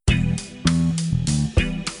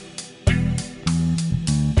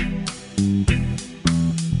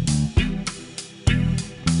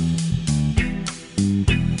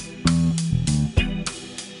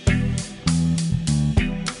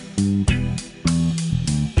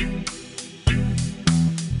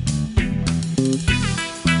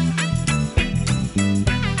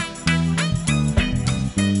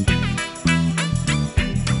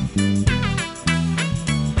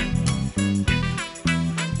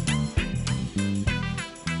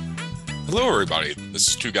Hello, everybody. This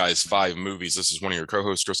is Two Guys, Five Movies. This is one of your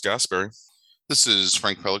co-hosts, Chris Gasperry. This is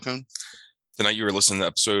Frank Pelican. Tonight you are listening to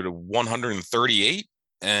episode 138,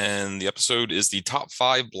 and the episode is the top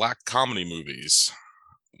five black comedy movies.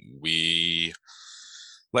 We,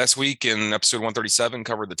 last week in episode 137,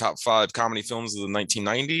 covered the top five comedy films of the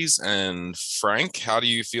 1990s. And Frank, how do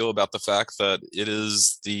you feel about the fact that it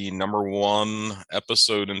is the number one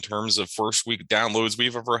episode in terms of first week downloads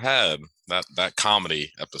we've ever had? That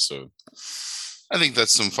comedy episode. I think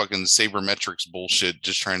that's some fucking sabermetrics bullshit,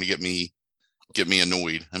 just trying to get me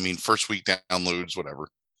annoyed. I mean, first week downloads, whatever.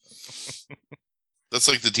 That's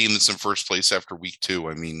like the team that's in first place after week 2.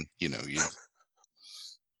 I mean,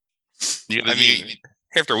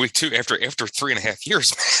 After week 2, after 3.5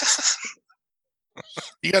 years,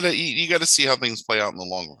 you gotta see how things play out in the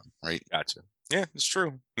long run, right? Gotcha. Yeah, it's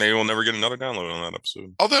true. Maybe we'll never get another download on that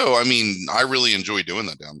episode. Although, I mean, I really enjoyed doing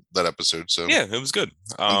that episode. So yeah, it was good.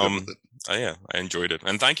 Yeah, I enjoyed it,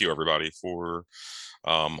 and thank you everybody for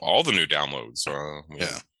all the new downloads.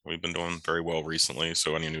 We've been doing very well recently.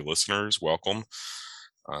 So any new listeners, welcome.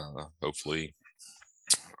 Hopefully,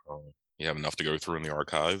 you have enough to go through in the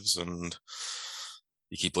archives, and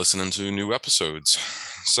you keep listening to new episodes.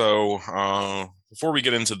 So before we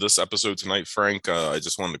get into this episode tonight, Frank, I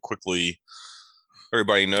just wanted to quickly let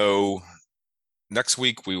everybody know next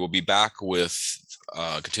week we will be back with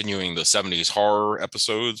continuing the 70s horror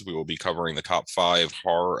episodes. We will be covering the top 5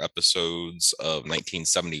 horror episodes of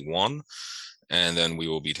 1971. And then we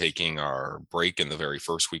will be taking our break in the very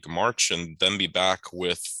first week of March, and then be back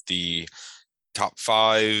with the top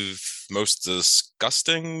 5 most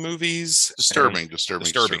disgusting movies. Disturbing.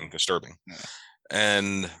 Yeah.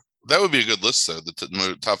 And that would be a good list, though.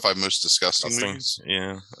 The top 5 most disgusting movies.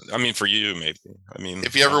 Yeah. I mean, for you, maybe. I mean,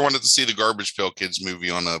 if you ever wanted to see the Garbage Pail Kids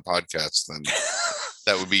movie on a podcast, then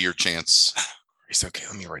that would be your chance. It's okay.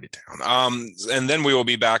 Let me write it down. And then we will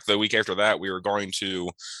be back the week after that. We are going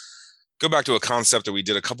to go back to a concept that we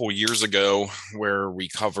did a couple of years ago where we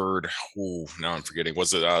covered, now I'm forgetting,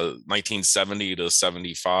 was it 1970 to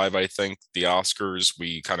 75, I think, the Oscars.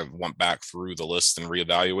 We kind of went back through the list and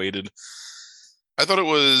reevaluated. I thought it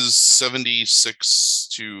was 76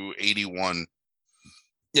 to 81.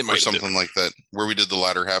 Or something like that, where we did the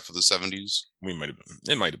latter half of the 70s. We might have been.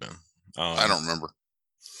 It might have been. I don't remember.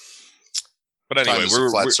 But anyway,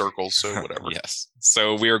 we're flat circles, so whatever. Yes.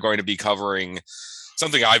 So we are going to be covering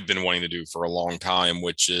something I've been wanting to do for a long time,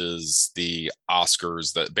 which is the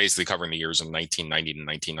Oscars, that basically covering the years of 1990 to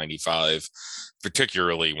 1995,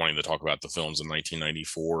 particularly wanting to talk about the films in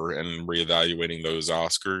 1994 and reevaluating those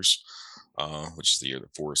Oscars, which is the year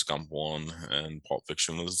that Forrest Gump won and Pulp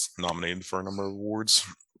Fiction was nominated for a number of awards.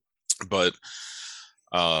 But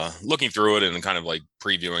looking through it and kind of like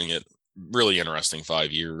previewing it, really interesting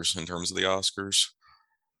 5 years in terms of the Oscars.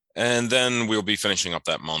 And then we'll be finishing up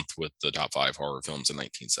that month with the top 5 horror films in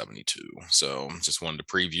 1972. So just wanted to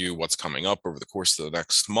preview what's coming up over the course of the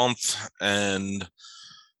next month. And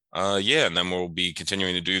and then we'll be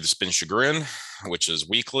continuing to do the Spin Chagrin, which is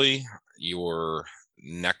weekly. Your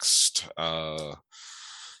next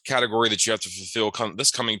category that you have to fulfill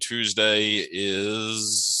this coming Tuesday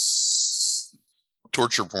is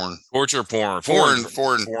torture porn. Torture porn. Foreign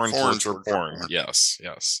torture porn. Yes.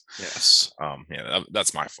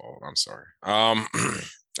 That's my fault. I'm sorry. I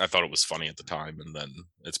thought it was funny at the time, and then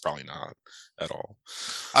it's probably not at all.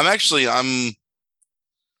 I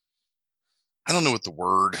don't know what the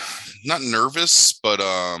word, not nervous, but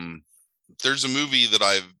there's a movie that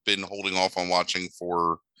I've been holding off on watching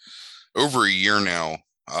for over a year now,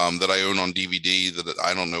 that I own on DVD, that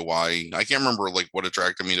I don't know why. I can't remember like what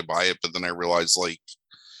attracted me to buy it, but then I realized like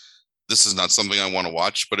this is not something I want to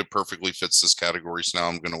watch, but it perfectly fits this category, so now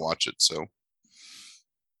I'm going to watch it. So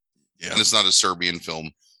yeah, and it's not a Serbian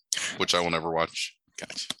film, which I will never watch.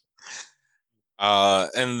 Gotcha.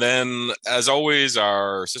 And then, as always,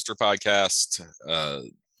 our sister podcast,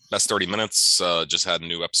 Best 30 Minutes, just had a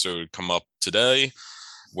new episode come up today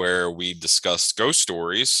where we discussed ghost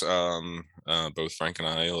stories. Both Frank and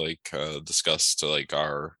I discussed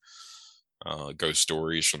our ghost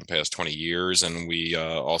stories from the past 20 years. And we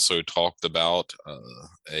also talked about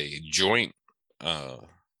a joint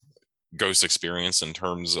ghost experience in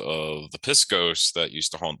terms of the piss ghosts that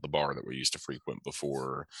used to haunt the bar that we used to frequent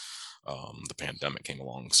before the pandemic came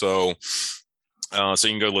along. So you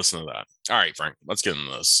can go listen to that. All right, Frank, let's get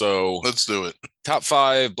into this. So let's do it. Top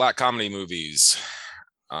 5 black comedy movies.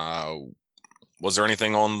 Was there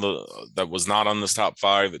anything that was not on this top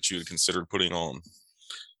 5 that you had considered putting on?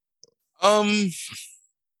 I'm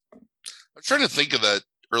trying to think of that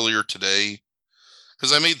earlier today,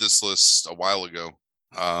 because I made this list a while ago.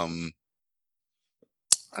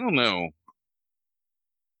 I don't know.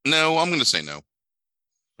 No, I'm going to say no.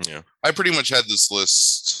 Yeah. I pretty much had this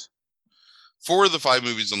list. 4 of the 5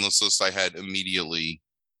 movies on this list I had immediately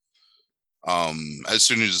as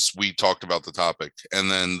soon as we talked about the topic. And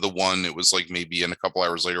then the one, it was like maybe in a couple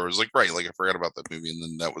hours later, I was like, right, like I forgot about that movie, and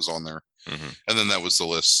then that was on there. Mm-hmm. And then that was the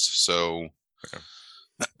list. So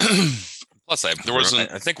Plus, there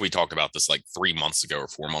wasn't. I think we talked about this like 3 months ago or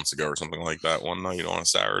 4 months ago or something like that one night on a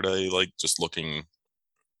Saturday, like just looking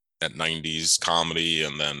at 90s comedy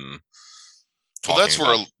and then Well, that's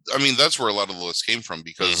where that's where a lot of the list came from,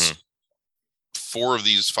 because 4 of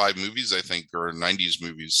these 5 movies, I think, are 90s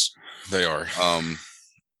movies. They are.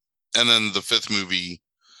 And then the 5th movie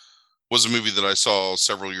was a movie that I saw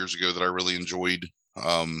several years ago that I really enjoyed,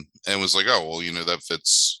 and was like, oh, well, you know, that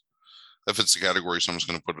fits the category, so I'm just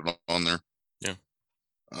going to put it on there. Yeah.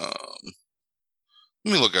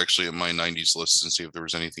 Let me look actually at my 90s list and see if there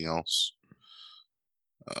was anything else.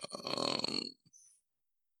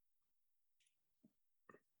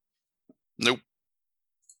 Nope.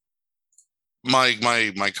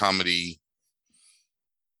 My comedy,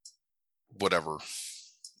 whatever,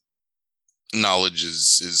 knowledge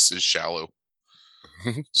is shallow.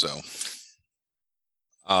 So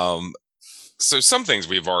some things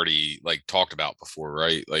we've already like talked about before,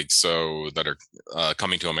 right? Like, so that are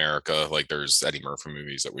coming to America. Like, there's Eddie Murphy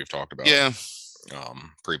movies that we've talked about. Yeah.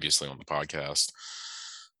 Previously on the podcast.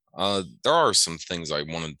 There are some things I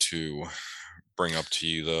wanted to bring up to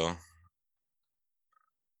you though,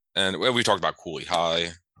 and we talked about Cooley High.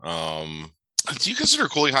 Do you consider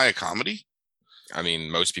Cooley High a comedy? I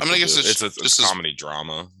mean, most people. I guess it's a comedy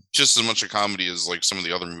drama, just as much a comedy as like some of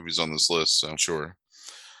the other movies on this list. So sure.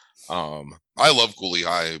 I love Cooley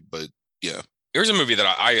High, but yeah, here's a movie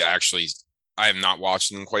that I have not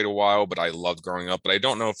watched in quite a while, but I loved growing up. But I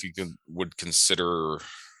don't know if you would consider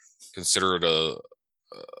it a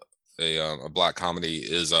black comedy.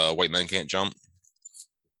 Is White Men Can't Jump.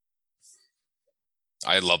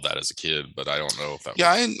 I loved that as a kid, but I don't know if that.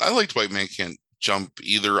 Yeah, I liked White Man Can't Jump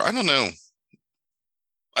either. I don't know.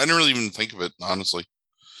 I didn't really even think of it, honestly.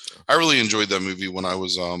 I really enjoyed that movie when I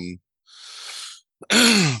was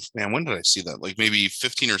man, when did I see that? Like maybe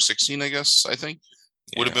 15 or 16, I guess, I think.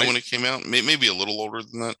 Would have been when it came out. Maybe a little older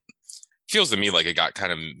than that. Feels to me like it got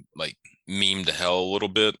kind of like memed to hell a little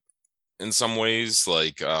bit in some ways,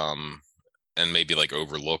 like and maybe like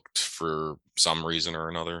overlooked for some reason or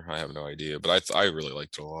another. I have no idea, but I really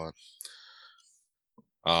liked it a lot.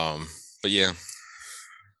 But yeah.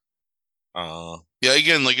 Yeah,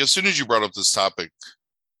 again, like as soon as you brought up this topic,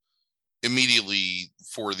 immediately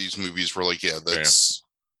 4 of these movies were like, yeah, that's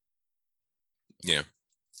yeah.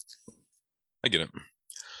 I get it.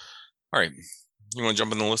 All right. You want to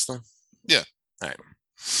jump in the list then? Yeah. All right.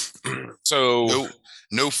 So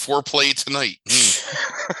no foreplay tonight.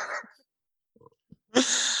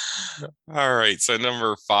 All right. So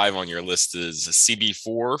number 5 on your list is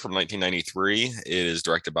CB4 from 1993. It is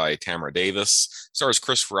directed by Tamara Davis. Stars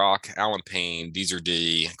Chris Rock, Alan Payne, Deezer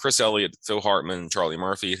D, Chris Elliott, Phil Hartman, Charlie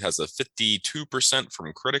Murphy. It has a 52%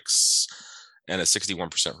 from critics and a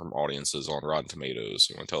 61% from audiences on Rotten Tomatoes.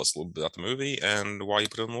 You want to tell us a little bit about the movie and why you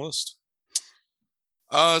put it on the list?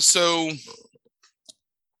 So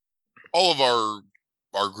all of our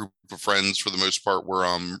group of friends, for the most part, were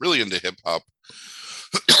really into hip hop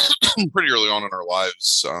pretty early on in our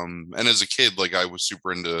lives. And as a kid, like I was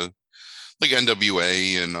super into like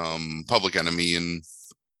NWA and Public Enemy, and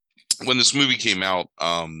when this movie came out,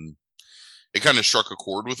 it kind of struck a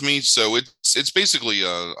chord with me. So it's basically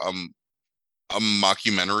a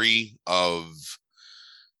mockumentary of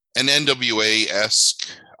an NWA-esque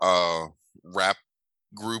rap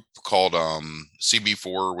group called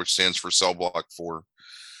CB4, which stands for Cell Block 4.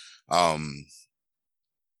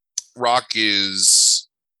 Rock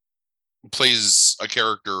plays a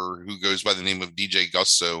character who goes by the name of DJ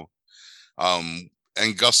Gusto,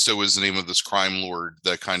 and Gusto is the name of this crime lord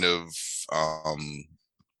that kind of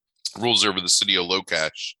rules over the city of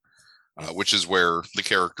Locash, which is where the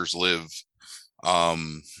characters live.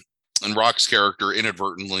 And Rock's character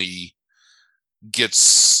inadvertently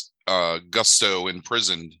gets Gusto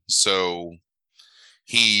imprisoned, so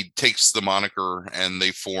he takes the moniker and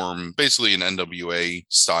they form basically an NWA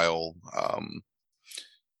style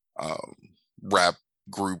rap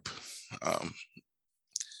group.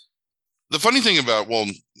 The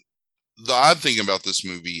odd thing about this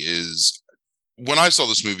movie is when I saw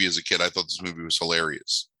this movie as a kid, I thought this movie was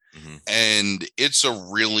hilarious. Mm-hmm. And it's a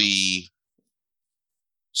really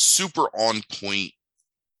super on point,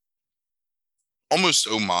 almost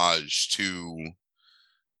homage to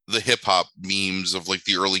the hip hop memes of like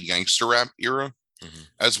the early gangster rap era, mm-hmm.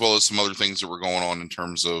 as well as some other things that were going on in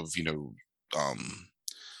terms of,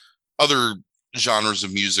 other genres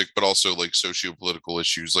of music, but also like socio-political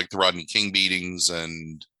issues like the Rodney King beatings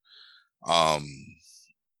and um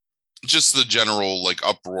just the general like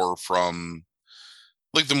uproar from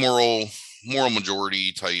like the moral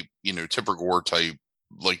majority type, Tipper Gore type,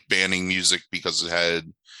 like banning music because it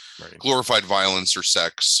had Right. glorified violence or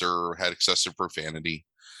sex or had excessive profanity.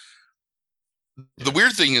 Yeah. The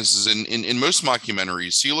weird thing is in most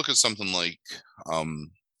mockumentaries, so you look at something like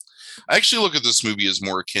um I actually look at this movie as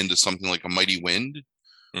more akin to something like A Mighty Wind,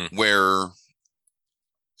 where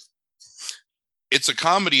it's a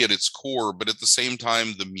comedy at its core, but at the same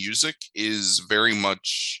time, the music is very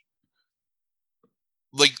much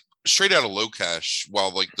like straight out of Locash.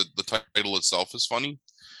 While like the title itself is funny,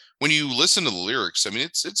 when you listen to the lyrics, I mean,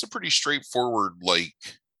 it's a pretty straightforward like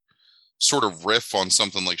sort of riff on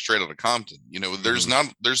something like Straight Outta Compton. There's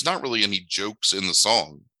not really any jokes in the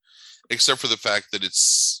song, except for the fact that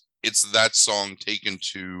it's that song taken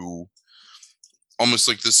to almost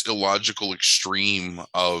like this illogical extreme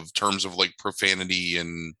of terms of like profanity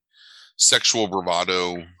and sexual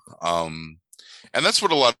bravado. And that's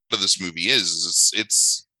what a lot of this movie is.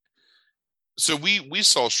 It's so we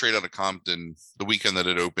saw Straight Outta Compton the weekend that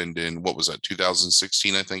it opened in, what was that,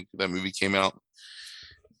 2016, I think that movie came out.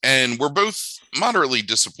 And we're both moderately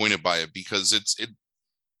disappointed by it because it's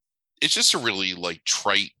just a really like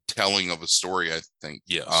trite telling of a story, I think.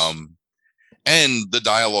 Yes. And the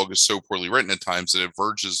dialogue is so poorly written at times that it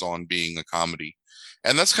verges on being a comedy.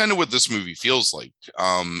 And that's kind of what this movie feels like.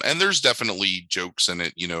 And there's definitely jokes in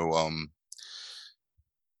it,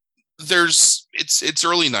 it's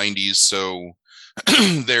early 90s, so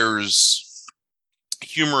there's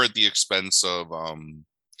humor at the expense of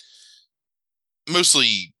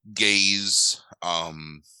mostly gays,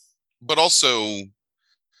 but also,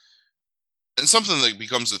 and something that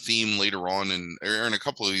becomes a theme later on in a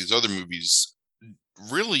couple of these other movies,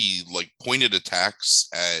 really like pointed attacks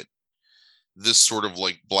at this sort of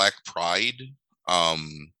like Black pride,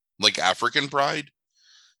 like African pride,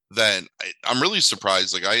 that I'm really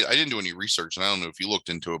surprised. Like I didn't do any research, and I don't know if you looked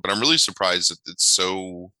into it, but I'm really surprised that it's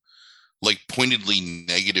so like pointedly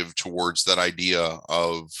negative towards that idea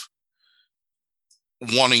of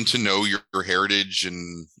wanting to know your heritage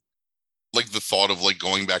and like the thought of like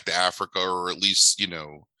going back to Africa, or at least,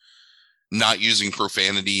 not using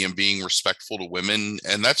profanity and being respectful to women.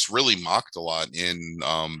 And that's really mocked a lot in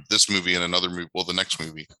this movie and another movie, well, the next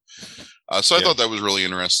movie. So I thought that was really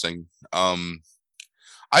interesting.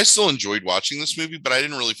 I still enjoyed watching this movie, but I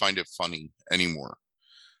didn't really find it funny anymore.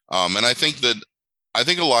 And I think a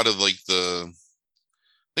lot of the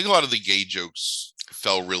gay jokes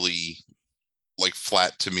fell really like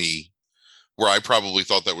flat to me, where I probably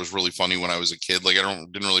thought that was really funny when I was a kid. Like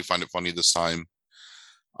didn't really find it funny this time.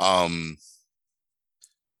 And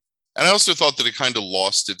I also thought that it kind of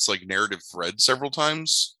lost its like narrative thread several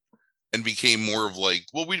times and became more of like,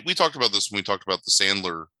 well, we talked about this when we talked about the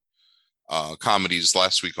Sandler comedies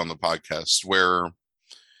last week on the podcast, where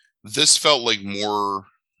this felt like more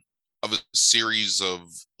of a series of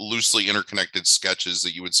loosely interconnected sketches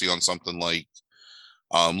that you would see on something like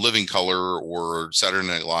Living Color or Saturday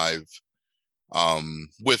Night Live,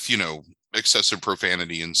 with, excessive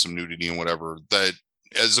profanity and some nudity and whatever, that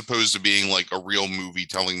as opposed to being like a real movie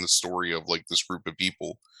telling the story of like this group of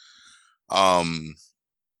people. But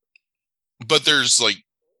there's like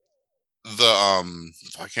I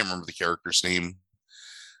can't remember the character's name.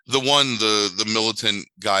 The militant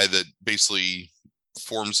guy that basically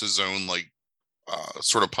forms his own like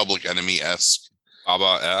sort of Public Enemy-esque.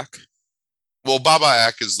 Baba Ak. Well, Baba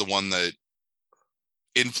Ak is the one that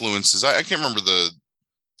influences. I can't remember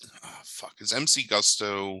is MC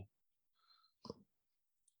Gusto.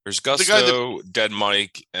 There's Gusto, Dead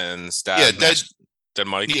Mike, and Stab. Yeah, Dead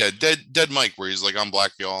Mike. Yeah, Dead Mike, where he's like, I'm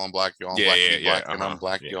black, y'all, I'm black, y'all, I'm black, and I'm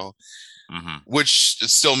black, y'all. Mm-hmm. Which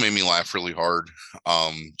still made me laugh really hard,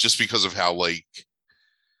 just because of how like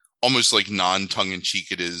almost like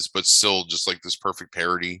non-tongue-in-cheek it is, but still just like this perfect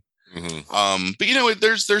parody. Mm-hmm. But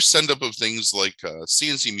there's send up of things like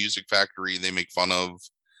CNC Music Factory. They make fun of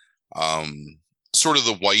sort of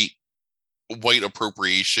the white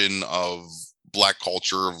appropriation of Black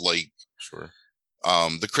culture, of like, sure,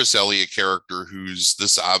 the Chris Elliott character, who's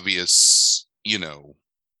this obvious,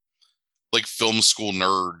 like film school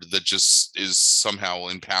nerd that just is somehow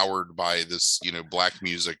empowered by this, Black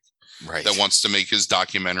music, right, that wants to make his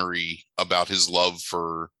documentary about his love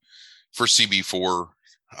for CB4.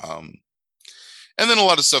 And then a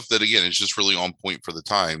lot of stuff that, again, is just really on point for the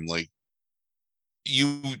time. Like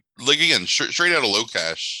again, Straight Outta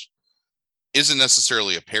Locash isn't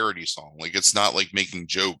necessarily a parody song. Like, it's not like making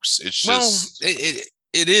jokes. It's just,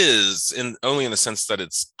 It is, in only in the sense that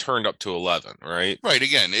it's turned up to 11, right? Right.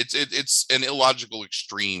 Again, it's an illogical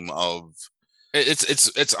extreme of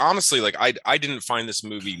It's honestly like I didn't find this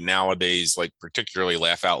movie nowadays like particularly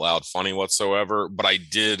laugh out loud funny whatsoever, but I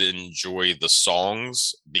did enjoy the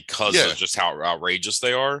songs because yeah. of just how outrageous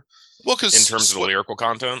they are Well, in because terms of the lyrical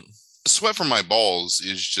content. Sweat from My Balls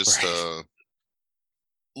is just Right.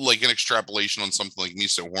 like an extrapolation on something like Me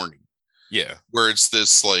So Horny, Yeah. where it's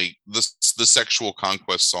this like the sexual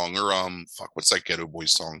conquest song, or fuck, what's that Ghetto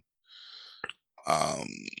Boys song? Um,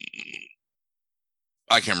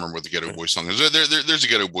 I can't remember what the Ghetto Boys song is. There's a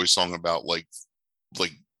Ghetto Boys song about like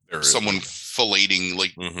There is. someone filleting,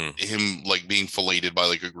 like Mm-hmm. him like being filleted by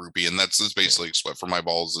like a groupie, and that's Yeah. basically like Sweat from My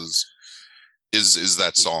Balls is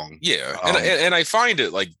that song. Yeah, and I find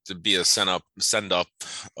it like to be a send up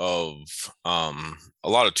of a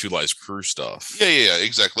lot of Two Lives Crew stuff. Yeah,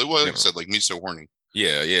 exactly. Well, like You I know. said, like Me So Horny.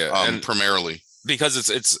 Yeah, and Primarily. because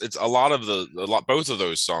it's a lot of both of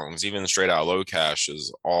those songs, even Straight Out Low Cash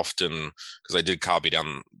is often, because I did copy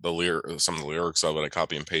down some of the lyrics of it. I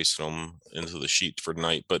copy and pasted them into the sheet for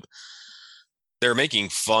tonight, but they're making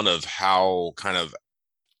fun of how kind of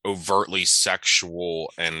overtly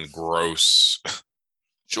sexual and gross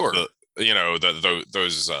Sure.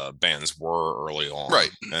 those bands were early on, Right.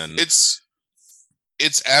 and It's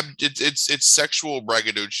sexual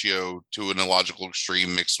braggadocio to an illogical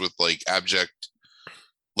extreme mixed with like abject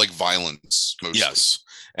like violence mostly. yes,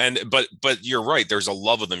 and but you're right. There's a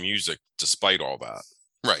love of the music despite all that.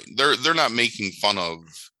 Right. They're not making fun of,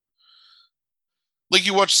 like,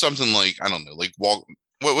 you watch something like, I don't know, like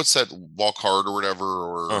what's that, Walk Hard or whatever,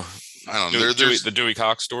 or I don't know. There's the Dewey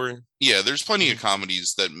Cox story. Yeah, there's plenty of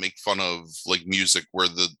comedies that make fun of like music where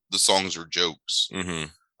the songs are jokes.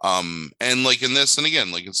 Mm-hmm. And like in this, and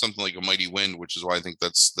again, like in something like A Mighty Wind, which is why I think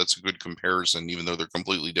that's a good comparison, even though they're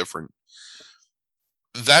completely different.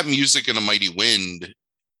 That music in A Mighty Wind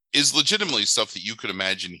is legitimately stuff that you could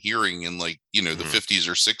imagine hearing in like, the 50s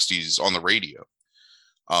or 60s on the radio.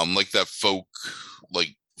 Like that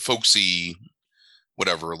like folksy,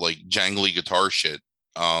 whatever, like jangly guitar shit.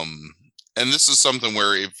 And this is something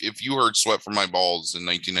where if you heard Sweat from My Balls in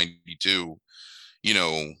 1992,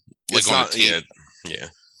 like It's on not, a tape, yeah.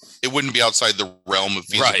 it wouldn't be outside the realm of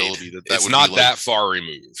feasibility. Right. That It's would not be that far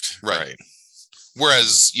removed. right.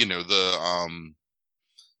 Whereas,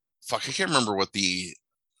 fuck, I can't remember what the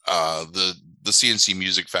CNC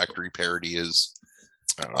Music Factory parody is.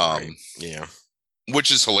 Right. Yeah.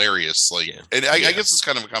 Which is hilarious. Like, Yeah. and I guess it's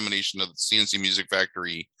kind of a combination of the CNC Music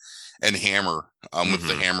Factory and Hammer, with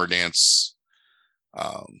the Hammer dance,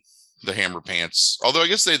 the Hammer pants. Although I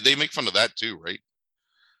guess they make fun of that too, right?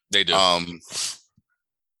 They do.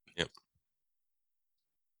 Yep.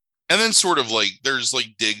 And then sort of like there's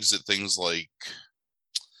like digs at things like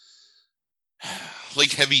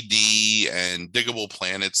Heavy D and Diggable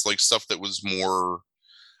Planets, like stuff that was more,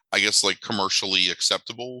 I guess, like commercially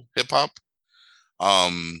acceptable hip hop.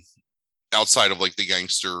 Outside of like the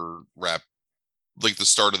gangster rap, like the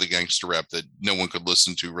start of the gangster rap that no one could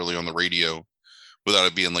listen to really on the radio without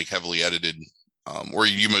it being like heavily edited, or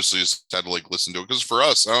you mostly just had to like listen to it. Because for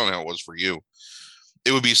us, I don't know how it was for you.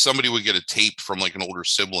 It would be somebody would get a tape from like an older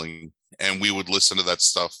sibling, and we would listen to that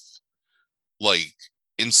stuff like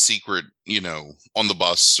in secret, on the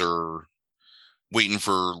bus or waiting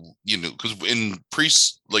for, because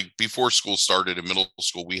before school started in middle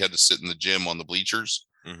school, we had to sit in the gym on the bleachers.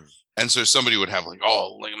 Mm-hmm. And so somebody would have like,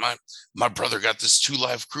 oh, like my brother got this Two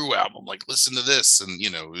Live Crew album, like listen to this. And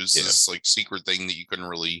it was this like secret thing that you couldn't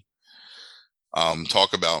really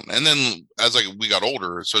talk about. And then as we got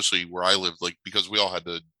older, especially where I lived, like because we all had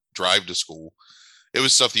to drive to school, it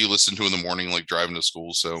was stuff that you listened to in the morning, like driving to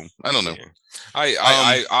school. So I don't know. Yeah.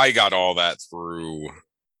 I got all that through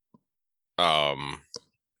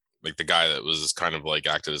like the guy that was kind of like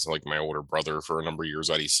acted as like my older brother for a number of years,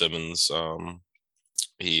 Eddie Simmons.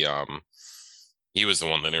 He was the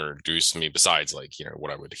one that introduced me, besides like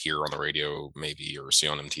what I would hear on the radio maybe or see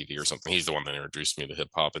on MTV or something. He's the one that introduced me to hip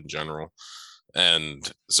hop in general. And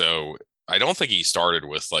so I don't think he started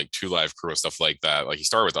with like Two Live Crew and stuff like that. Like he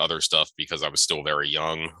started with other stuff because I was still very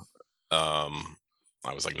young.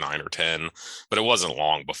 I was like 9 or 10, but it wasn't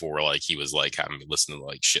long before like he was like having me listen to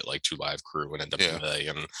like shit like Two Live Crew and NWA.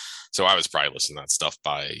 And so I was probably listening to that stuff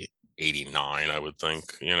by 89, I would think,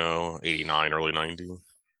 89, early 90.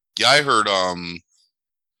 Yeah, I heard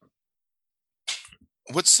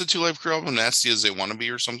what's the Two Live Crew album? Nasty as They Wanna Be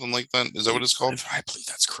or something like that? Is that what it's called? I believe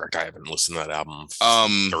that's correct. I haven't listened to that album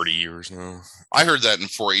 30 years now. I heard that in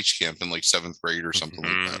 4-H camp in like 7th grade or something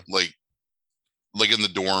like that. Like in the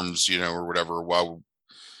dorms, or whatever, while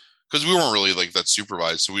because we weren't really like that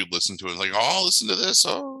supervised, so we'd listen to it like, oh, listen to this.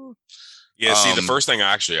 Oh, Yeah, see, the first thing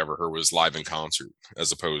I actually ever heard was live in concert,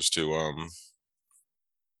 as opposed to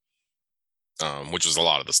which was a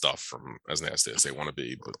lot of the stuff from As Nasty as They Want to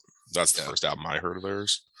Be, but that's the first album I heard of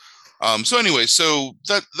theirs. So anyway, so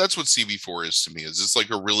that's what CB4 is to me. Is it's like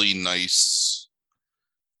a really nice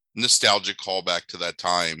nostalgic callback to that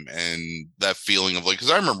time and that feeling of like,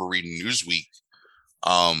 because I remember reading Newsweek,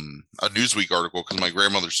 a Newsweek article, because my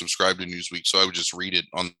grandmother subscribed to Newsweek, so I would just read it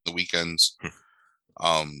on the weekends.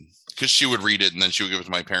 Because she would read it and then she would give it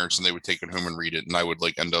to my parents and they would take it home and read it, and I would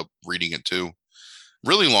like end up reading it too.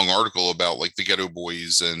 Really long article about like the Ghetto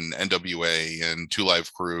Boys and NWA and Two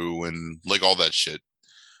Live Crew and like all that shit.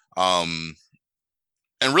 And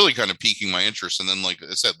really kind of piquing my interest. And then, like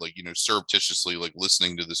I said, like, you know, surreptitiously like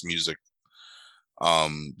listening to this music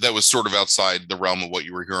that was sort of outside the realm of what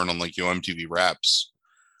you were hearing on like, you know, MTV Raps.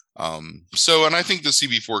 So, and I think the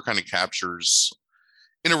CB4 kind of captures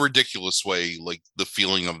in a ridiculous way like the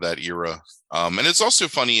feeling of that era. And it's also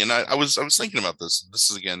funny, and I was thinking about this. This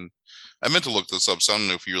is, again, I meant to look this up, so I don't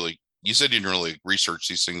know if you're like, you said you didn't really research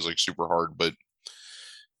these things like super hard, but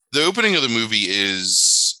the opening of the movie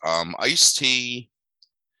is Ice-T.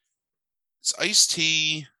 It's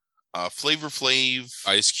Ice-T, Flavor Flav,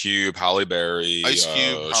 Ice Cube, Halle Berry,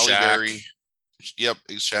 Halle Berry. Yep,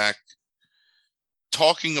 it's Shaq.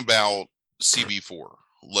 Talking about CB4,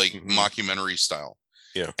 like mockumentary style.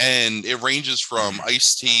 Yeah. And it ranges from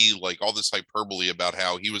Ice-T, like all this hyperbole about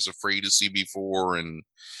how he was afraid of CB4 and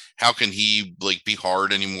how can he like be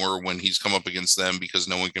hard anymore when he's come up against them because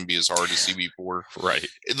no one can be as hard as CB4. Right.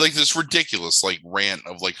 Like this ridiculous like rant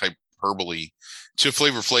of like hyperbole to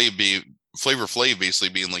Flavor Flav basically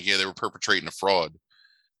being like, yeah, they were perpetrating a fraud.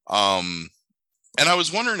 And I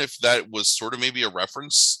was wondering if that was sort of maybe a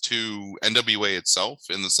reference to NWA itself,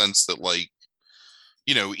 in the sense that, like,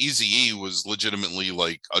 you know, Eazy-E was legitimately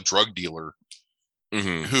like a drug dealer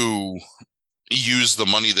who used the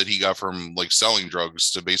money that he got from like selling drugs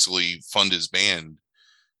to basically fund his band,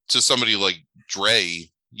 to somebody like Dre,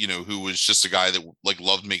 you know, who was just a guy that like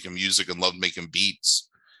loved making music and loved making beats.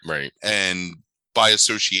 Right. And by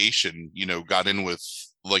association, you know, got in with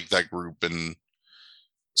like that group. And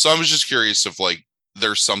so I was just curious if like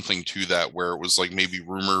there's something to that, where it was like maybe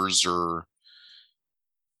rumors or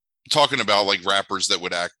talking about like rappers that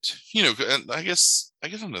would act, you know, and I guess I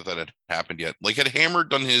don't know if that had happened yet. Like, had Hammer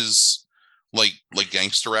done his like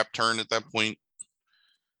gangster rap turn at that point,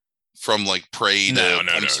 from like Prey to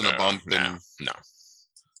Pumps and a Bump? No.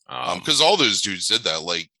 Because all those dudes did that.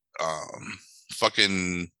 Like,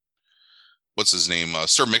 fucking, what's his name?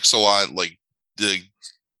 Sir Mix-a-Lot, like,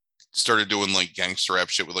 started doing like gangster rap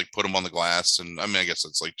shit with like Put 'Em on the Glass, and I mean, I guess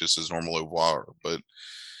it's like just his normal au revoir, but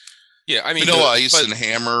yeah, I mean, Vanilla Ice and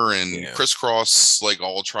Hammer and Crisscross, like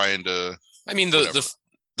all trying to. I mean, the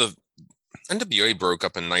NWA broke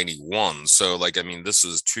up in '91, so like, I mean, this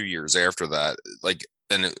is 2 years after that. Like,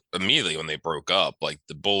 and immediately when they broke up, like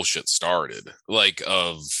the bullshit started, like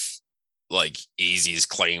of like Eazy's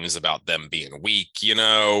claims about them being weak, you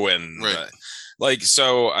know, and like,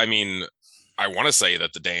 so I mean, I want to say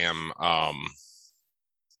that the damn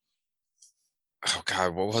oh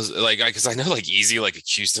god, what was it? Like, because I know like Eazy like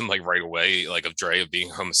accused him like right away, like of Dre of being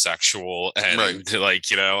homosexual, and like,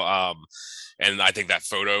 you know, and I think that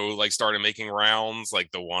photo like started making rounds,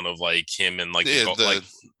 like the one of like him and like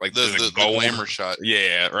the glamour shot.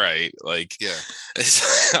 Yeah, right. Like, yeah.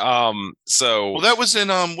 So well, that was in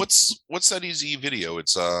what's that Eazy video?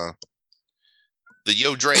 It's the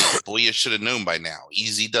Yo Dre, boy, you should have known by now.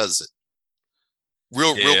 Eazy does it.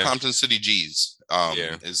 Real Compton City G's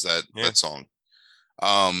is that song.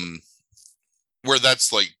 Where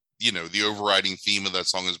that's like, you know, the overriding theme of that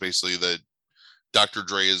song is basically that Dr.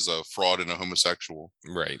 Dre is a fraud and a homosexual.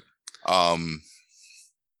 Right. And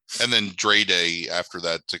then Dre Day after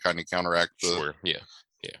that to kind of counteract the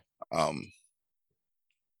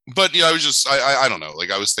but yeah, I was just I don't know,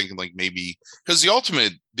 like I was thinking like maybe because the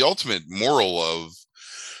ultimate moral of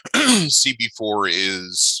CB4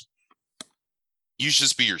 is you should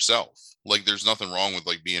just be yourself. Like, there's nothing wrong with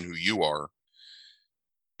like being who you are,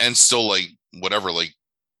 and still like whatever, like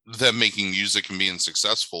them making music and being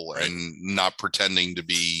successful and not pretending to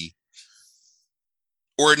be,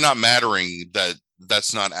 or not mattering that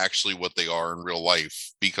that's not actually what they are in real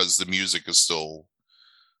life, because the music is still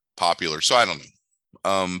popular. So I don't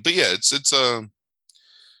know. But yeah, it's a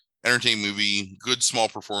entertaining movie. Good small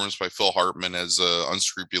performance by Phil Hartman as a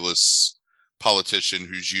unscrupulous politician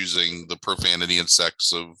who's using the profanity and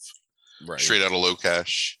sex of Straight Outta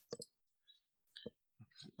Low-Cash.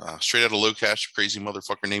 Straight Outta Low-Cash, crazy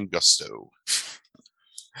motherfucker named Gusto.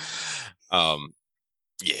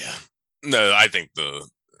 Yeah. No, I think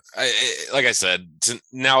like I said,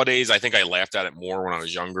 nowadays I think I laughed at it more when I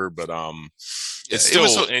was younger, but Yeah,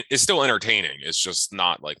 it's still entertaining. It's just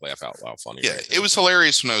not like laugh out loud funny. Yeah, it was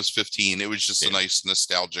hilarious when I was 15. It was just a nice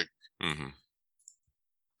nostalgic, Mm-hmm.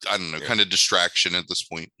 I don't know, kind of distraction at this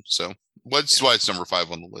point. So why it's number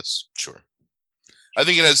 5 on the list. Sure. I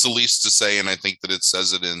think it has the least to say, and I think that it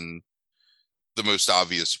says it in the most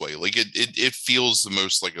obvious way. Like it feels the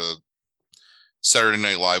most like a Saturday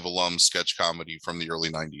Night Live alum sketch comedy from the early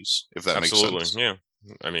 90s, if that makes sense. Yeah.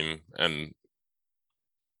 I mean, and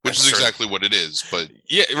which is exactly what it is, but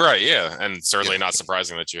yeah, right, yeah, and certainly not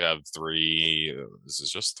surprising that you have 3. This is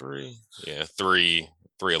just 3, yeah, three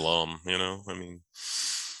alum. You know, I mean,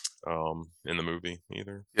 in the movie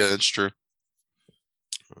either. Yeah, that's true.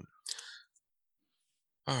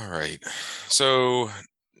 All right, so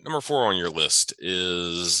number 4 on your list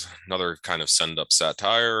is another kind of send up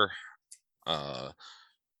satire.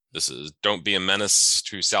 This is Don't Be a Menace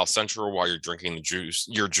to South Central while you're drinking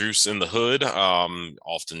your juice in the hood.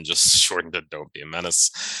 Often just shortened to Don't Be a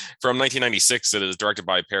Menace. From 1996, it is directed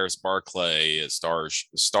by Paris Barclay. It stars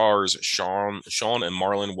Sean and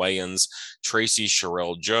Marlon Wayans, Tracy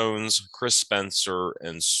Sherrill Jones, Chris Spencer,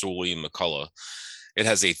 and Sully McCullough. It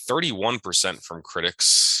has a 31% from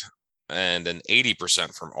critics and an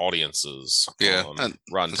 80% from audiences. Yeah,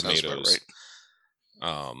 Rotten Tomatoes.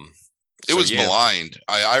 Right. It was maligned.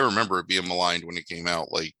 I remember it being maligned when it came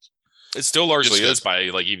out. Like it still largely is by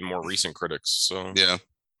like even more recent critics. So yeah.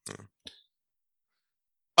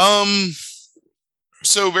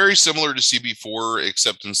 So very similar to CB4,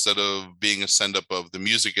 except instead of being a send up of the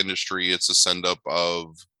music industry, it's a send up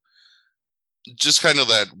of just kind of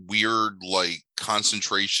that weird like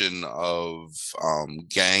concentration of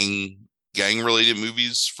gang related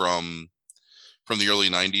movies from the early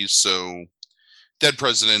 90s. So Dead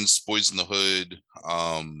Presidents, Boys in the Hood,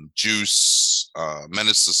 Juice,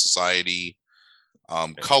 Menace to Society,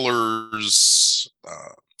 Colors,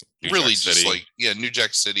 really just like New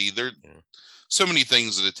Jack City. There so many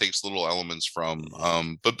things that it takes little elements from.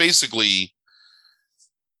 But basically,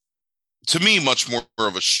 to me, much more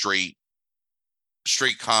of a straight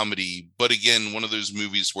comedy. But again, one of those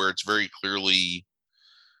movies where it's very clearly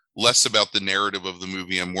less about the narrative of the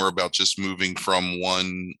movie and more about just moving from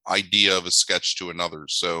one idea of a sketch to another.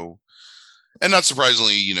 So, and not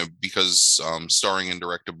surprisingly, you know, because starring and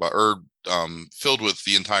directed by, or filled with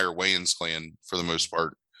the entire Wayans clan for the most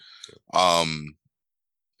part,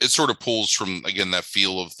 it sort of pulls from, again, that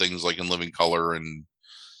feel of things like In Living Color and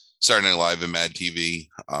Saturday Night Live and Mad TV.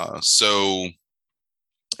 So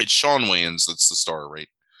it's Shawn Wayans that's the star, right?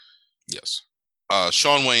 Yes.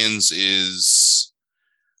 Shawn Wayans is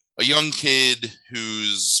a young kid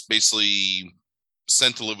who's basically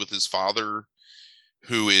sent to live with his father,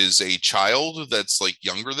 who is a child that's like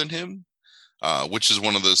younger than him, which is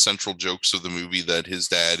one of the central jokes of the movie, that his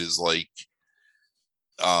dad is like,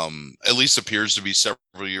 at least appears to be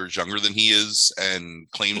several years younger than he is and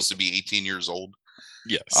claims to be 18 years old.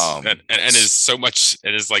 Yes. And is so much,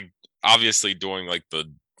 it is like obviously doing like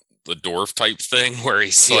the dwarf type thing where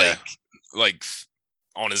he's like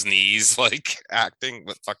on his knees, like acting,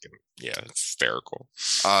 but fucking yeah, it's hysterical.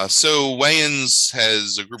 So Wayans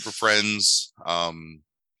has a group of friends that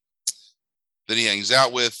he hangs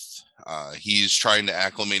out with. He's trying to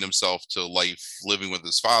acclimate himself to life living with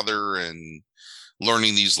his father and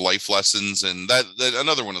learning these life lessons. And that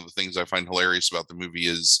another one of the things I find hilarious about the movie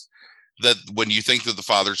is that when you think that the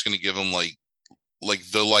father's going to give him like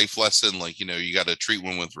the life lesson, like, you know, you got to treat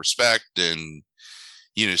one with respect and,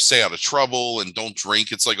 you know, stay out of trouble and don't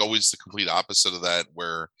drink. It's like always the complete opposite of that,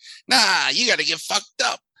 where, nah, you got to get fucked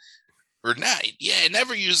up. Or nah, yeah,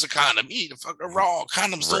 never use a condom. You need to fuck a raw.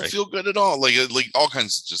 Condoms don't feel good at all. Like all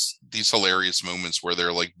kinds of just these hilarious moments where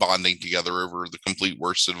they're like bonding together over the complete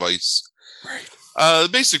worst advice. Right. The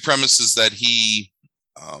basic premise is that he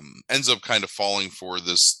ends up kind of falling for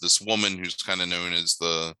this woman who's kind of known as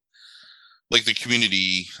the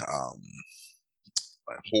community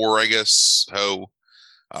whore, I guess, hoe.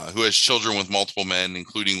 Who has children with multiple men,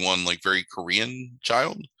 including one like very Korean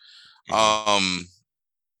child. Mm-hmm.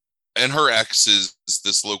 And her ex is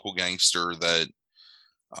this local gangster that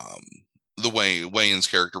the Wayans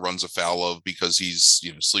character runs afoul of because he's,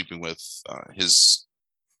 you know, sleeping with his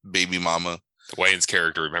baby mama. The Wayans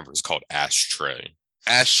character, remember, is called Ashtray.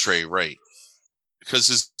 Ashtray, right? Because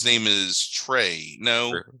his name is Trey.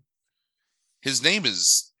 No, his name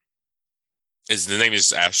is. The name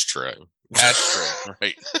is Ashtray. Ashtray,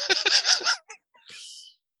 right?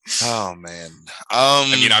 Oh man. I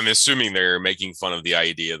mean, I'm assuming they're making fun of the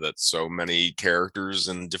idea that so many characters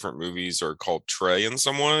in different movies are called Trey in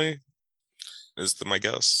some way. is my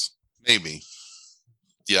guess. Maybe.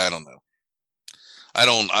 Yeah, I don't know.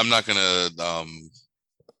 I'm not gonna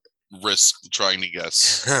risk trying to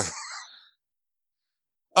guess.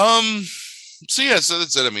 Um so yeah, so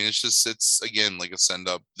that's it. I mean, it's again like a send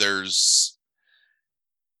up. There's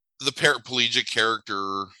the paraplegic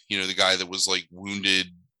character, the guy that was like wounded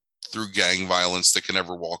through gang violence that can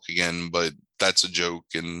never walk again, but that's a joke.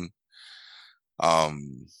 And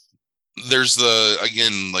um there's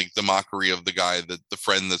again like the mockery of the guy, that the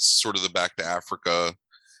friend that's sort of the back to Africa,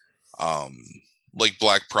 um like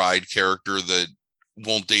Black Pride character that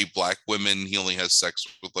won't date black women. He only has sex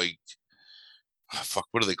with like, fuck,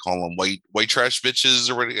 what do they call them, white trash bitches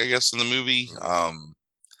or what, I guess, in the movie.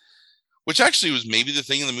 Which actually was maybe the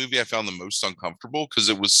thing in the movie I found the most uncomfortable, because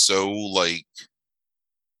it was so like,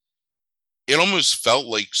 it almost felt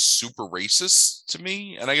like super racist to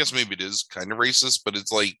me. And I guess maybe it is kind of racist, but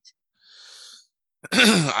it's like,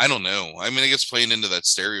 I don't know. I mean, I guess playing into that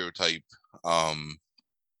stereotype,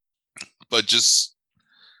 but just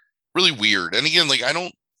really weird. And again, like I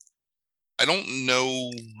don't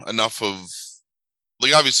know enough of,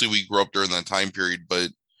 like, obviously we grew up during that time period, but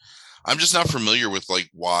I'm just not familiar with like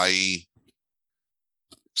why.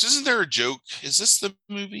 Isn't there a joke? Is this the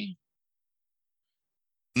movie?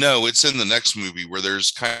 No, it's in the next movie where there's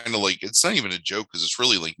kind of like, it's not even a joke because it's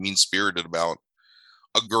really like mean spirited about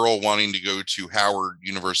a girl wanting to go to Howard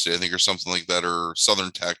University, I think, or something like that, or Southern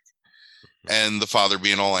Tech, and the father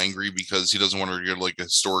being all angry because he doesn't want her to go to like a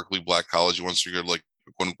historically black college. He wants her to go to like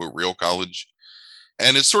a quote unquote real college.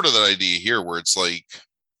 And it's sort of that idea here where it's like,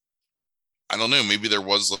 I don't know, maybe there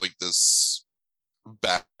was like this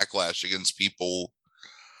backlash against people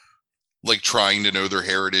like trying to know their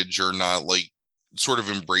heritage, or not like sort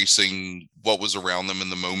of embracing what was around them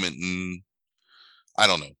in the moment. And I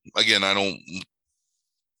don't know. Again, I don't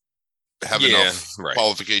have enough Right.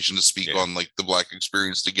 qualification to speak on like the black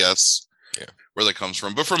experience to guess where that comes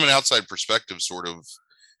from. But from an outside perspective, sort of,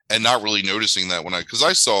 and not really noticing that because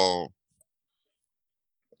I saw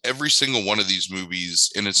every single one of these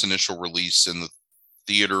movies in its initial release in the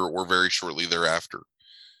theater or very shortly thereafter.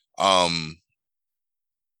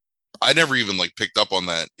 I never even like picked up on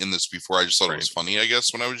that in this before. I just thought it was funny, I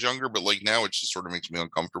guess, when I was younger, but like now it just sort of makes me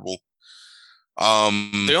uncomfortable.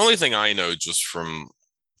 The only thing I know just from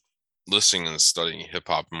listening and studying hip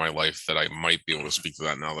hop in my life that I might be able to speak to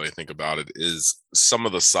that now that I think about it is some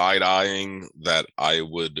of the side eyeing that I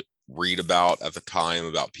would read about at the time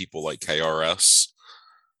about people like KRS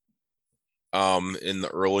in the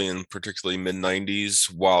early and particularly mid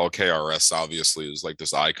 90s, while KRS obviously is like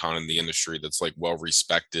this icon in the industry that's like well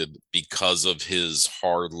respected because of his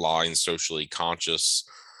hard line, socially conscious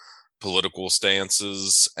political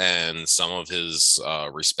stances and some of his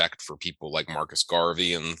respect for people like Marcus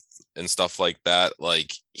Garvey and stuff like that.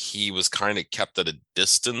 Like, he was kind of kept at a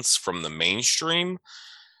distance from the mainstream.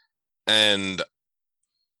 And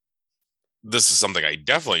this is something I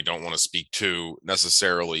definitely don't want to speak to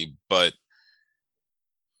necessarily, but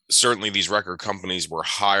certainly these record companies were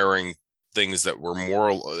hiring things that were more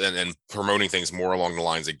and promoting things more along the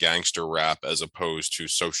lines of gangster rap as opposed to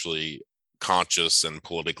socially conscious and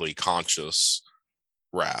politically conscious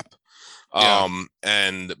rap.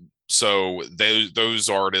 And so those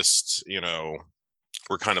artists,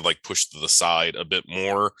 were kind of like pushed to the side a bit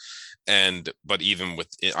more. But even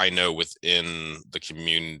I know within the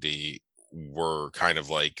community were kind of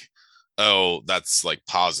like, oh, that's like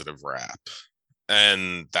positive rap.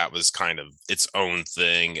 And that was kind of its own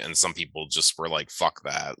thing. And some people just were like, fuck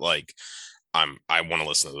that. Like, I want to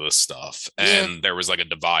listen to this stuff. And there was like a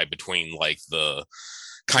divide between like the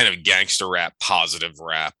kind of gangster rap, positive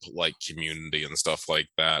rap, like community and stuff like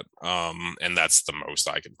that. And that's the most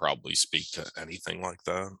I can probably speak to anything like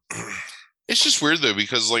that. It's just weird though,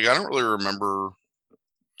 because like, I don't really remember.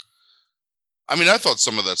 I mean, I thought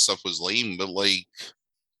some of that stuff was lame, but like,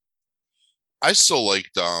 I still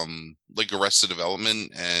liked like Arrested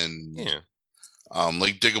Development and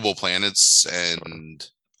like Diggable Planets, and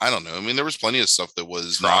I don't know. I mean, there was plenty of stuff that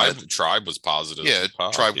was Tribe was positive. Yeah,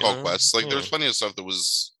 Tribe Called Quest. Like, there was plenty of stuff that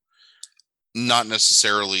was not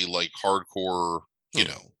necessarily like hardcore,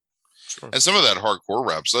 And some of that hardcore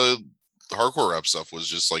rap, the hardcore rap stuff was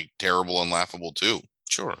just like terrible and laughable too.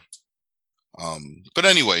 Sure. But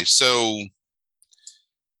anyway, so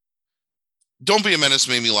Don't Be a Menace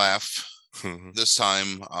made me laugh this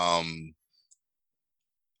time.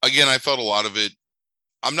 Again, I felt a lot of it.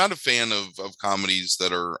 I'm not a fan of comedies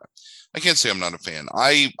that are, I can't say I'm not a fan.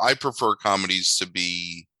 I prefer comedies to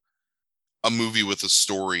be a movie with a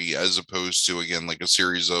story as opposed to, again, like a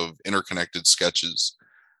series of interconnected sketches.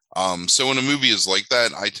 So when a movie is like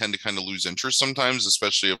that, I tend to kind of lose interest sometimes,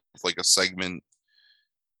 especially if like a segment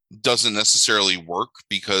doesn't necessarily work,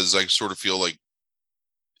 because I sort of feel like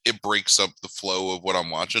it breaks up the flow of what I'm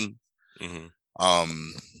watching. Mm-hmm.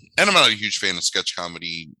 Um, and I'm not a huge fan of sketch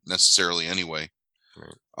comedy necessarily anyway.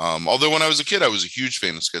 Right. Although when I was a kid, I was a huge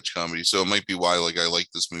fan of sketch comedy, so it might be why like I like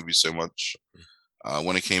this movie so much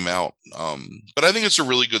when it came out. But I think it's a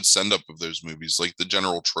really good send up of those movies, like the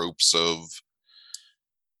general tropes of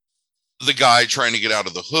the guy trying to get out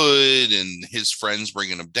of the hood and his friends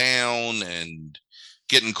bringing him down and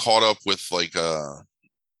getting caught up with like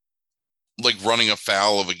running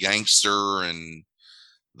afoul of a gangster, and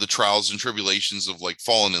the trials and tribulations of like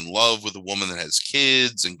falling in love with a woman that has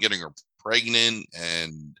kids and getting her pregnant,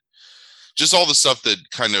 and just all the stuff that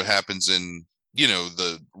kind of happens in, you know,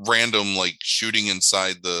 the random like shooting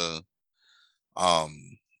inside the um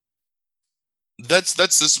that's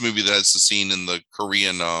this movie that has the scene in the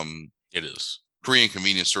It is. Korean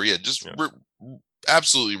convenience store. Yeah, just Yeah.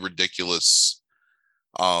 absolutely ridiculous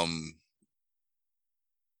um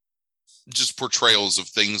just portrayals of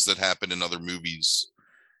things that happen in other movies.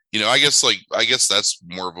 You know, I guess that's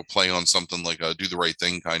more of a play on something like Do the Right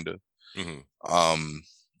Thing kind of. Mm-hmm. Um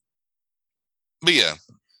but yeah,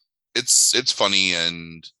 it's funny,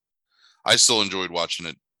 and I still enjoyed watching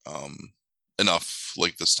it enough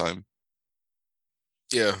like this time.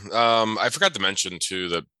 Yeah. I forgot to mention too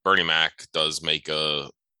that Bernie Mac does make a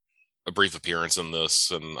brief appearance in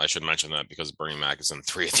this, and I should mention that because Bernie Mac is in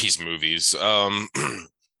 3 of these movies.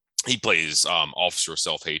 He plays Officer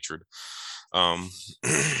Self Hatred, um,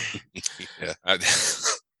 Yeah.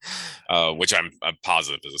 which I'm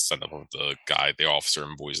positive is a send up of the guy, the officer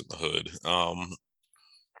in Boys in the Hood.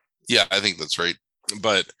 Yeah, I think that's right.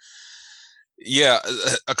 But yeah,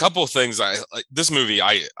 a couple of things. I like this movie.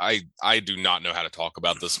 I do not know how to talk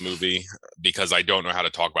about this movie because I don't know how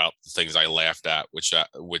to talk about the things I laughed at, which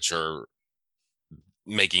are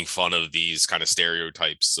making fun of these kind of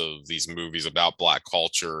stereotypes of these movies about Black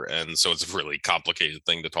culture, and so it's a really complicated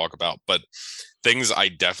thing to talk about. But things I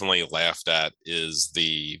definitely laughed at is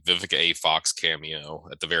the Vivica A. Fox cameo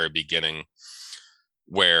at the very beginning,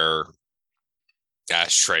 where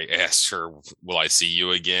Ashtray asks her, "Will I see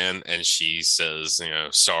you again?" And she says, "You know,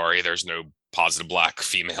 sorry, there's no positive Black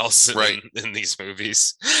females Right. in these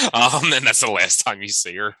movies." And that's the last time you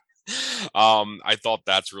see her. I thought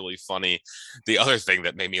that's really funny. The other thing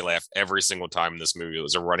that made me laugh every single time in this movie, it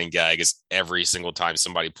was a running gag, is every single time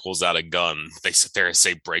somebody pulls out a gun, they sit there and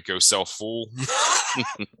say, "Break yourself, fool."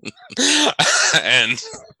 And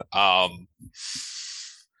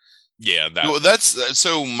yeah, that Well, that's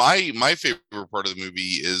so my favorite part of the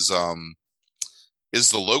movie is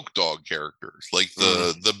the Loke Dog character, like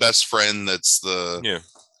the best friend that's yeah.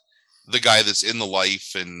 the guy that's in the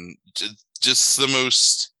life, and just the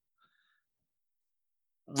most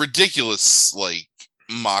ridiculous like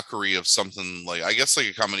mockery of something, like I guess like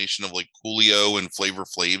a combination of like Coolio and Flavor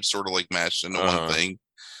Flav sort of like mashed into one thing.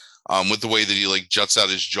 With the way that he like juts out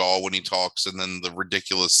his jaw when he talks, and then the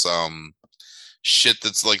ridiculous shit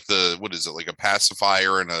that's like the, what is it, like a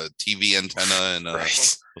pacifier and a TV antenna and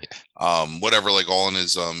Right. whatever, like all in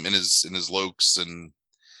his in his lokes, and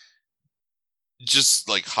just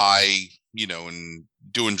like high, you know, and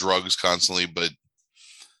doing drugs constantly. But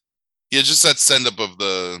yeah, just that send up of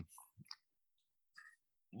the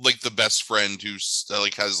like the best friend who's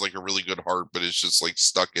like has like a really good heart, but is just like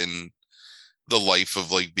stuck in the life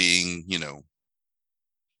of like being, you know,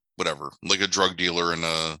 whatever, like a drug dealer and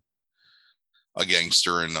a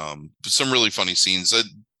gangster, and some really funny scenes.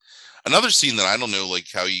 Another scene that I don't know like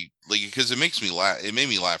how you like, because it makes me laugh, it made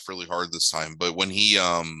me laugh really hard this time, but when he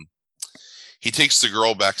takes the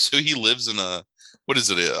girl back, so he lives in a, what is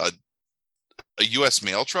it, a US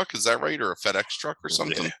mail truck, is that right, or a FedEx truck or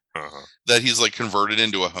something? Yeah. Uh-huh. That he's like converted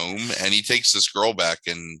into a home, and he takes this girl back,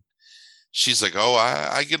 and she's like, oh,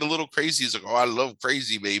 I get a little crazy. He's like, oh, I love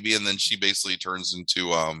crazy baby, and then she basically turns into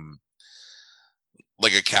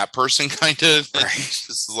like a cat person kind of, and Right.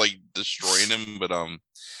 just like destroying him. But that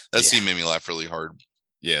Yeah. scene made me laugh really hard.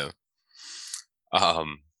 Yeah.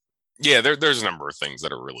 Yeah, there's a number of things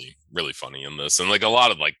that are really, really funny in this. And like a lot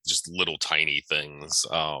of like just little tiny things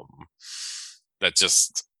that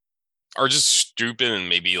just are just stupid and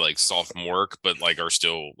maybe like sophomoric, but like are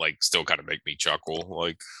still kind of make me chuckle,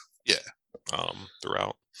 like Yeah.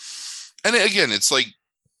 Throughout. And again, it's like,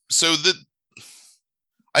 so that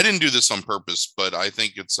I didn't do this on purpose, but I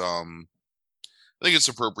think it's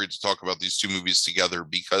appropriate to talk about these two movies together,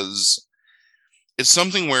 because it's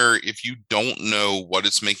something where if you don't know what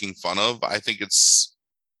it's making fun of, I think it's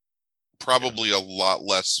probably a lot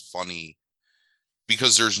less funny,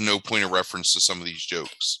 because there's no point of reference to some of these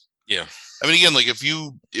jokes. Yeah. I mean, again, like if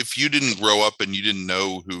you didn't grow up and you didn't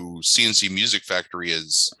know who CNC Music Factory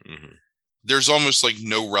is, Hmm. there's almost like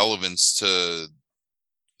no relevance to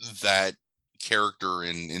that character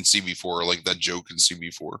in CB4, or like that joke in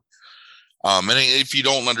CB4. And if you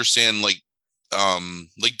don't understand like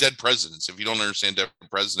Dead Presidents, if you don't understand Dead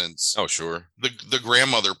Presidents, Oh, sure. the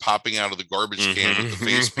grandmother popping out of the garbage can with the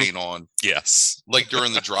face Hmm. paint on, Yes. like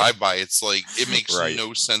during the drive-by, it's like it makes Right.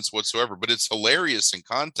 no sense whatsoever, but it's hilarious in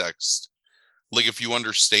context. Like if you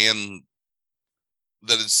understand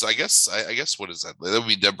that it's, I guess what is that? That would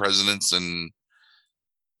be Dead Presidents and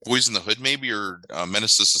Boys in the Hood, maybe, or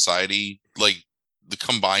Menace to Society, like the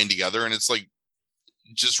combined together, and it's like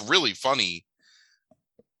just really funny.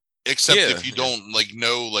 Except Yeah. if you Yeah. don't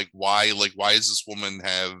know why does this woman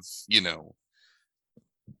have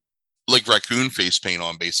like raccoon face paint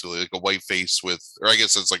on, basically like a white face with, or I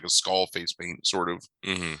guess it's like a skull face paint sort of,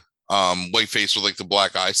 Hmm. white face with like the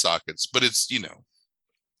black eye sockets, but it's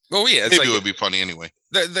Oh, yeah. It's maybe like it would be funny anyway.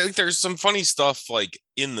 there's some funny stuff like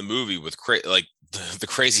in the movie with like the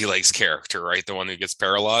Crazy Legs character, right? The one who gets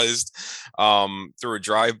paralyzed through a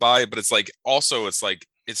drive-by, but it's like also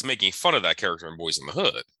it's making fun of that character in Boys in the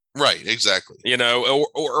Hood. Right, exactly.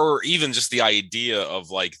 Or even just the idea of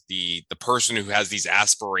like the person who has these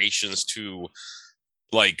aspirations to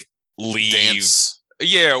like leave. Dance.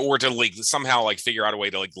 Yeah, or to like somehow like figure out a way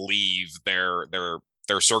to like leave their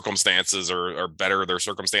circumstances, or better their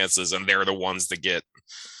circumstances, and they're the ones that get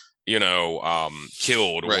killed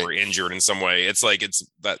Right. or injured in some way. It's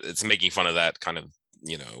making fun of that kind of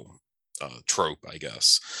trope, I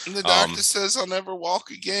guess. And the doctor says I'll never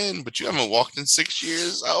walk again, but you haven't walked in 6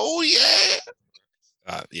 years. Oh yeah.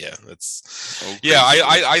 Yeah, that's yeah.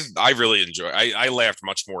 I really enjoy. I laughed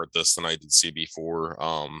much more at this than I did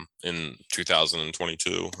CB4 in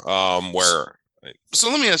 2022 where. So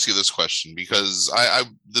let me ask you this question, because I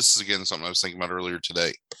this is again something I was thinking about earlier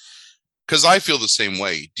today, because I feel the same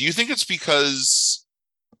way. Do you think it's because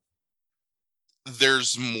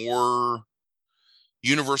there's more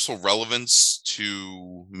universal relevance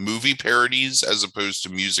to movie parodies as opposed to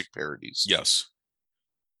music parodies? Yes.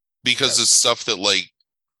 Because it's stuff that like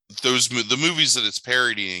the movies that it's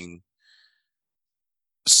parodying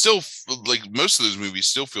still, like most of those movies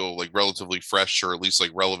still feel like relatively fresh, or at least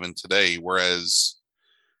like relevant today, whereas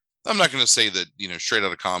I'm not going to say that Straight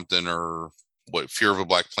Outta Compton or Fear of a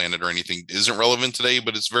Black Planet or anything isn't relevant today,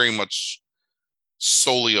 but it's very much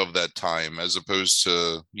solely of that time, as opposed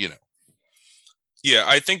to Yeah,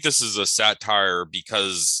 I think this is a satire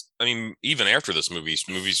because I mean, even after this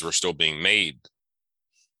movies were still being made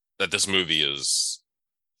that this movie is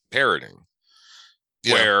parodying.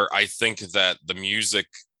 Yeah. Where I think that the music,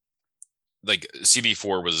 like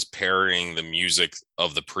CB4 was parodying the music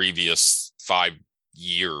of the previous 5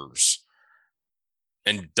 years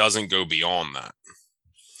and doesn't go beyond that.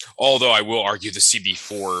 Although I will argue the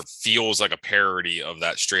CB4 feels like a parody of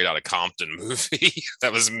that Straight Outta Compton movie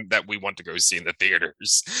that we want to go see in the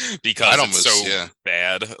theaters because it's so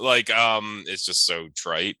bad. Like it's just so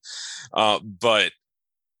trite.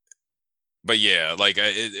 But yeah, like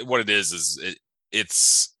what it is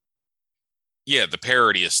it's yeah, the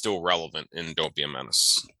parody is still relevant in Don't Be a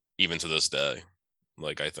Menace even to this day.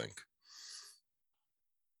 Like I think.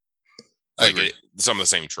 Like some of the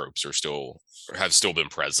same tropes have still been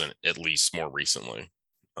present, at least more recently.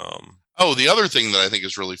 The other thing that I think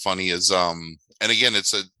is really funny is and again,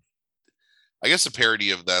 it's I guess a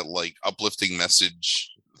parody of that like uplifting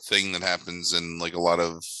message thing that happens in like a lot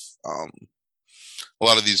of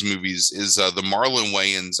these movies, is the Marlon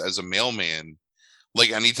Wayans as a mailman.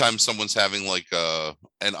 Like anytime someone's having like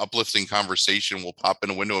an uplifting conversation, will pop in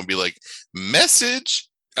a window and be like, "Message."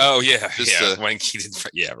 Oh yeah, when Keenen,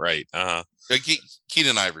 yeah, right.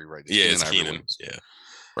 Keenen Ivory, right? Yeah, it's Keenen. Yeah,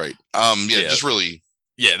 right. Just really.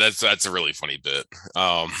 Yeah, that's a really funny bit.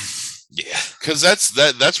 Yeah, because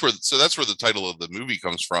that's where the title of the movie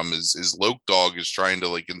comes from. Is Loke Dog is trying to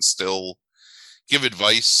like give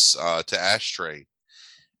advice to Ashtray,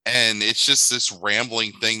 and it's just this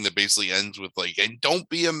rambling thing that basically ends with like, "And don't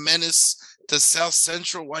be a menace to South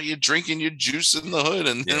Central while you're drinking your juice in the hood."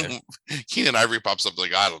 And then Keenen Ivory pops up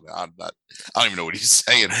like, I don't even know what he's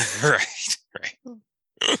saying. right.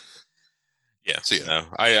 Yeah. So yeah, no,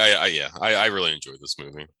 I really enjoyed this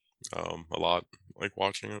movie a lot. Like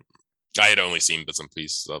watching it. I had only seen bits and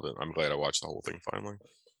pieces of it. I'm glad I watched the whole thing finally.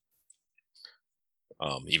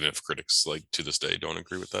 Even if critics like to this day don't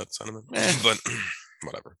agree with that sentiment, but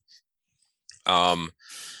whatever.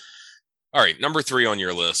 All right, number 3 on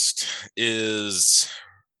your list is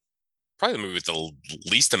probably the movie with the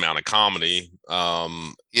least amount of comedy.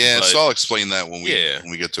 Yeah, But so I'll explain that yeah,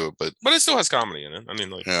 when we get to it. But but it still has comedy in it. I mean,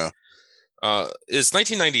 like, yeah, it's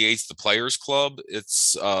 1998's The Players Club.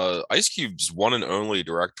 It's Ice Cube's one and only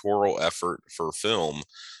directorial effort for film.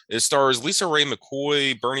 It stars Lisa Ray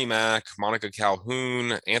McCoy, Bernie Mac, Monica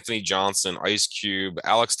Calhoun, Anthony Johnson, Ice Cube,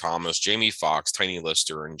 Alex Thomas, Jamie Foxx, Tiny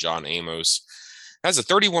Lister, and John Amos. It has a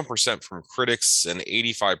 31% from critics and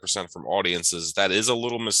 85% from audiences. That is a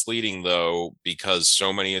little misleading though, because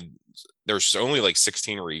there's only like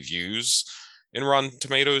 16 reviews in Rotten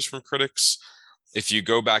Tomatoes from critics. If you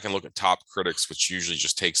go back and look at top critics, which usually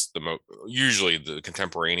just takes usually the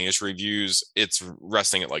contemporaneous reviews, it's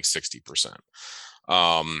resting at like 60%,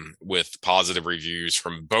 with positive reviews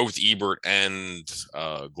from both Ebert and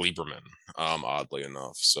Gleiberman, oddly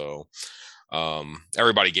enough. So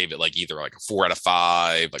everybody gave it like either like a 4 out of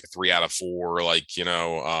 5, like a 3 out of 4, like,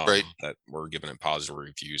 right. that were given it positive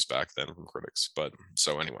reviews back then from critics. But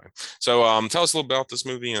so anyway, so tell us a little about this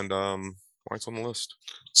movie and why it's on the list.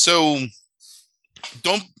 So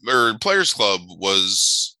Players Club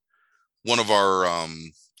was one of our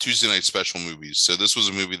Tuesday night special movies. So this was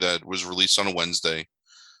a movie that was released on a Wednesday.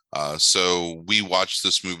 So we watched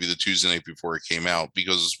this movie the Tuesday night before it came out,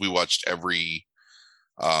 because we watched every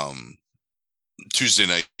Tuesday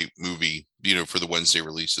night movie, for the Wednesday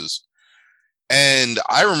releases. And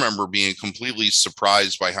I remember being completely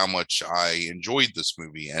surprised by how much I enjoyed this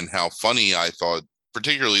movie and how funny I thought,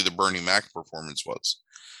 particularly the Bernie Mac performance was.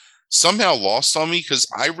 Somehow lost on me, because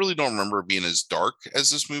I really don't remember it being as dark as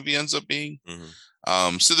this movie ends up being.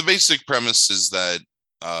 Mm-hmm. So the basic premise is that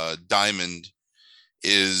Diamond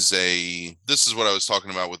this is what I was talking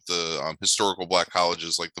about with the historical black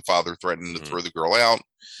colleges, like the father threatening to throw the girl out.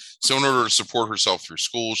 So in order to support herself through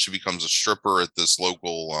school, she becomes a stripper at this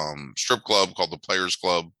local strip club called the Players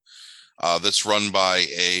Club, that's run by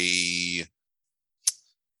I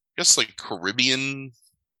guess like Caribbean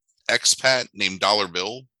expat named Dollar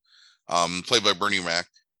Bill, played by Bernie Mac.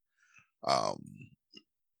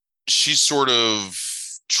 She's sort of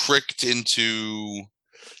tricked into,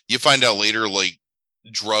 you find out later, like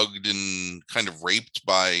drugged and kind of raped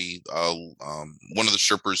by one of the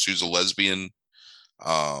strippers who's a lesbian.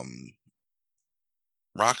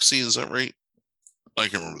 Roxy, is that right? I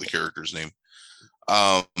can't remember the character's name.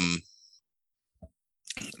 And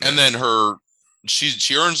then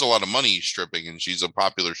she earns a lot of money stripping, and she's a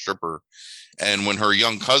popular stripper. And when her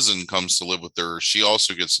young cousin comes to live with her, she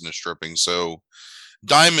also gets into stripping. So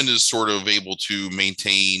Diamond is sort of able to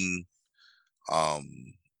maintain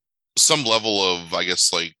some level of, I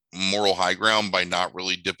guess, like moral high ground by not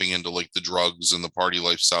really dipping into like the drugs and the party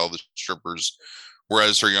lifestyle of the strippers,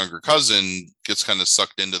 whereas her younger cousin gets kind of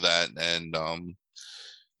sucked into that, and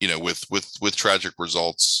with tragic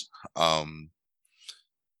results.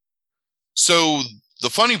 So the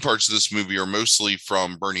funny parts of this movie are mostly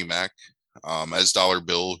from Bernie Mac as Dollar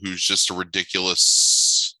Bill, who's just a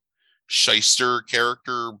ridiculous shyster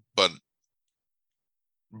character, but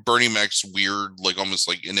Bernie Mac's weird, like almost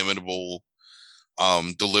like inimitable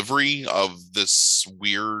delivery of this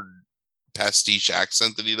weird pastiche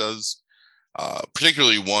accent that he does.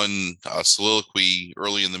 Particularly one soliloquy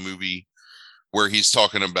early in the movie where he's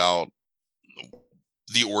talking about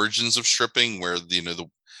the origins of stripping, where the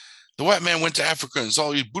white man went to Africa and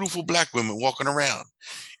saw these beautiful black women walking around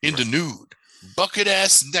in the nude, bucket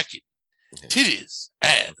ass naked, titties,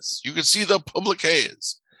 ass. You can see the public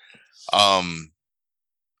hairs.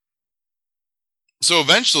 So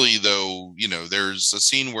eventually, though, there's a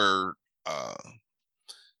scene where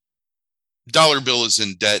Dollar Bill is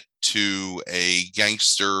in debt to a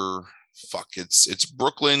gangster. It's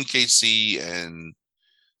Brooklyn, KC, and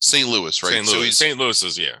St. Louis, right? St. Louis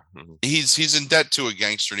is, yeah. Mm-hmm. He's in debt to a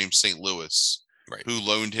gangster named St. Louis, right, who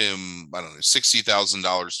loaned him, I don't know,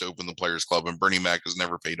 $60,000 to open the Players Club, and Bernie Mac has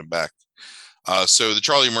never paid him back. So the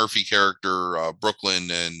Charlie Murphy character, Brooklyn,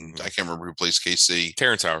 and I can't remember who plays KC.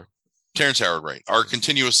 Terrence Howard, right, are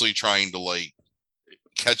continuously trying to like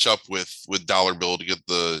catch up with Dollar Bill to get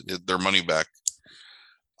their money back.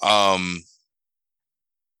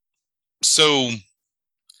 So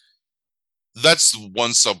that's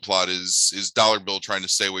one subplot is Dollar Bill trying to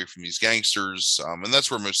stay away from these gangsters, and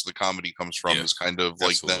that's where most of the comedy comes from. Is kind of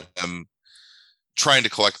like them trying to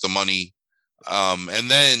collect the money,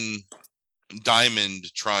 and then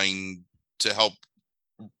Diamond trying to help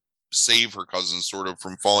save her cousin sort of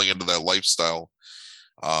from falling into that lifestyle,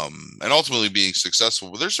 and ultimately being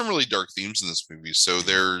successful. But there's some really dark themes in this movie. So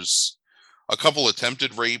there's a couple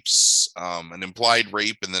attempted rapes, an implied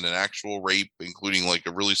rape, and then an actual rape, including like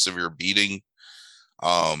a really severe beating.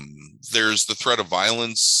 There's the threat of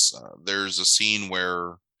violence. There's a scene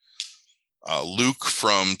where Luke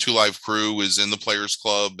from Two Live Crew is in the Players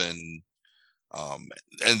Club, um,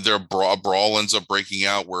 and their brawl ends up breaking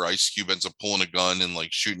out where Ice Cube ends up pulling a gun and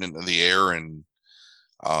like shooting it into the air, and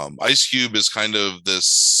Ice Cube is kind of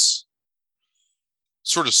this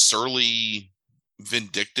sort of surly,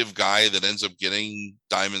 vindictive guy that ends up getting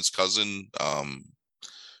Diamond's cousin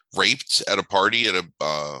raped at a party at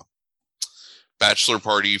a bachelor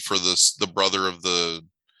party for the brother of the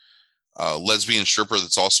lesbian stripper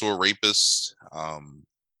that's also a rapist.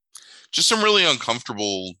 Just some really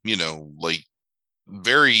uncomfortable, like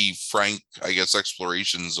very frank, I guess,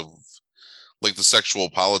 explorations of like the sexual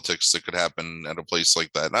politics that could happen at a place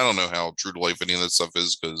like that. And I don't know how true to life any of that stuff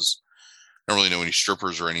is because I don't really know any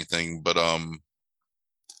strippers or anything, but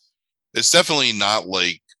it's definitely not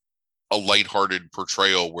like a lighthearted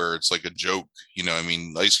portrayal where it's like a joke. I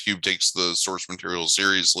mean, Ice Cube takes the source material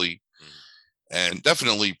seriously and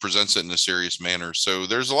definitely presents it in a serious manner. So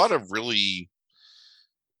there's a lot of really,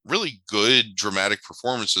 really good dramatic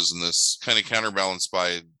performances in this, kind of counterbalanced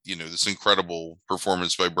by, this incredible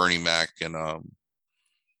performance by Bernie Mac, and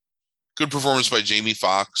good performance by Jamie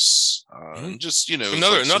Foxx. And just,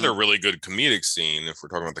 another really good comedic scene, if we're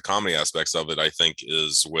talking about the comedy aspects of it, I think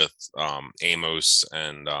is with Amos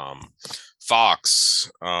and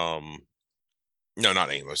Fox. No,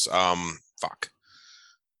 not Amos. Fuck.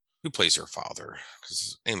 Who plays her father?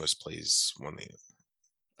 Because Amos plays one of the.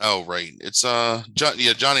 Oh, right. It's John.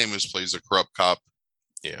 Yeah, John Amos plays a corrupt cop.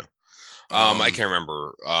 Yeah. I can't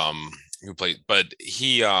remember who played, but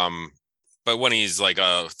he but when he's like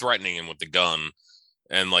threatening him with the gun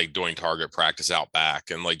and like doing target practice out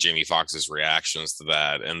back, and like Jamie Foxx's reactions to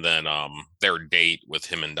that, and then their date with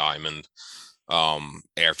him and Diamond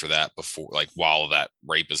after that, before, like, while that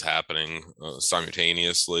rape is happening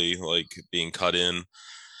simultaneously, like being cut in.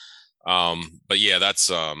 But yeah, that's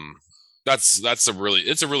a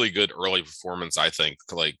really good early performance, I think,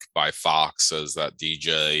 like by Fox as that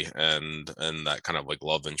DJ and that kind of like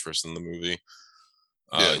love interest in the movie.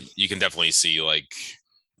 You can definitely see like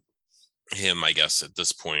him, I guess, at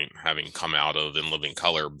this point, having come out of In Living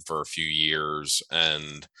Color for a few years,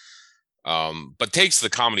 and but takes the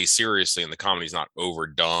comedy seriously, and the comedy's not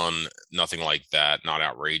overdone, nothing like that, not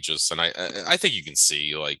outrageous. And I think you can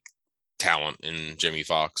see like talent in Jamie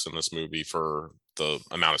Foxx in this movie for the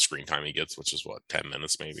amount of screen time he gets, which is what, 10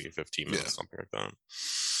 minutes, maybe 15 minutes, something like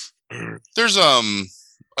that. There's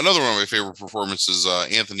another one of my favorite performances,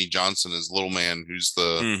 Anthony Johnson as Little Man, who's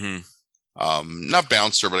the not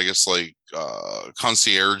bouncer, but I guess like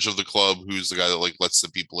concierge of the club, who's the guy that like lets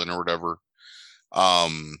the people in or whatever.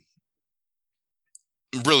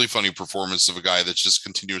 Really funny performance of a guy that's just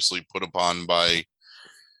continuously put upon by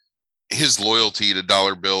his loyalty to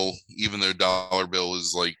Dollar Bill, even though Dollar Bill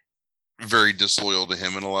is like very disloyal to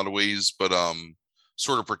him in a lot of ways, but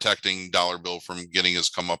sort of protecting Dollar Bill from getting his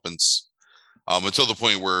comeuppance until the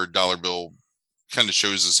point where Dollar Bill kind of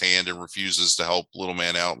shows his hand and refuses to help Little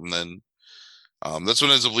Man out, and then that's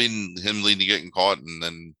what ends up leading to getting caught and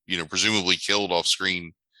then presumably killed off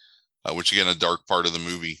screen, which again, a dark part of the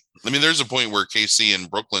movie. I mean, there's a point where KC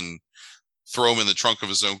and Brooklyn throw him in the trunk of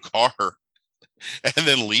his own car and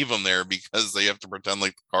then leave him there because they have to pretend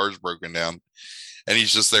like the car's broken down, and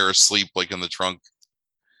he's just there asleep, like in the trunk.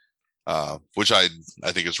 Which I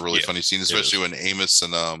think is a really funny scene, especially when Amos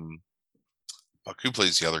and who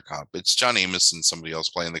plays the other cop? It's John Amos and somebody else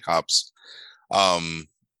playing the cops.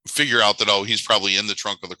 Figure out that he's probably in the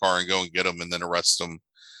trunk of the car and go and get him and then arrest him.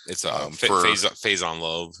 It's Faison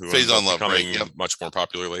Love, who Faison Love, becoming much more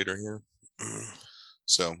popular later here.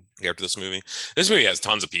 So after this movie has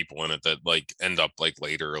tons of people in it that like end up like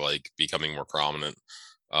later like becoming more prominent.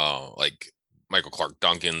 Like Michael Clark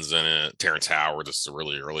Duncan's in it. Terrence Howard, this is a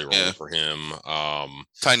really early role for him.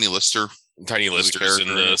 Tiny Lister's in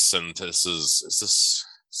this, and this is this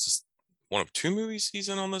one of two movies he's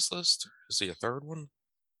in on this list? Is he a third one?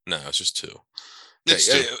 No, it's just two.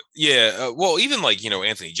 Well, even like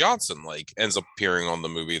Anthony Johnson like ends up appearing on the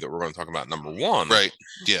movie that we're going to talk about, number one, right?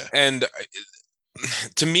 Yeah, and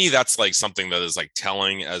to me that's like something that is like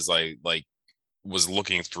telling, as I like was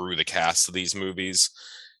looking through the cast of these movies,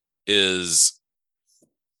 is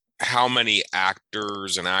how many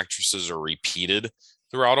actors and actresses are repeated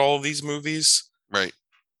throughout all of these movies, right?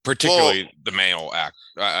 Particularly the male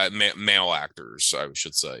actors, I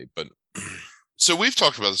should say. But so we've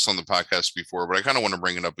talked about this on the podcast before, but I kind of want to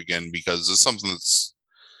bring it up again because it's something that's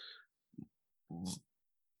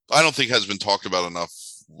I don't think has been talked about enough,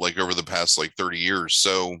 like over the past like 30 years.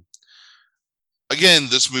 So again,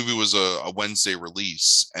 this movie was a Wednesday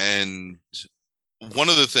release, and one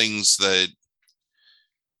of the things that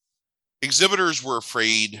exhibitors were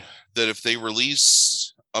afraid that if they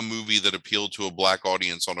release a movie that appealed to a black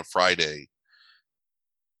audience on a Friday,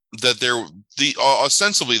 that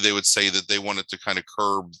ostensibly they would say that they wanted to kind of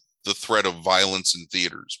curb the threat of violence in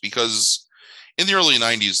theaters, because in the early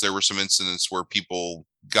 90s there were some incidents where people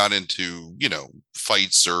got into,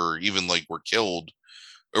 fights, or even like were killed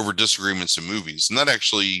over disagreements in movies. And that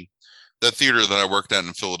theater that I worked at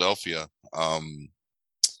in Philadelphia,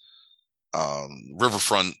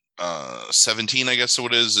 Riverfront 17, I guess so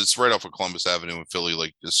it is. It's right off of Columbus Avenue in Philly,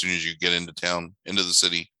 like as soon as you get into town, into the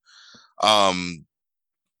city.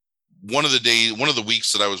 One of the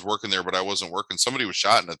weeks that I was working there, but I wasn't working, somebody was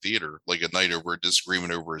shot in a theater, like at night, over a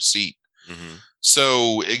disagreement over a seat. Mm-hmm.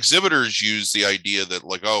 So exhibitors use the idea that,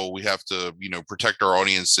 like, oh, we have to, protect our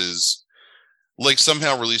audiences. Like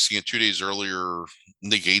somehow releasing it 2 days earlier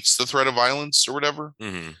negates the threat of violence or whatever.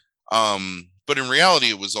 Mm-hmm. But in reality,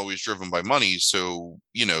 it was always driven by money. So,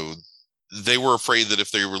 they were afraid that if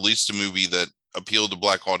they released a movie that appealed to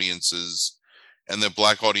black audiences and that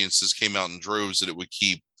black audiences came out in droves, that it would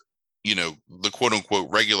keep, the quote unquote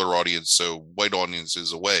regular audience, so white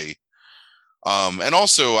audiences, away. And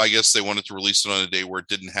also, I guess they wanted to release it on a day where it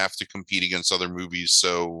didn't have to compete against other movies.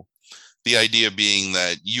 So the idea being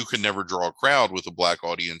that you could never draw a crowd with a black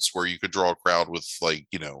audience, where you could draw a crowd with, like,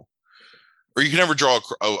 or you could never draw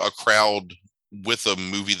a crowd with a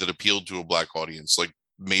movie that appealed to a black audience, like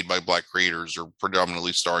made by black creators or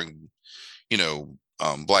predominantly starring,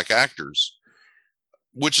 black actors,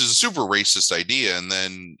 which is a super racist idea. And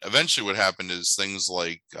then eventually what happened is things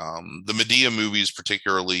like the Medea movies,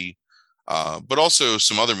 particularly, but also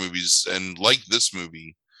some other movies, and like this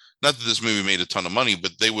movie, not that this movie made a ton of money,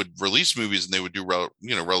 but they would release movies and they would do,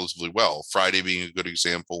 relatively well. Friday being a good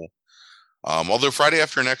example. Although Friday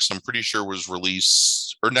After Next, I'm pretty sure was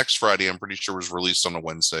released, or Next Friday, I'm pretty sure was released on a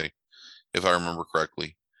Wednesday, if I remember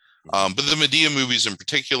correctly. But the Medea movies in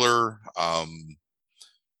particular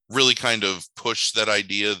really kind of push that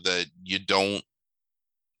idea that you don't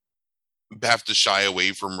have to shy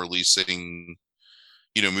away from releasing,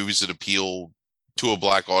 movies that appeal to a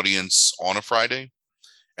black audience on a Friday.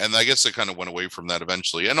 And I guess it kind of went away from that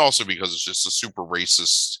eventually. And also because it's just a super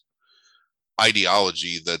racist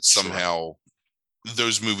ideology that somehow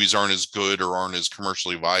those movies aren't as good or aren't as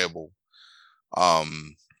commercially viable.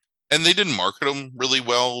 And they didn't market them really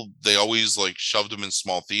well. They always like shoved them in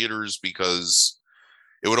small theaters because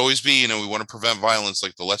it would always be, we want to prevent violence.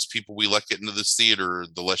 Like the less people we let get into this theater,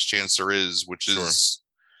 the less chance there is, which is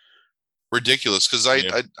ridiculous. Because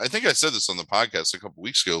I think I said this on the podcast a couple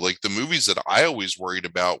weeks ago. Like the movies that I always worried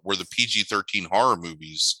about were the PG-13 horror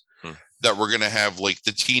movies that were going to have like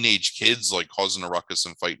the teenage kids like causing a ruckus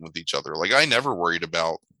and fighting with each other. Like I never worried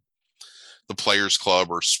about the Players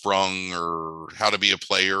Club or Sprung or How to Be a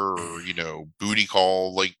Player or, Booty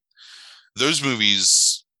Call. Like those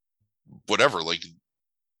movies, whatever, like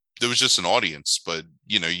there was just an audience. But,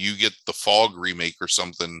 you get the Fog remake or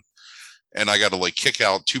something, and I got to like kick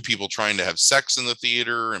out two people trying to have sex in the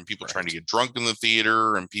theater, and people trying to get drunk in the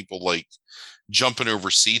theater, and people like jumping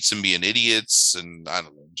over seats and being idiots. And I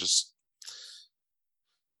don't know, just.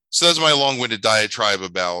 So that's my long-winded diatribe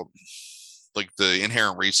about like the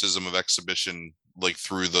inherent racism of exhibition, like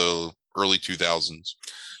through the early 2000s.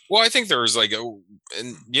 Well, I think there's like,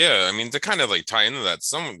 to kind of like tie into that to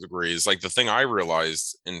some degree is like the thing I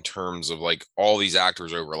realized in terms of like all these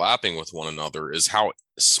actors overlapping with one another is how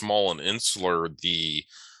small and insular the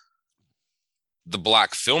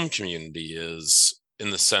black film community is, in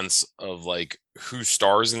the sense of like who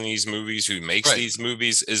stars in these movies, who makes these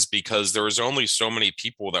movies, is because there was only so many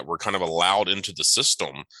people that were kind of allowed into the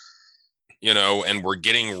system, and were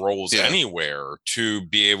getting roles anywhere to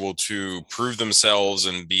be able to prove themselves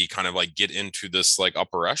and be kind of like get into this like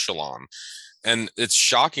upper echelon. And it's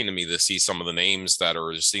shocking to me to see some of the names that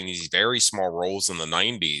are seeing these very small roles in the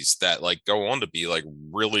 90s that like go on to be like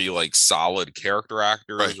really like solid character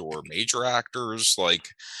actors or major actors, like,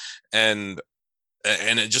 and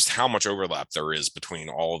it just how much overlap there is between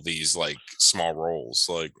all of these like small roles.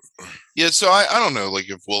 Like, so I don't know, like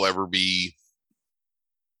if we'll ever be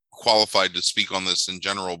qualified to speak on this in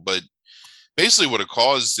general, but basically what it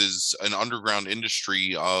caused is an underground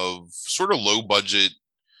industry of sort of low budget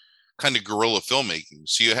kind of guerrilla filmmaking.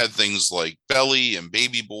 So you had things like Belly and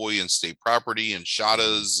Baby Boy and State Property and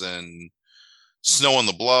Shadas and Snow on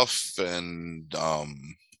the Bluff, and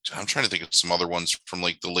I'm trying to think of some other ones from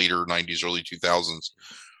like the later 90s, early 2000s.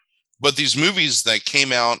 But these movies that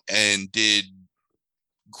came out and did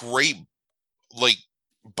great like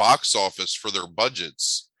box office for their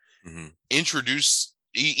budgets, introduced,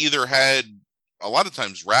 either had a lot of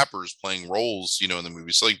times rappers playing roles, in the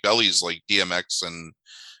movies. So like Belly's like DMX and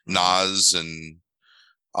Nas, and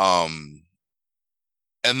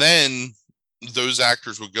And then those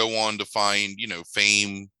actors would go on to find,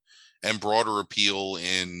 fame and broader appeal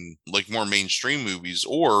in like more mainstream movies,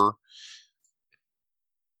 or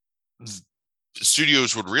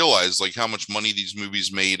studios would realize like how much money these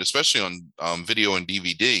movies made, especially on video and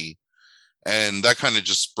DVD. And that kind of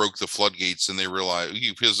just broke the floodgates, and they realized,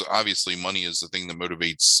 because obviously money is the thing that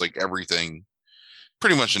motivates like everything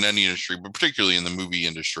pretty much in any industry, but particularly in the movie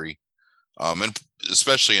industry, and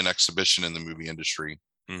especially in exhibition in the movie industry.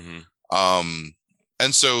 Mm-hmm.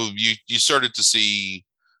 And so you started to see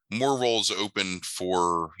more roles open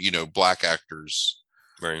for black actors,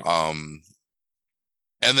 Right.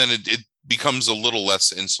 And then it becomes a little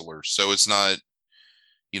less insular. So it's not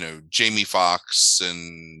Jamie Foxx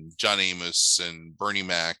and John Amos and Bernie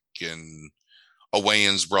Mac and a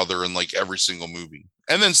Wayans brother in like every single movie.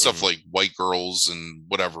 And then stuff like White Girls and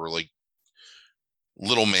whatever, like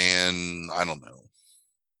Little Man, I don't know.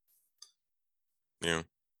 Yeah.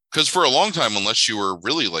 Because for a long time, unless you were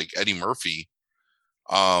really like Eddie Murphy,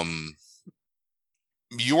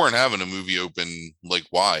 you weren't having a movie open like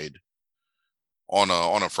wide on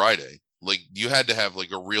a Friday. Like you had to have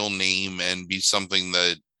like a real name and be something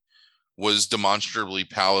that was demonstrably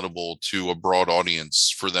palatable to a broad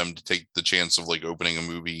audience for them to take the chance of like opening a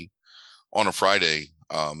movie on a Friday,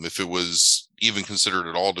 if it was even considered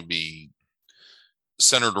at all to be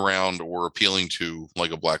centered around or appealing to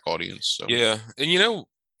like a black audience. So Yeah. And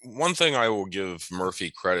one thing I will give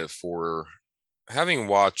Murphy credit for, having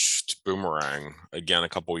watched Boomerang again a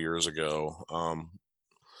couple years ago,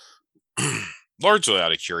 largely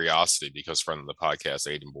out of curiosity, because friend of the podcast,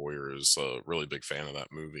 Aiden Boyer, is a really big fan of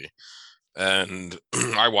that movie. And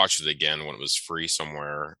I watched it again when it was free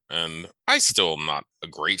somewhere, and I still am not a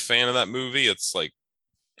great fan of that movie. It's like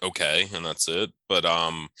okay, and that's it. But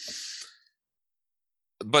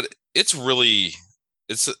it's really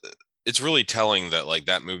it's really telling that like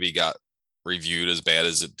that movie got reviewed as bad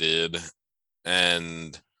as it did,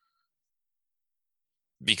 and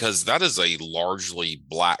because that is a largely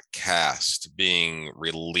black cast being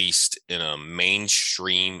released in a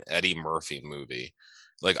mainstream Eddie Murphy movie.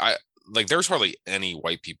 Like there's hardly any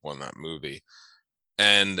white people in that movie.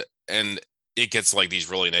 And it gets like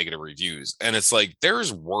these really negative reviews. And it's like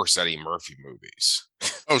there's worse Eddie Murphy movies.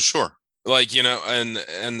 oh sure. Like,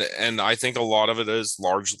 and I think a lot of it is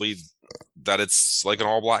largely that it's like an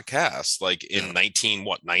all black cast, like in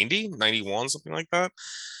 91, something like that,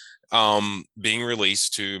 being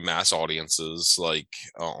released to mass audiences like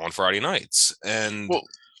on Friday nights. And Well,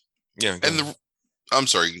 yeah, and I'm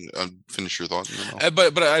sorry, finish your thought.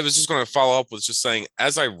 but I was just going to follow up with just saying,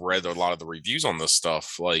 as I read a lot of the reviews on this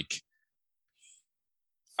stuff, like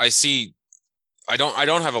I see I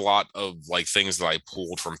don't have a lot of like things that I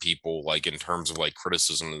pulled from people like in terms of like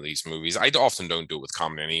criticism of these movies. I often don't do it with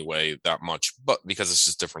comment anyway that much, but because it's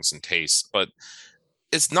just difference in taste. But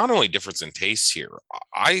it's not only difference in taste here.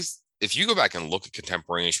 If you go back and look at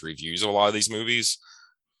contemporaneous reviews of a lot of these movies,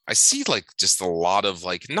 I see like just a lot of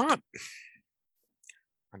like not,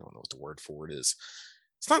 I don't know what the word for it is.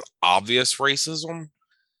 It's not obvious racism.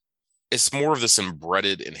 It's more of this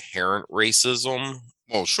embedded inherent racism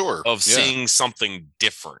Well, sure. of seeing something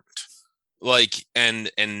different, like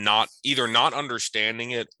and not either not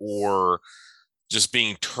understanding it or just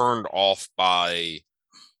being turned off by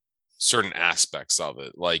certain aspects of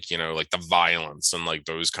it, like like the violence and like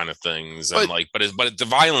those kind of things. And like but the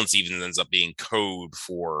violence even ends up being code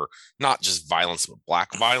for not just violence but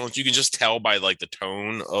black violence. You can just tell by like the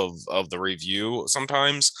tone of the review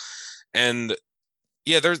sometimes. And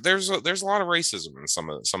yeah, there's a lot of racism in some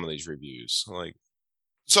of these reviews. Like,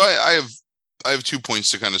 so I have 2 points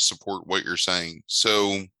to kind of support what you're saying.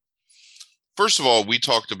 So first of all, we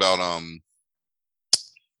talked about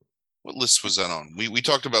what list was that on? We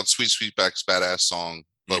talked about Sweet Sweetback's Badass song,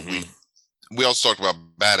 but we also talked about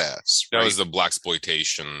Badass. That was the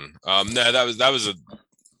blaxploitation. No, that was a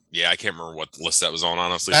I can't remember what list that was on,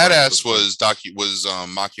 honestly. Badass was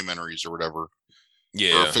mockumentaries or whatever.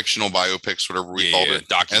 Yeah. Or fictional biopics, whatever we called it.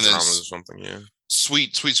 Docudramas or something, yeah.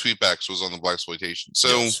 Sweetbacks was on the blaxploitation. So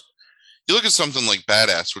you look at something like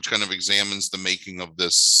Badass, which kind of examines the making of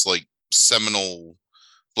this like seminal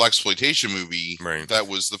blaxploitation movie. Right. That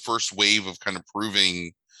was the first wave of kind of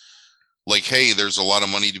proving like, hey, there's a lot of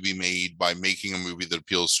money to be made by making a movie that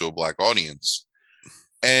appeals to a black audience.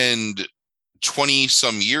 And 20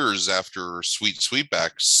 some years after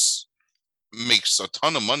Sweetbacks makes a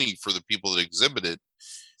ton of money for the people that exhibit it,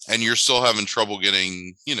 and you're still having trouble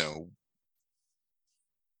getting,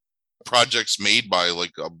 projects made by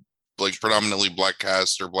like predominantly black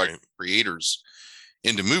cast or black creators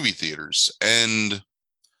into movie theaters. And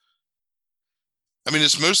I mean,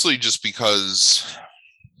 it's mostly just because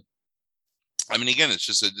I mean, again, it's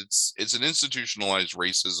just it's an institutionalized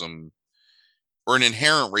racism or an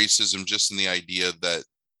inherent racism, just in the idea that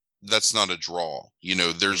that's not a draw. You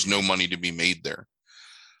know, there's no money to be made there.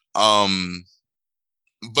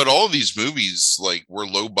 But all of these movies like were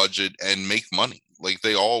low budget and make money. Like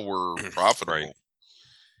they all were profitable. Right.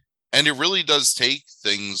 And it really does take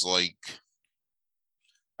things like,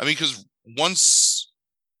 I mean, because once,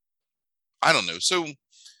 I don't know. So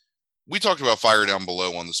we talked about Fire Down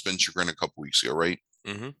Below on the Spin Chagrin a couple weeks ago, right?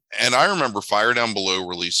 Mm-hmm. And I remember Fire Down Below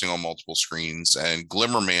releasing on multiple screens and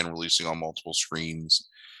Glimmer Man releasing on multiple screens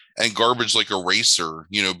and Garbage Like Eraser,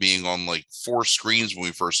 you know, being on like 4 screens when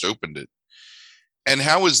we first opened it. And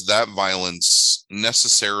how is that violence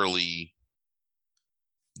necessarily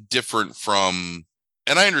different from,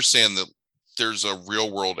 and I understand that there's a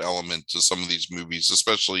real world element to some of these movies,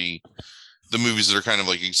 especially the movies that are kind of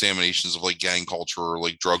like examinations of like gang culture or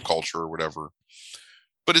like drug culture or whatever.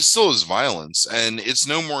 But it still is violence, and it's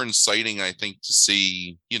no more inciting, I think, to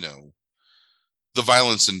see, you know, the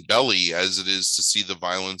violence in Belly as it is to see the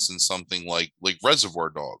violence in something like Reservoir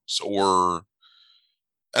Dogs, or,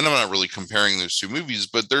 and I'm not really comparing those 2 movies,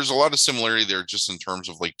 but there's a lot of similarity there just in terms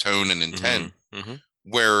of like tone and intent,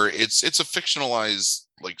 where it's a fictionalized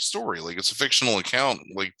like story, like it's a fictional account,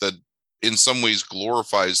 like that in some ways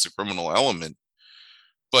glorifies the criminal element.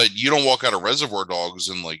 But you don't walk out of Reservoir Dogs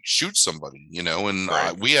and like shoot somebody, you know. And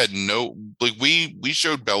Right. we had no, like we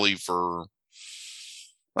showed Belly for,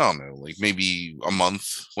 I don't know, like maybe a month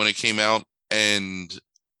when it came out, and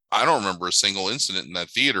I don't remember a single incident in that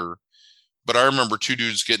theater. But I remember 2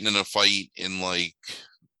 dudes getting in a fight in like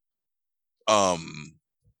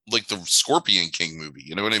the Scorpion King movie.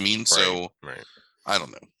 You know what I mean? Right. So right. I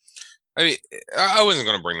don't know. I mean, I wasn't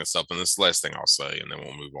going to bring this up, and this last thing I'll say, and then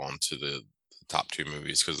we'll move on to the top 2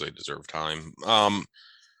 movies because they deserve time.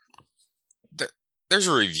 There's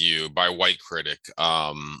a review by White Critic.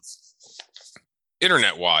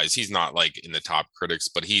 Internet wise, he's not like in the top critics,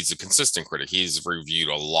 but he's a consistent critic. He's reviewed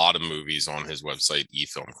a lot of movies on his website,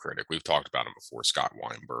 eFilm Critic. We've talked about him before. Scott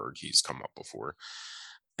Weinberg, he's come up before.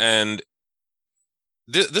 And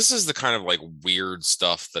this is the kind of like weird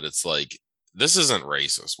stuff that it's like, this isn't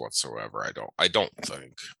racist whatsoever. I don't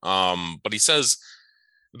think. But he says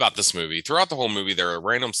about this movie, throughout the whole movie, there are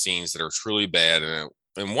random scenes that are truly bad. And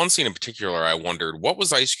in one scene in particular, I wondered, what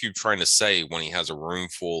was Ice Cube trying to say when he has a room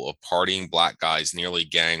full of partying black guys nearly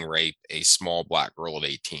gang rape a small black girl of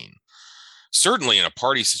 18? Certainly in a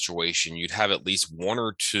party situation, you'd have at least 1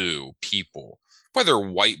 or 2 people, whether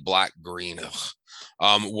white, black, green,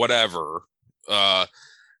 whatever,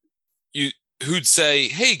 who'd say,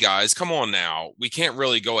 hey guys, come on now, we can't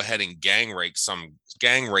really go ahead and gang rape some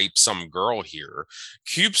girl here.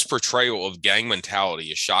 Cube's portrayal of gang mentality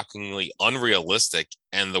is shockingly unrealistic,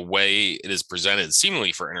 and the way it is presented,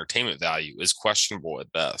 seemingly for entertainment value, is questionable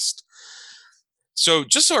at best. So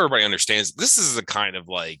just so everybody understands, this is the kind of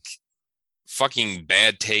like fucking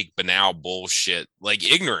bad take, banal bullshit, like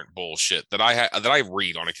ignorant bullshit that I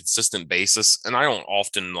read on a consistent basis, and I don't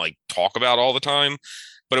often like talk about all the time.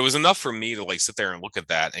 But it was enough for me to like sit there and look at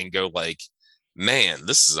that and go like, man,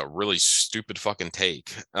 this is a really stupid fucking take.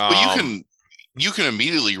 Well, you can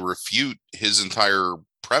immediately refute his entire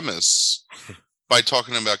premise by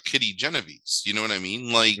talking about Kitty Genovese. You know what I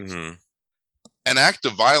mean? Like, an act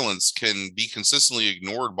of violence can be consistently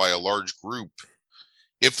ignored by a large group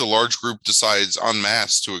if the large group decides en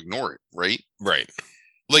masse to ignore it, right? Right.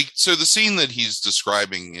 Like, so the scene that he's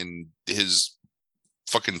describing in his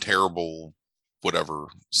fucking terrible whatever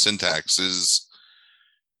syntax is,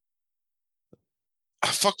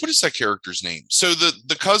 fuck, what is that character's name? So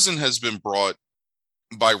the cousin has been brought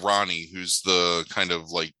by Ronnie, who's the kind of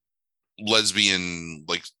like lesbian,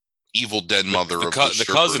 like evil dead mother of the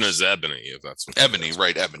cousin is Ebony, if that's Ebony,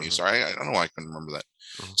 right? Ebony. Sorry, I don't know why I couldn't remember that.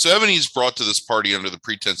 So Ebony's brought to this party under the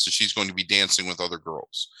pretense that she's going to be dancing with other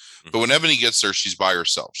girls. But when Ebony gets there, she's by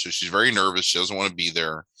herself. So she's very nervous. She doesn't want to be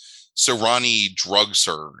there. So Ronnie drugs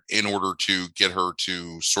her in order to get her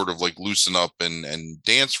to sort of like loosen up and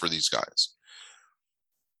dance for these guys.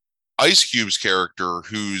 Ice Cube's character,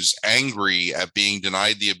 who's angry at being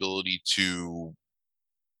denied the ability to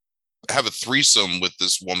have a threesome with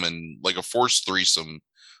this woman, like a forced threesome,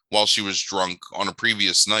 while she was drunk on a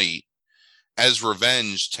previous night, as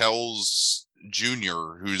revenge tells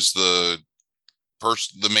Junior, who's the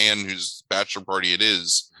man whose bachelor party it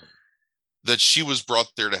is, that she was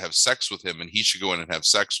brought there to have sex with him and he should go in and have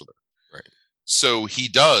sex with her. Right. So he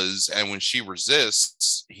does, and when she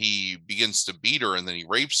resists, he begins to beat her and then he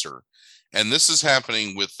rapes her. And this is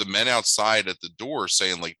happening with the men outside at the door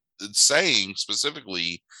saying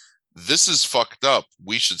specifically, this is fucked up.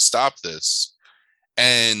 We should stop this.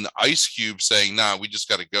 and Ice Cube saying, "Nah, we just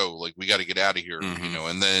got to go. Like, we got to get out of here," Mm-hmm.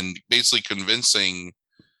 and then basically convincing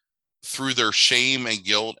through their shame and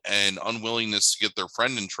guilt and unwillingness to get their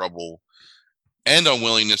friend in trouble and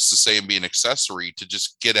unwillingness to say and be an accessory to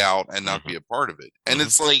just get out and not Mm-hmm. be a part of it. And Mm-hmm.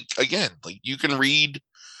 it's like, again, like you can read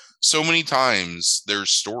so many times there's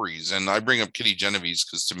stories, and I bring up Kitty Genovese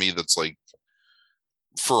because to me that's like,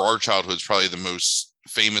 for our childhoods, probably the most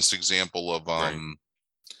famous example of Right.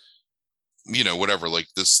 whatever, like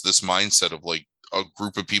this mindset of like a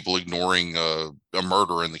group of people ignoring a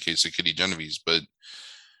murder in the case of Kitty Genovese. But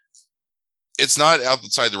it's not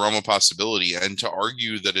outside the realm of possibility, and to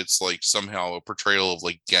argue that it's like somehow a portrayal of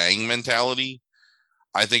like gang mentality,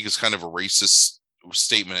 I think is kind of a racist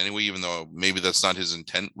statement anyway, even though maybe that's not his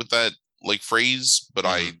intent with that like phrase. But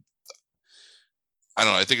Mm-hmm. I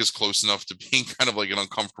don't know, I think it's close enough to being kind of like an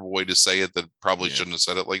uncomfortable way to say it that probably shouldn't have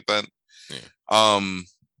said it like that.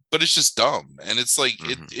 But it's just dumb, and it's like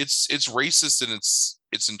it's racist in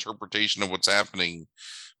its interpretation of what's happening,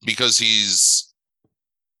 because he's,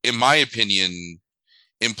 in my opinion,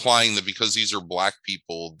 implying that because these are black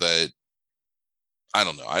people that, I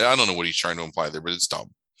don't know. I don't know what he's trying to imply there, but it's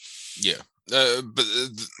dumb. Yeah.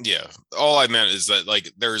 Yeah, all I meant is that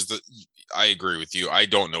like I agree with you. I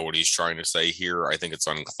don't know what he's trying to say here. I think it's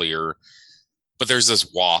unclear, but there's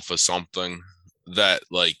this waft of something that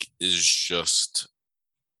like is just,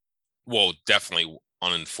 well, definitely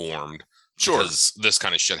uninformed. Sure. Because this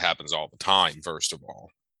kind of shit happens all the time, first of all,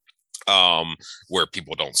 where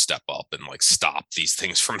people don't step up and like stop these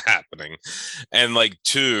things from happening. And like,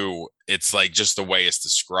 two, it's like just the way it's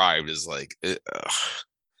described is like,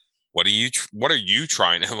 what are you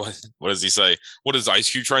trying to, what does he say? What is Ice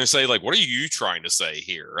Cube trying to say? Like, what are you trying to say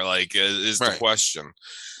here? Like, is the question.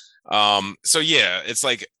 So yeah, it's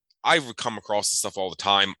like, I've come across this stuff all the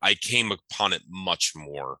time. I came upon it much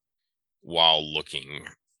more while looking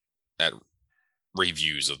at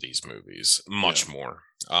reviews of these movies, much more.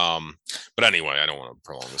 But anyway, I don't want to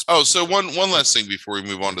prolong this. Oh, so one last thing before we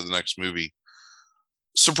move on to the next movie.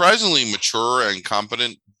 Surprisingly mature and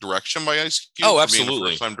competent direction by Ice Cube. Oh, absolutely. Being a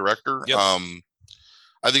first-time director. Yep.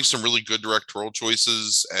 I think some really good directorial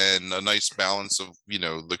choices and a nice balance of,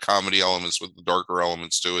 the comedy elements with the darker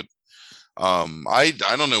elements to it. I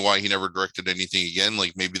don't know why he never directed anything again.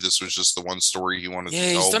 Like, maybe this was just the one story he wanted to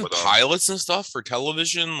tell. He's done pilots and stuff for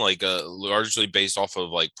television, like largely based off of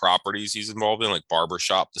like properties he's involved in, like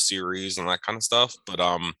Barbershop, the series, and that kind of stuff. But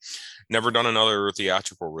never done another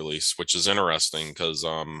theatrical release, which is interesting because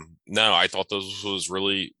no, I thought this was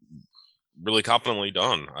really, really competently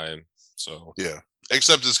done. Yeah.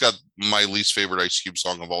 Except it's got my least favorite Ice Cube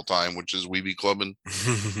song of all time, which is "We Be Clubbin'"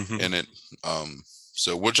 in it.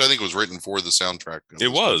 So, which I think was written for the soundtrack. It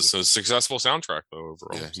was a successful soundtrack, though,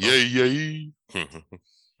 overall. Yeah.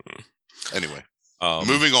 Anyway,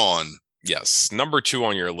 moving on. Yes. Number 2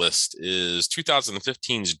 on your list is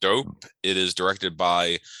 2015's Dope. It is directed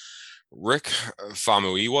by Rick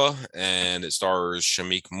Famuyiwa, and it stars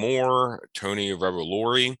Shameik Moore, Tony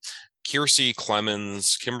Revolori, Kiersey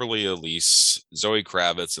Clemens, Kimberly Elise, Zoe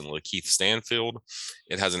Kravitz, and Lakeith Stanfield.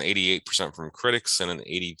 It has an 88% from critics and an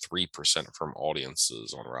 83% from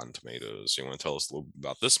audiences on Rotten Tomatoes. You want to tell us a little bit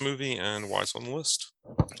about this movie and why it's on the list?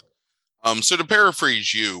 So to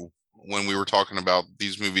paraphrase you, when we were talking about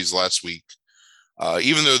these movies last week,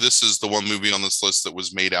 even though this is the one movie on this list that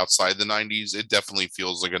was made outside the 90s, it definitely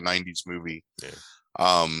feels like a 90s movie.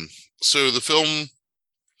 Yeah. So the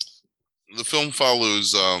film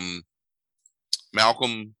follows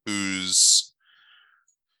Malcolm, who's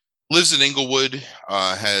lives in Inglewood,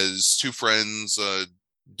 has two friends,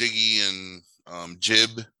 Diggy and Jib.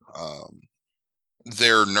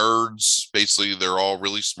 They're nerds. Basically, they're all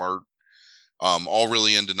really smart, all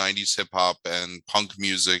really into 90s hip hop and punk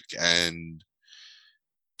music, and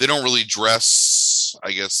they don't really dress,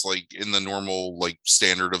 I guess, like in the normal like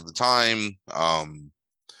standard of the time.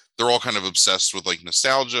 They're all kind of obsessed with like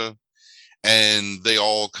nostalgia, and they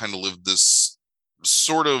all kind of live this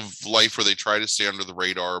sort of life where they try to stay under the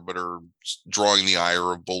radar, but are drawing the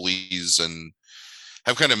ire of bullies and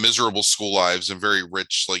have kind of miserable school lives and very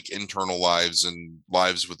rich, like internal lives and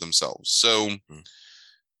lives with themselves. So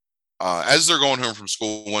as they're going home from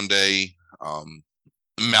school one day,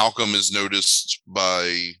 Malcolm is noticed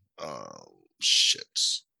by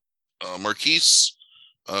Marquise,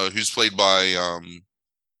 who's played by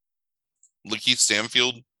Lakeith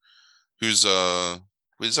Stanfield, who's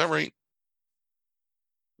is that right?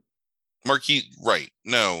 Marquis, right?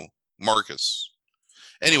 No, Marcus.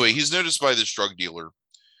 Anyway, he's noticed by this drug dealer,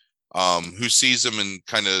 who sees him and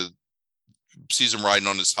kind of sees him riding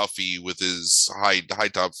on his Huffy with his high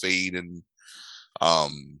top fade and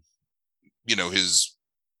his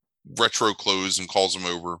retro clothes and calls him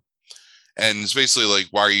over. And it's basically like,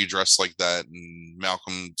 why are you dressed like that? And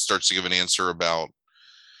Malcolm starts to give an answer about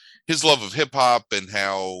his love of hip hop and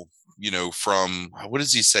how, from what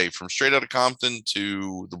does he say? From Straight Outta Compton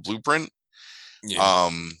to The Blueprint. Yeah.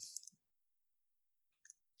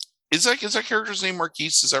 Is that character's name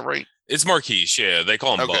Marquise? Is that right? It's Marquise. Yeah. They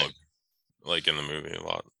call him Okay. Bug, like in the movie a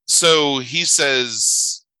lot. So he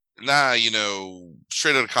says, nah,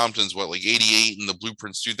 Straight Outta Compton's what, like 88 and The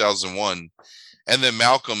Blueprint's 2001. And then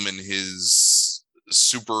Malcolm in his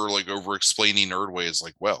super like over explaining nerd way is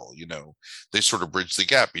like, well, they sort of bridge the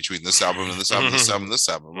gap between this album and this album, this album, this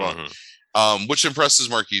album. Which impresses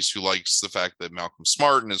Marquise, who likes the fact that Malcolm's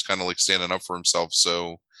smart and is kind of like standing up for himself.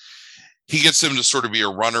 So he gets him to sort of be a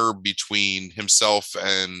runner between himself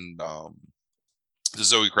and the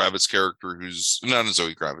Zoe Kravitz character, who's not a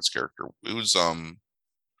Zoe Kravitz character, who's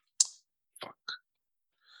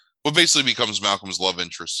what basically becomes Malcolm's love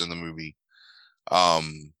interest in the movie.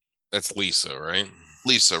 That's Lisa, right?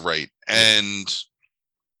 Lisa, right. And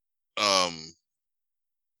hold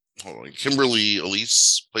on, Kimberly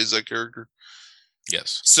Elise plays that character.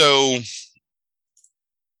 Yes. So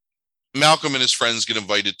Malcolm and his friends get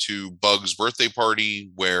invited to Bug's birthday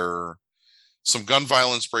party where some gun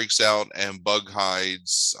violence breaks out and Bug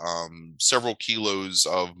hides several kilos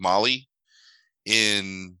of Molly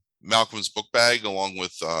in Malcolm's book bag along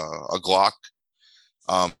with a Glock.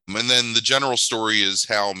 And then the general story is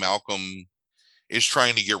how Malcolm is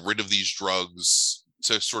trying to get rid of these drugs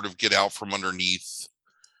to sort of get out from underneath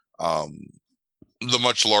the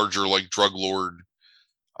much larger like drug lord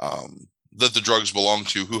that the drugs belong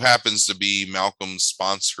to, who happens to be Malcolm's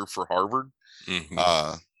sponsor for Harvard.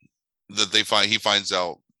 Mm-hmm. That he finds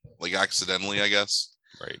out like accidentally, I guess.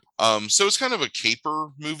 Right. So it's kind of a caper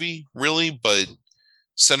movie, really, but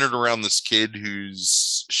centered around this kid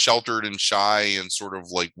who's sheltered and shy and sort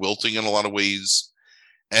of like wilting in a lot of ways,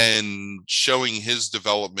 and showing his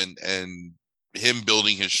development and him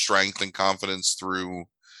building his strength and confidence through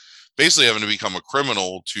basically having to become a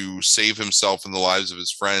criminal to save himself and the lives of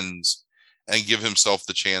his friends and give himself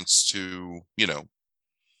the chance to,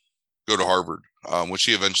 go to Harvard, which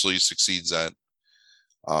he eventually succeeds at.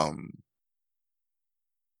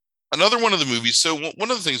 Another one of the movies. So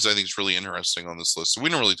one of the things I think is really interesting on this list, so we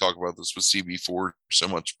don't really talk about this with CB4 so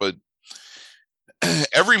much, but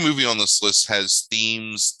every movie on this list has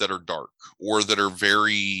themes that are dark or that are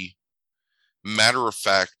very matter of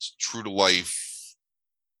fact, true to life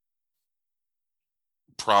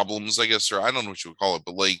problems, I guess, or I don't know what you would call it,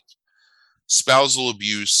 but like spousal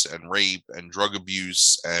abuse and rape and drug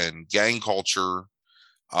abuse and gang culture.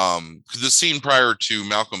 The scene prior to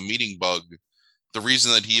Malcolm meeting Bug, the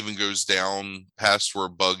reason that he even goes down past where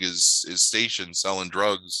Bug is stationed selling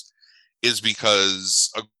drugs is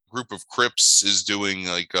because a group of Crips is doing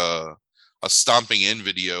like a stomping in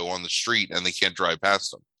video on the street and they can't drive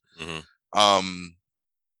past them. Mm-hmm.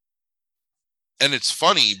 And it's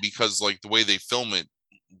funny because like the way they film it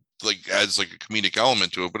like adds like a comedic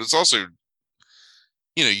element to it, but it's also,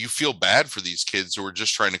 you feel bad for these kids who are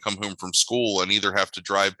just trying to come home from school and either have to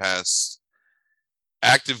drive past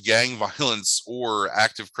active gang violence or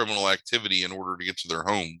active criminal activity in order to get to their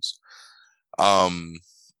homes. But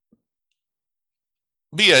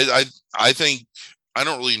yeah, I think I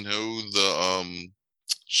don't really know the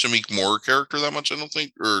Shameik Moore character that much, I don't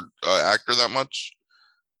think, or actor that much,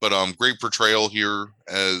 but great portrayal here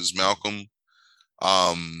as Malcolm.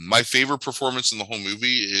 My favorite performance in the whole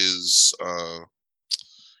movie is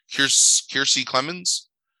Kiersey Clemons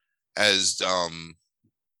as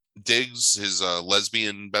Diggs, his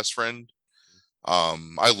lesbian best friend.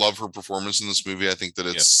 I love her performance in this movie. I think that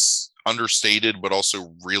it's understated, but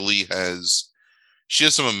also really she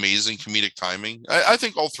has some amazing comedic timing. I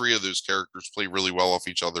think all three of those characters play really well off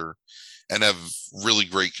each other and have really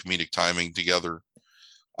great comedic timing together.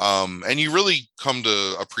 And you really come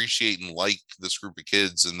to appreciate and like this group of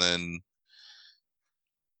kids. And then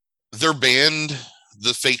their band,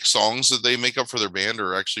 the fake songs that they make up for their band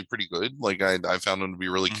are actually pretty good. Like I found them to be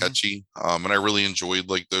really catchy. And I really enjoyed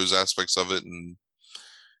like those aspects of it. And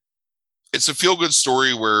it's a feel good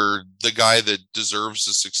story where the guy that deserves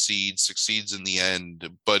to succeeds in the end,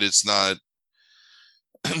 but it's not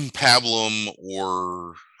pablum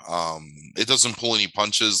or it doesn't pull any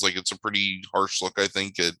punches. Like it's a pretty harsh look, I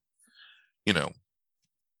think, at,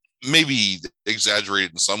 maybe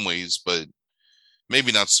exaggerated in some ways, but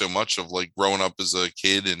maybe not so much, of like growing up as a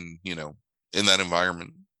kid and, in that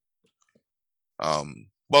environment.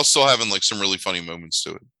 While still having like some really funny moments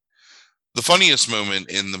to it. The funniest moment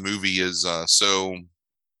in the movie is so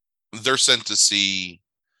they're sent to see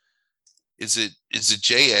is it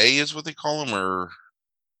JA is what they call him, or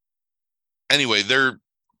anyway,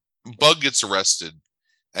 Bug gets arrested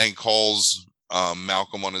and calls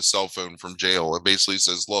Malcolm on his cell phone from jail. It basically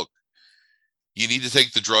says, look, you need to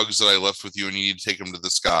take the drugs that I left with you and you need to take them to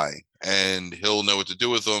this guy and he'll know what to do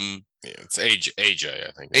with them. Yeah, it's AJ,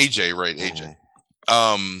 I think. AJ, right? AJ.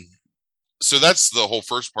 So that's the whole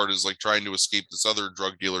first part, is like trying to escape this other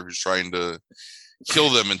drug dealer who's trying to kill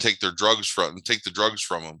them and take the drugs from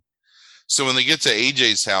them. So when they get to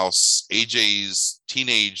AJ's house, AJ's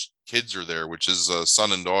teenage kids are there, which is a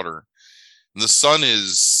son and daughter. And the son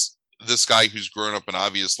is this guy who's grown up in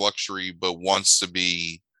obvious luxury, but wants to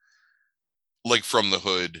be like from the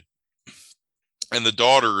hood. And the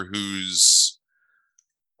daughter, who's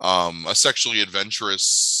a sexually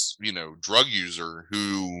adventurous, drug user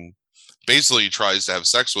who basically tries to have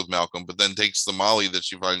sex with Malcolm, but then takes the Molly that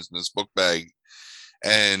she finds in his book bag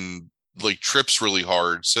and like trips really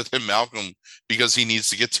hard. So then Malcolm, because he needs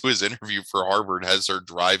to get to his interview for Harvard, has her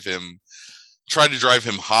try to drive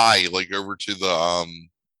him high, like over to the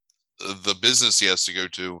business he has to go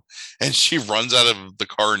to, and she runs out of the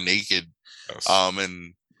car naked. Yes.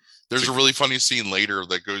 And there's a really funny scene later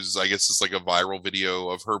that goes, I guess it's like a viral video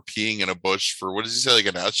of her peeing in a bush for, what does he say, like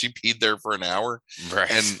an hour? She peed there for an hour. Right.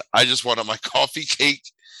 And I just wanted my coffee cake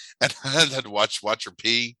and I had to watch her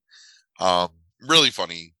pee. Really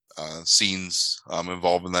funny scenes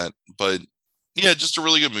involved in that. But yeah, just a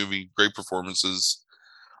really good movie. Great performances.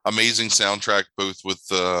 Amazing soundtrack, both with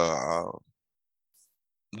the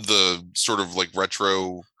sort of like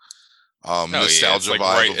retro nostalgia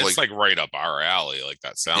vibe. It's like right up our alley, like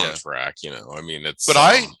that soundtrack. Yeah. I mean, it's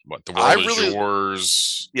but the world is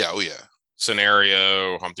yours. Yeah, oh yeah.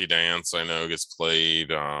 Scenario, Humpty Dance, I know gets played.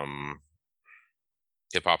 Hip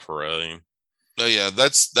Hop Hooray. Oh yeah,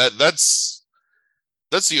 that's the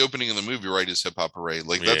opening of the movie, right? Is Hip Hop Hooray.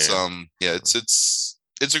 Like that's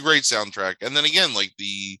it's a great soundtrack. And then again, like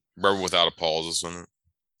the Rebel Without a Pause is in it.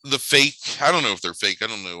 The fake, I don't know if they're fake. I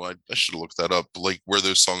don't know. I should have looked that up, like where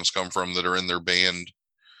those songs come from that are in their band.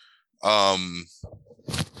 Yeah,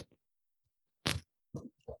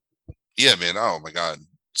 man. Oh my God.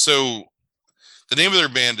 So the name of their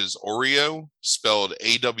band is Awereoh, spelled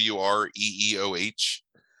AWREEOH.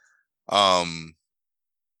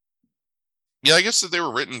 Yeah, I guess that they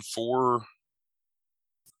were written for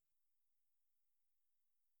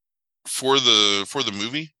the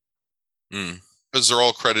movie. Because they're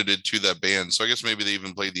all credited to that band. So I guess maybe they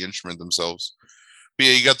even played the instrument themselves. But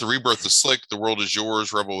yeah, you got The Rebirth of Slick, The World Is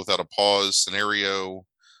Yours, Rebel Without a Pause, Scenario,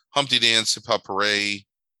 Humpty Dance, Hip Hop Hooray,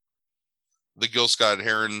 the Gil Scott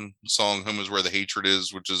Heron song, Home Is Where the Hatred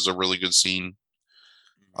Is, which is a really good scene.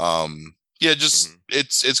 Yeah, just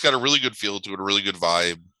it's got a really good feel to it, a really good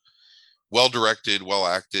vibe. Well directed, well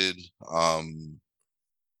acted,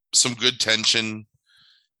 some good tension.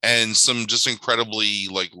 And some just incredibly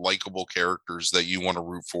likable characters that you want to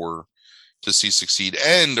root for to see succeed.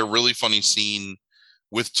 And a really funny scene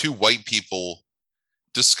with two white people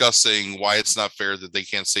discussing why it's not fair that they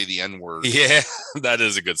can't say the N-word. Yeah, that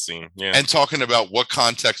is a good scene. Yeah. And talking about what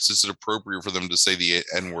context is it appropriate for them to say the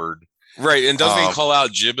N-word. Right. And doesn't he call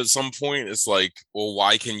out Jib at some point? It's like, well,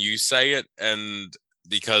 why can you say it? And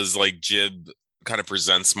because Jib kind of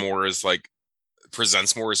presents more as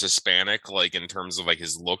Hispanic, like in terms of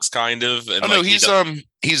his looks, kind of. And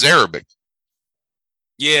he's Arabic.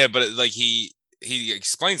 Yeah, but he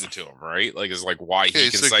explains it to him, right? It's why he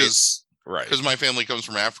can say it. Right. Because my family comes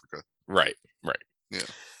from Africa. Right. Yeah.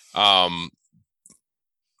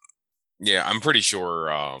 Yeah, I'm pretty sure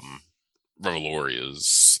Revelori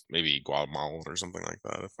is maybe Guatemalan or something like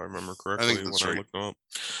that, if I remember correctly. I think that's right. I looked him up.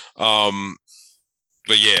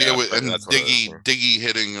 But yeah, and Diggy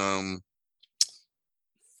hitting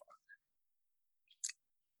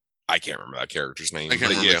I can't remember that character's name. I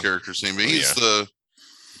can't remember the character's name, but he's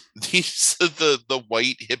the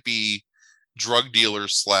white hippie drug dealer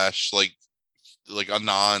 / like a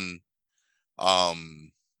non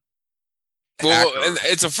well, and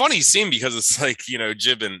it's a funny scene because it's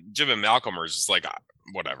Jib and Malcolm are just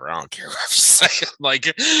whatever, I don't care what I have to say.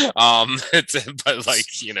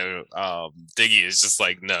 Diggy is just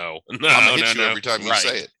no, I'm gonna hit you every time you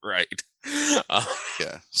say it. Right.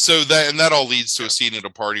 Yeah. So that all leads to a scene at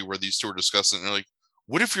a party where these two are discussing. And they're like,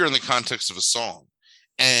 "What if you're in the context of a song,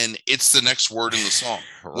 and it's the next word in the song?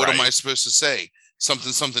 Right. What am I supposed to say?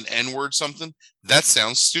 Something N-word something? That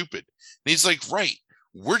sounds stupid." And he's like, "Right.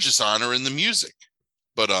 We're just honoring the music."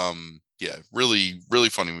 But yeah, really, really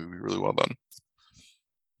funny movie. Really well done.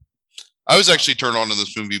 I was actually turned on to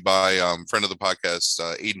this movie by friend of the podcast,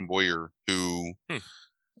 Aiden Boyer, who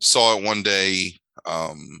saw it one day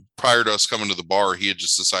Prior to us coming to the bar, he had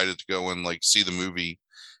just decided to go and like see the movie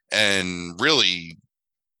and really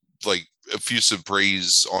like effusive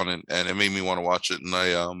praise on it, and it made me want to watch it. And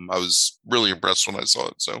I was really impressed when I saw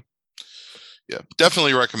it. So yeah,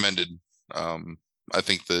 definitely recommended. I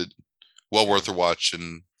think that well worth a watch.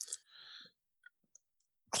 And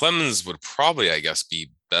Clemens would probably, I guess,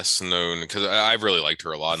 be best known because I really liked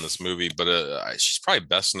her a lot in this movie, but she's probably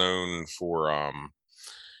best known for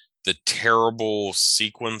the terrible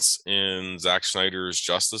sequence in Zack Snyder's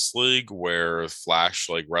Justice League where Flash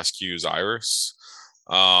like rescues Iris.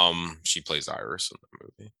 She plays Iris in the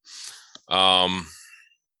movie.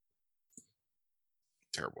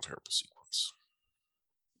 Terrible sequence.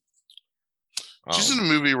 She's in a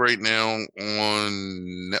movie right now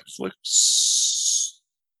on Netflix.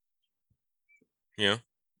 Yeah.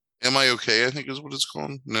 Am I Okay? I think is what it's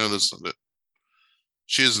called. No, that's not it.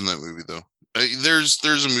 She is in that movie though. There's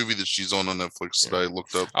a movie that she's on Netflix that I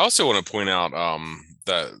looked up. I also want to point out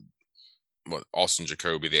that Austin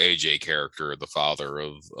Jacoby, the AJ character, the father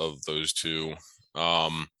of those two.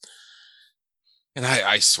 And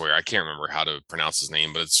I swear I can't remember how to pronounce his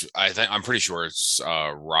name, but I'm pretty sure it's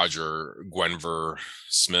Roger Guenver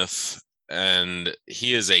Smith, and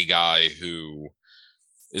he is a guy who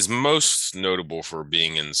is most notable for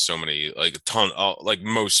being in so many like a ton like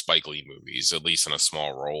most Spike Lee movies, at least in a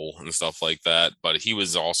small role and stuff like that. But he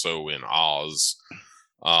was also in Oz,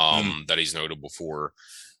 that he's notable for,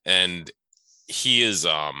 and he is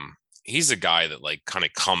he's a guy that like kind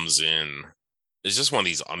of comes in. Is just one of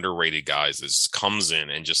these underrated guys that just comes in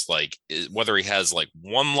and just like whether he has like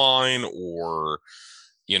one line or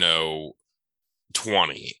 20,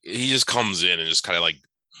 he just comes in and just kind of like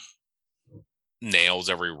nails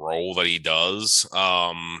every role that he does,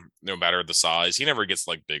 no matter the size. He never gets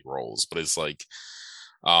like big roles, but it's like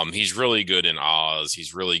he's really good in Oz.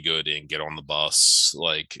 He's really good in Get on the Bus,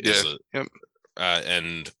 like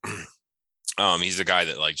and he's a guy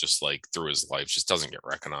that like just like through his life just doesn't get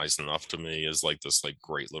recognized enough to me as like this like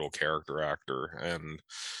great little character actor, and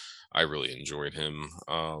I really enjoyed him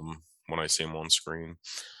when I see him on screen.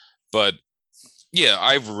 But yeah,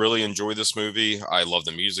 I've really enjoyed this movie. I love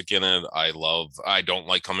the music in it. I don't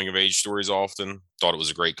like coming of age stories often. Thought it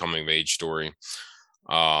was a great coming of age story.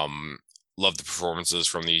 Love the performances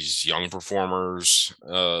from these young performers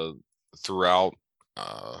throughout.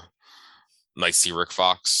 Nice to see Rick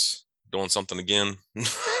Fox doing something again.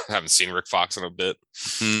 Haven't seen Rick Fox in a bit.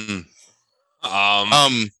 The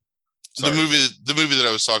movie that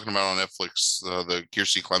I was talking about on Netflix, the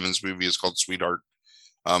Kiersey Clemens movie, is called Sweetheart.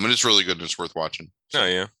 And it's really good and it's worth watching. Oh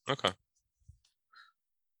yeah, okay.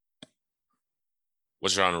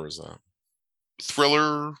 What genre is that?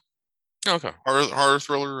 Thriller. Okay. Horror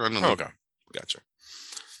thriller. I don't know. Okay, gotcha.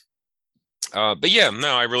 But yeah,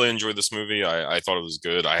 no, I really enjoyed this movie. I thought it was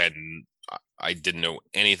good. I didn't know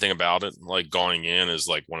anything about it. Like going in is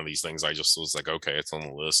like one of these things. I just was like, okay, it's on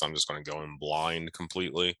the list. I'm just going to go in blind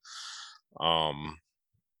completely.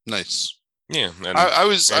 Nice. Yeah, I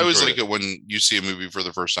always like it when you see a movie for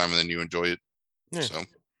the first time and then you enjoy it. Yeah.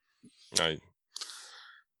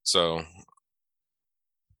 So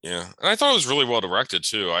yeah, and I thought it was really well directed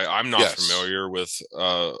too. I'm not familiar with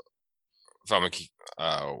oh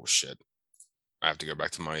shit, I have to go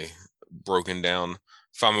back to my broken down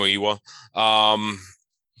Famuyiwa. I'm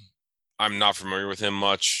not familiar with him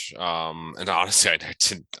much, and honestly, I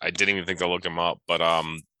didn't even think to look him up. But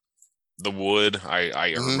The Wood,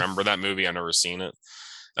 I remember that movie. I never seen it.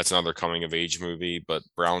 That's another coming of age movie. But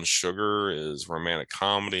Brown Sugar is romantic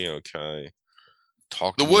comedy. Okay.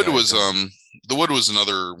 The Wood was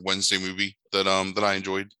another Wednesday movie that I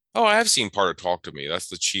enjoyed. Oh, I have seen part of Talk to Me. That's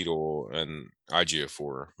the Cheadle and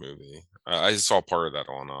IGF4 movie. I saw part of that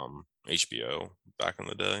on HBO back in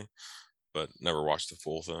the day, but never watched the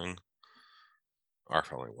full thing. Our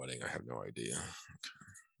Family Wedding, I have no idea.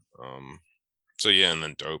 Okay. So yeah, and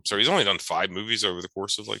then Dope. So he's only done 5 movies over the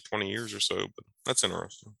course of like 20 years or so, but that's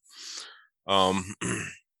interesting.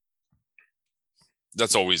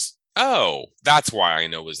 That's why I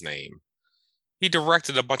know his name. He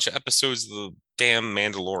directed a bunch of episodes of the damn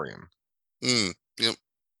Mandalorian. Yep.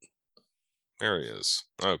 There he is.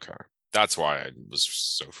 Okay. That's why I was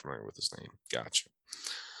so familiar with his name. Gotcha.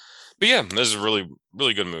 But yeah, this is a really,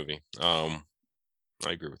 really good movie. I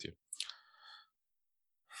agree with you.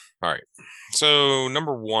 All right. So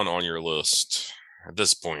number 1 on your list at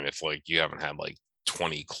this point, if like you haven't had like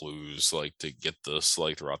 20 clues like to get this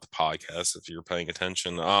like throughout the podcast, if you're paying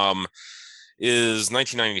attention, is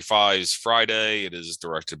 1995's Friday. It is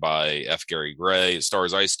directed by F. Gary Gray. It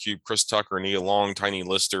stars Ice Cube, Chris Tucker, Nia Long, Tiny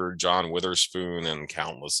Lister, John Witherspoon, and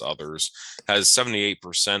countless others. Has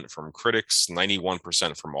 78% from critics,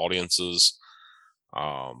 91% from audiences.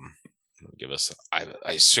 Give us, I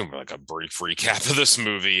assume, like a brief recap of this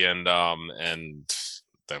movie, and then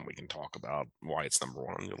we can talk about why it's number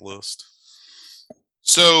one on your list.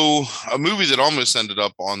 So, a movie that almost ended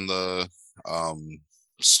up on the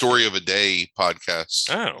Story of a Day podcast.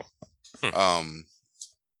 One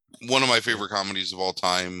of my favorite comedies of all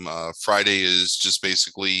time. Friday is just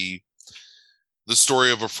basically the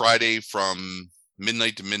story of a Friday from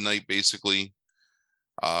midnight to midnight, basically.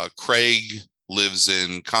 Craig lives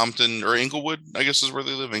in Compton or Inglewood, I guess is where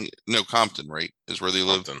they live. No, Compton, right? Is where they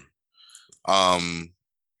live.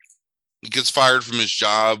 He gets fired from his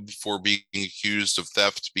job for being accused of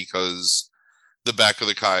theft because the back of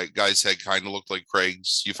the guy's head kind of looked like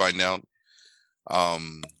Craig's, you find out.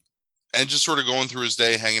 And just sort of going through his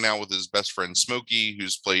day, hanging out with his best friend Smokey,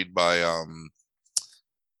 who's played by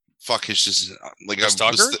Chris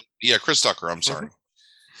Tucker? Chris Tucker, I'm sorry.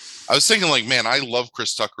 I was thinking, like, man, I love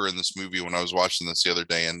Chris Tucker in this movie when I was watching this the other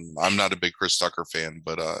day, and I'm not a big Chris Tucker fan,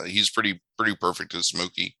 but he's pretty perfect as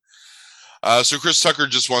Smokey. So Chris Tucker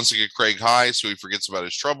just wants to get Craig high, so he forgets about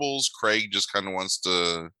his troubles. Craig just kind of wants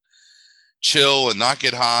to chill and not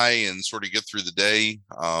get high and sort of get through the day.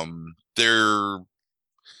 They're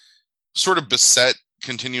sort of beset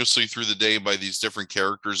continuously through the day by these different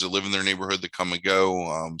characters that live in their neighborhood that come and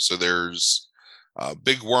go. So there's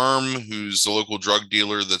Big Worm, who's the local drug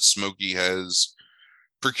dealer that Smokey has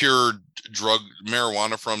procured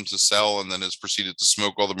marijuana from to sell, and then has proceeded to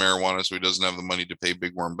smoke all the marijuana so he doesn't have the money to pay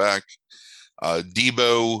Big Worm back.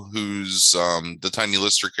 Debo, who's the Tiny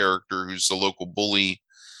Lister character, who's the local bully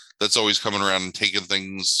that's always coming around and taking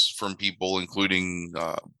things from people, including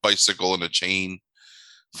a bicycle and a chain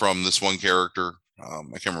from this one character. I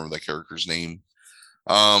can't remember that character's name.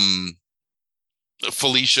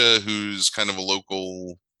 Felicia, who's kind of a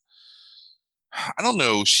local, I don't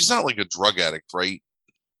know, she's not like a drug addict, right?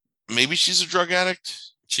 Maybe she's a drug addict.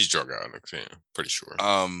 She's drug addict, yeah, pretty sure.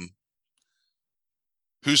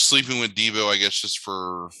 Who's sleeping with Debo, I guess, just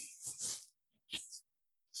for,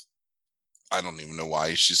 I don't even know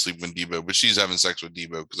why she's sleeping with Debo, but she's having sex with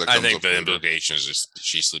Debo because I think the implication is just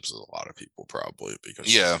she sleeps with a lot of people, probably because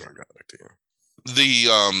she's a drug addict. Yeah.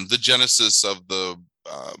 The genesis of the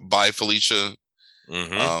Bye Felicia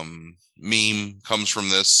meme comes from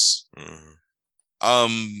this.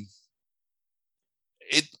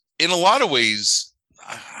 It, in a lot of ways,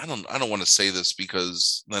 I don't want to say this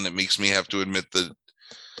because then it makes me have to admit that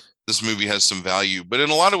this movie has some value, but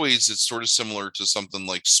in a lot of ways it's sort of similar to something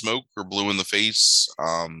like Smoke or Blue in the Face,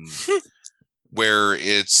 where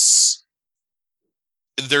there's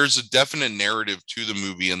a definite narrative to the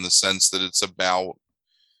movie in the sense that it's about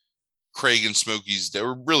Craig and Smokey's day,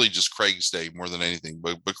 or really just Craig's day more than anything,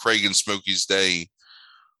 but Craig and Smokey's day,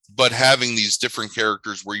 but having these different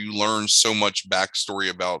characters where you learn so much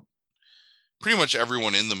backstory about pretty much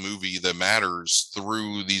everyone in the movie that matters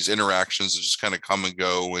through these interactions that just kind of come and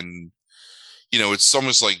go. And, you know, it's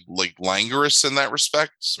almost like languorous in that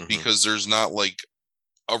respect, because there's not like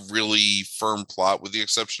a really firm plot, with the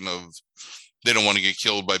exception of they don't want to get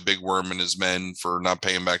killed by Big Worm and his men for not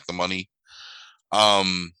paying back the money.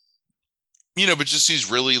 You know, but just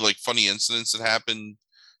these really like funny incidents that happen.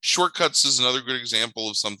 Shortcuts is another good example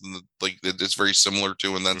of something that it's very similar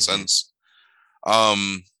to in that sense.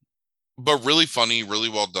 But really funny, really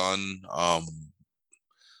well done.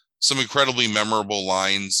 Some incredibly memorable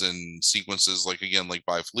lines and sequences, like again, like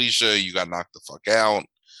Bye Felicia, you got knocked the fuck out.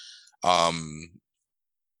 How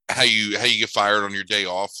you get fired on your day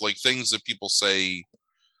off, like things that people say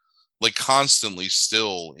like constantly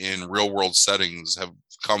still in real world settings have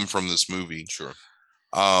come from this movie. Sure.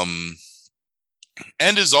 And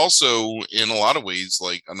is also in a lot of ways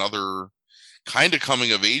like another kind of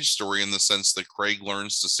coming of age story, in the sense that Craig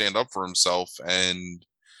learns to stand up for himself and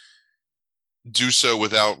do so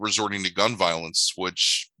without resorting to gun violence,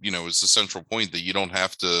 which, you know, is the central point, that you don't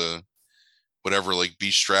have to like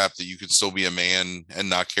be strapped, that you can still be a man and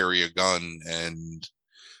not carry a gun and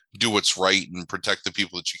do what's right and protect the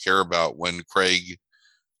people that you care about. When Craig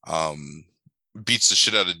beats the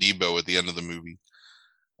shit out of Debo at the end of the movie,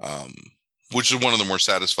 which is one of the more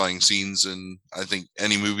satisfying scenes in, I think,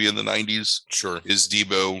 any movie in the 90s. Sure. Is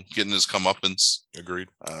Debo getting his comeuppance. Agreed.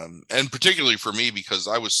 And particularly for me, because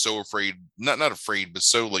I was so afraid, not afraid, but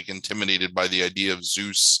so like intimidated by the idea of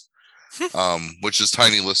Zeus, which is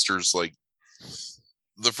Tiny Lister's like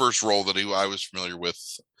the first role that I was familiar with,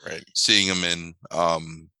 right? Seeing him in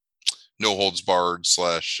No Holds Barred /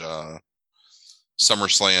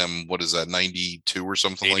 SummerSlam. What is that? 92 or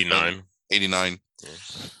something like that. 89. 89.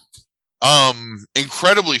 Yeah.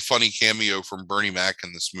 Incredibly funny cameo from Bernie Mac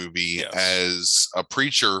in this movie Yes. as a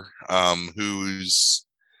preacher who's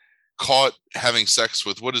caught having sex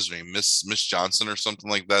with, what is her name, Miss Johnson or something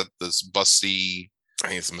like that, this busty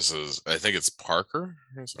I think it's I think it's Parker.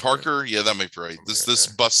 Parker. Yeah, that might be right. This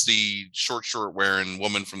busty short wearing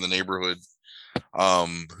woman from the neighborhood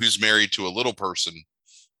who's married to a little person.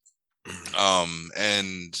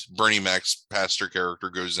 And Bernie Mac's pastor character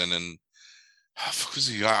goes in and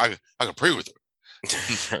I can pray with her.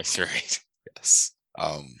 That's right. Yes.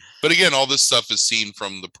 But again, all this stuff is seen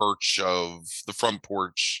from the front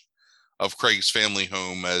porch of Craig's family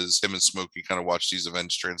home as him and Smokey kind of watch these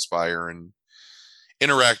events transpire and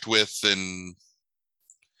interact with. And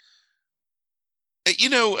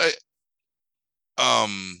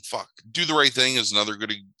Do the Right Thing is another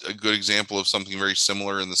a good example of something very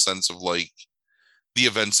similar in the sense of like the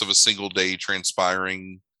events of a single day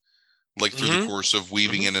transpiring like through the course of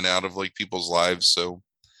weaving in and out of like people's lives. So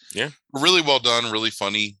yeah, really well done, really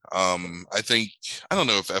funny. I don't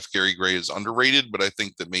know if F. Gary Gray is underrated, but I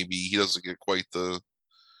think that maybe he doesn't get quite the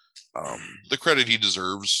credit he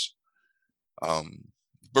deserves.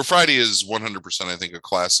 But Friday is 100%, I think, a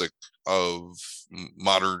classic of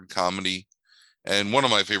modern comedy and one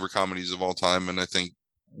of my favorite comedies of all time. And I think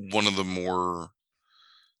one of the more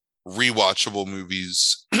rewatchable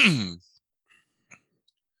movies.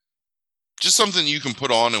 Just something you can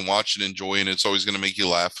put on and watch and enjoy, and it's always going to make you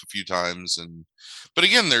laugh a few times. But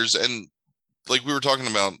again, like we were talking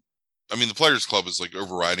about, I mean, the Players Club is like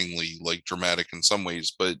overridingly like dramatic in some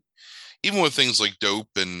ways, but even with things like Dope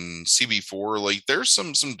and CB4, like there's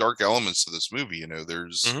some dark elements to this movie.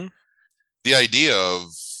 There's the idea of,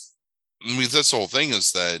 I mean, that's the whole thing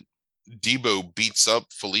is that Debo beats up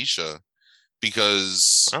Felicia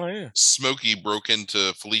because Smokey broke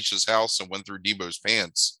into Felicia's house and went through Debo's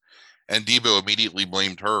pants. And Debo immediately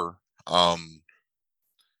blamed her. So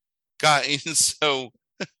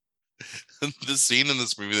the scene in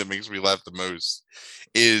this movie that makes me laugh the most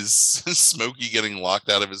is Smokey getting locked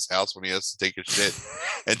out of his house when he has to take a shit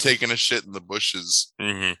and taking a shit in the bushes.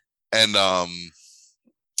 Mm-hmm. And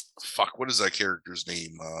what is that character's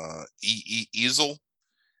name? Easel,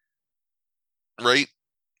 right?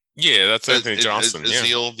 Yeah, that's Anthony Johnson.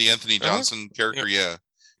 Ezeal, the Anthony Johnson character, yeah.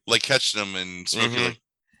 Like catching him and Smokey like,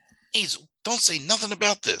 Hazel, don't say nothing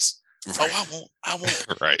about this. Right. Oh, I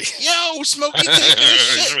won't. Right. Yo, Smokey taking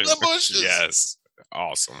shit in the bushes. Yes.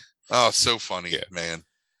 Awesome. Oh, so funny, man.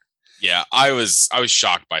 Yeah, I was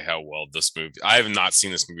shocked by how well this movie. I have not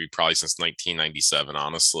seen this movie probably since 1997,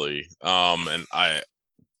 honestly. And I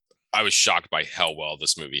was shocked by how well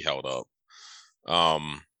this movie held up.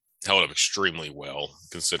 Held up extremely well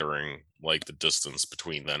considering like the distance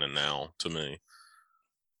between then and now to me.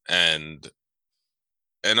 And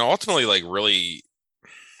ultimately, like, really,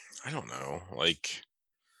 I don't know, like,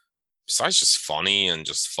 besides just funny and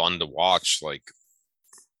just fun to watch, like,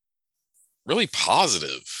 really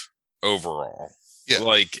positive overall. Yeah.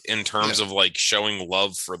 Like, in terms of, like, showing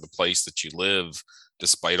love for the place that you live,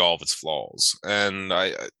 despite all of its flaws. And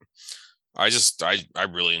I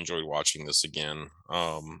really enjoyed watching this again.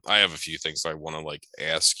 I have a few things I want to, like,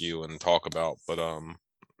 ask you and talk about,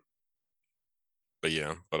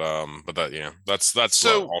 that's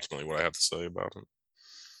so, ultimately what I have to say about it.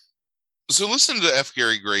 So listen to F.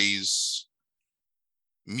 Gary Gray's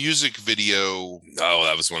music video. Oh,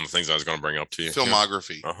 that was one of the things I was going to bring up to you.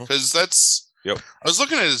 Filmography, because that's. Yep. I was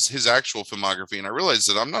looking at his actual filmography, and I realized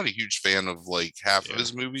that I'm not a huge fan of like half of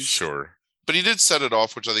his movies. Sure, but he did Set It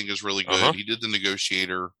Off, which I think is really good. He did The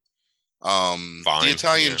Negotiator, The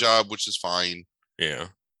Italian Job, which is fine. Yeah,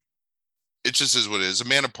 it just is what it is. A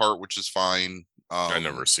Man Apart, which is fine. I've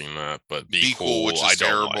never seen that, but Be Cool, which is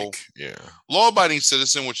terrible. Like. Yeah. Law Abiding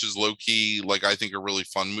Citizen, which is low key, like I think a really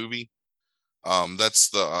fun movie. That's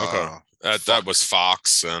the that was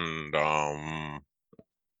Fox and Butler.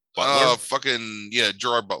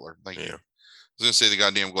 Gerard Butler. Thank you. I was gonna say The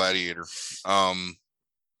Goddamn Gladiator.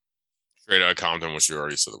 Straight Outta Compton, which you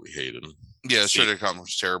already said that we hated. Yeah, Straight Outta Compton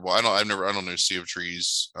was terrible. I don't know Sea of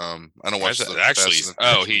Trees. I don't watch that. Actually,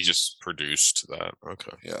 he just produced that.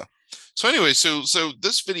 Okay. Yeah. So anyway, so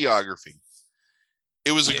this videography,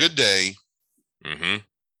 it was a good day. Mm-hmm.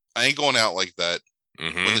 I ain't going out like that.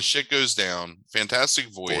 Mm-hmm. When the shit goes down, Fantastic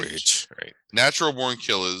Voyage. Right. Natural Born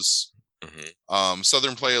Killers. Mm-hmm.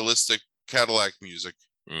 Southern Playalistic Cadillac Music.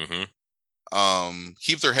 Mm-hmm.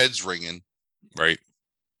 Keep Their Heads Ringing. Right.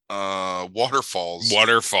 Waterfalls,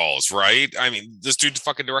 right? I mean, this dude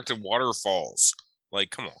fucking directed Waterfalls.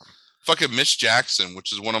 Like, come on. Fucking Miss Jackson,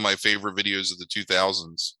 which is one of my favorite videos of the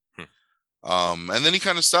 2000s. And then he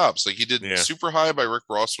kind of stops. Like he did Yeah. Super High by Rick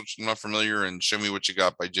Ross, which I'm not familiar, and Show Me What You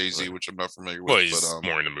Got by Jay-Z, Right. which I'm not familiar Well, with. But he's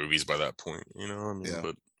more into movies by that point, you know. I mean, yeah,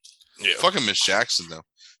 but yeah. fucking Miss Jackson though.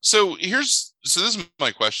 So this is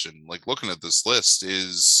my question. Like looking at this list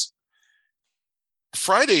is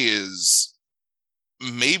Friday is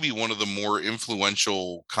maybe one of the more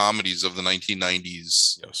influential comedies of the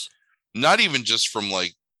 1990s. Yes. Not even just from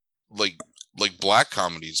like like black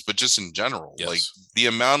comedies, but just in general. Yes. Like the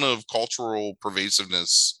amount of cultural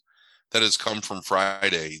pervasiveness that has come from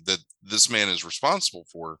Friday that this man is responsible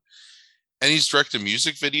for. And he's directed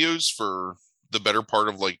music videos for the better part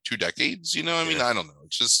of like 2 decades. You know, I mean, Yeah. I don't know.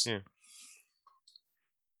 It's just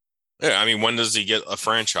Yeah, I mean, when does he get a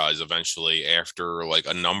franchise eventually after like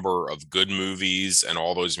a number of good movies and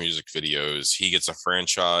all those music videos? He gets a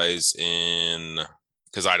franchise in,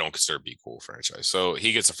 because I don't consider it be cool franchise. So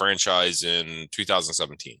he gets a franchise in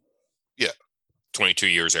 2017. Yeah. 22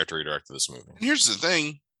 years after he directed this movie. And here's the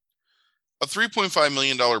thing. A $3.5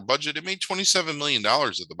 million budget, it made $27 million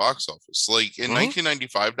at the box office. Like in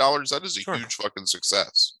 1995 dollars, that is a huge fucking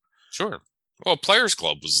success. Sure. Well, Players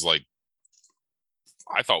Club was like,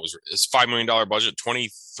 I thought it's $5 million budget,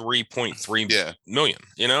 23.3 million.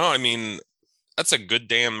 You know, I mean, that's a good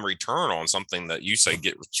damn return on something that you say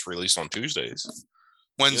gets released on Tuesdays.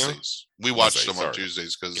 Wednesdays. You know? We watched them on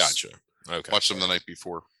Tuesdays because gotcha. Okay. Watched them the night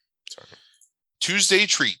before. Sorry. Tuesday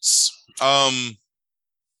treats.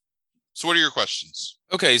 So what are your questions?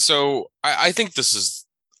 Okay, so I think this is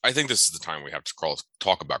the time we have to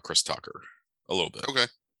talk about Chris Tucker a little bit. Okay.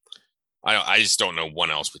 I just don't know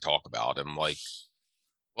what else we talk about him. Like,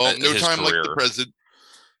 well, no time career. Like the present.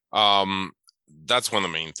 That's one of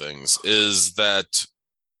the main things is that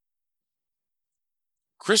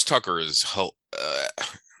Chris Tucker is.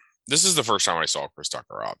 This is the first time I saw Chris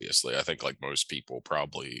Tucker. Obviously, I think like most people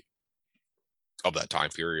probably of that time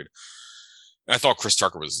period. I thought Chris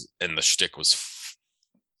Tucker was, and the shtick was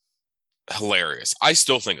hilarious. I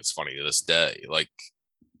still think it's funny to this day, like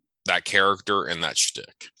that character and that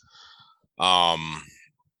shtick.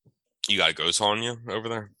 You got a ghost on you over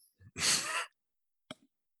there?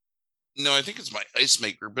 No, I think it's my ice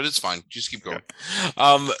maker, but it's fine. Just keep going.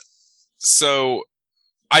 So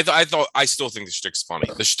I still think the shtick's funny.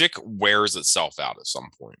 The shtick wears itself out at some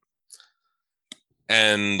point,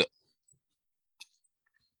 and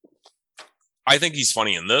I think he's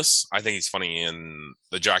funny in this. I think he's funny in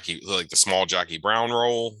the small Jackie Brown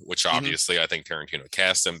role, which obviously I think Tarantino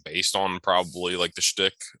cast him based on probably like the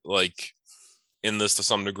shtick, like in this to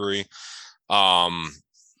some degree. I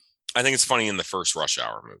think it's funny in the first Rush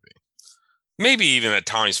Hour movie. Maybe even at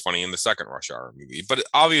times funny in the second Rush Hour movie, but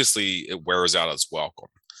obviously it wears out its welcome.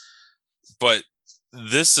 But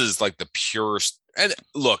this is like the purest. And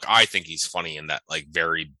look, I think he's funny in that like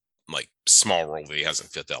very like small role that he has in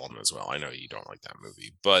Fifth Element as well. I know you don't like that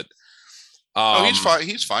movie, but he's fine.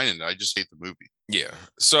 He's fine in it. I just hate the movie. Yeah.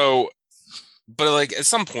 So, but like at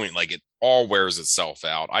some point, like it all wears itself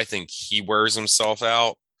out. I think he wears himself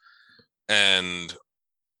out, and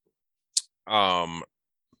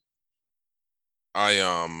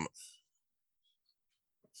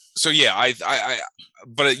so yeah,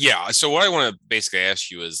 but yeah. So what I want to basically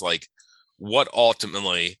ask you is like, what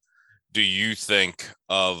ultimately do you think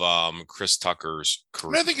of Chris Tucker's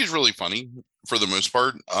career? I think he's really funny for the most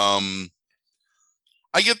part. I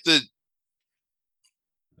get that.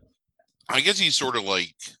 I guess he's sort of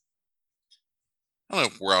like, I don't know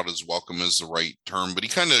if we're out as welcome is the right term, but he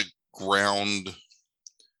kind of ground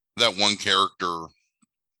that one character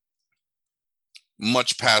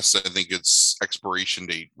much past, I think, its expiration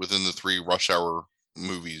date within the 3 Rush Hour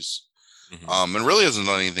movies. And really hasn't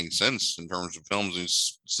done anything since in terms of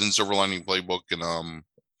films since Silver Lining Playbook and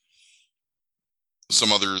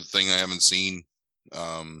some other thing I haven't seen.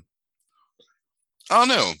 I don't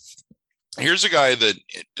know. Here's a guy that,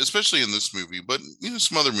 especially in this movie, but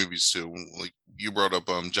some other movies too. Like you brought up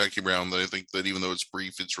Jackie Brown, that I think that even though it's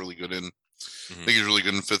brief, it's really good in. I think he's really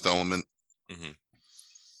good in Fifth Element.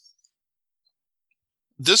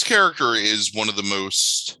 This character is one of the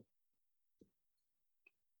most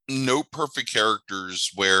note perfect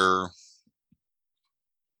characters where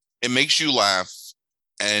it makes you laugh,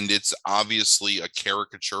 and it's obviously a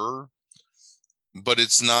caricature, but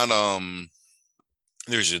it's not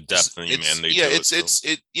there's a depth and humanity.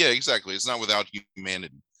 Yeah, exactly. It's not without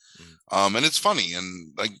humanity. And it's funny,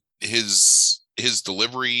 and like his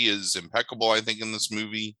delivery is impeccable, I think, in this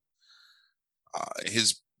movie.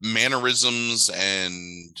 His mannerisms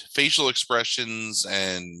and facial expressions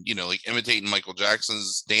and like imitating Michael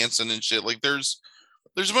Jackson's dancing and shit, like there's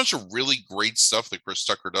a bunch of really great stuff that Chris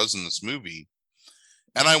Tucker does in this movie,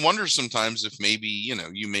 And I wonder sometimes if maybe,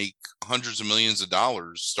 you make hundreds of millions of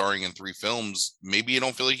dollars starring in 3 films, maybe you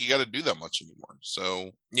don't feel like you got to do that much anymore.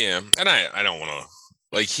 So Yeah, and I don't want to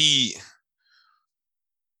like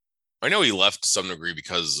I know he left to some degree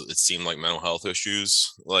because it seemed like mental health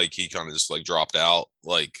issues. Like he kind of just like dropped out.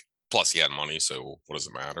 Like plus he had money, so what does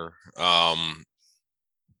it matter?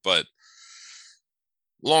 But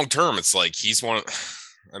long term, it's like he's one of,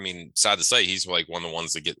 I mean, sad to say, he's like one of the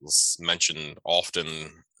ones that gets mentioned often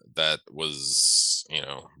that was,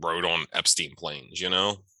 rode on Epstein planes,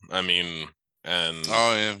 I mean, and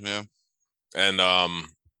oh yeah. And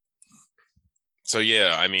so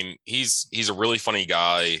yeah, I mean, he's a really funny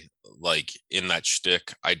guy, like in that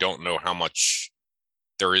shtick. I don't know how much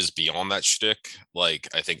there is beyond that shtick. Like,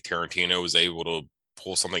 I think Tarantino was able to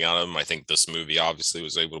pull something out of him. I think this movie obviously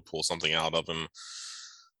was able to pull something out of him.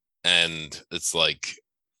 And it's like,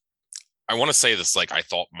 I want to say this, like, I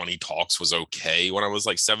thought Money Talks was okay when I was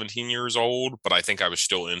like 17 years old, but I think I was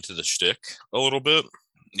still into the shtick a little bit.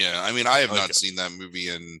 Yeah, I mean, I have not seen that movie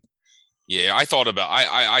in. Yeah, I thought about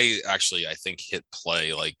I actually I think hit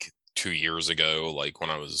play like 2 years ago, like when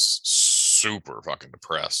I was super fucking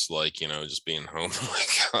depressed, like just being home,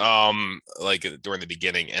 like during the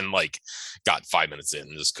beginning, and like got 5 minutes in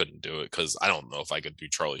and just couldn't do it because I don't know if I could do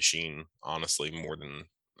Charlie Sheen honestly more than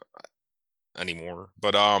anymore.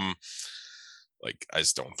 But like I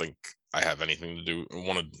just don't think I have anything to do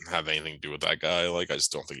want to have anything to do with that guy. Like I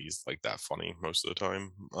just don't think he's like that funny most of the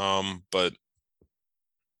time. But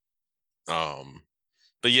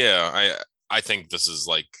yeah, I think this is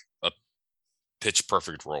like a pitch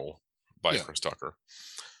perfect role by Chris Tucker.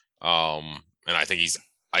 And I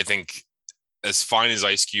think as fine as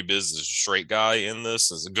Ice Cube is as a straight guy in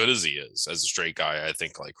this, as good as he is as a straight guy, I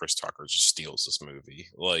think like Chris Tucker just steals this movie.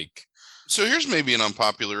 Like, so here's maybe an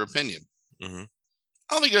unpopular opinion. Mm-hmm.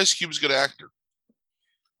 I don't think Ice Cube's a good actor.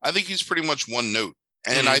 I think he's pretty much one note.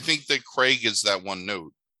 And I think that Craig is that one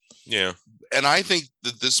note. Yeah. And I think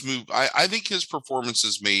that this movie, I think his performance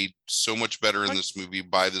is made so much better in this movie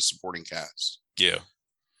by the supporting cast. Yeah.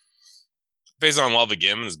 Based on Love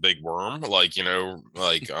Again is Big Worm, like,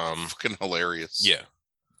 fucking hilarious. Yeah.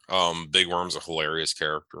 Big Worm's a hilarious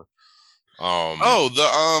character.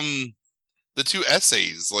 The two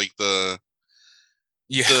essays, like the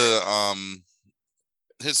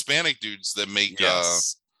Hispanic dudes that make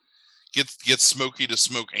get Smokey to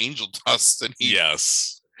smoke angel dust, and he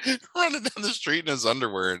running down the street in his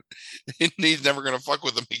underwear, and he's never gonna fuck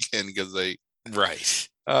with them again because they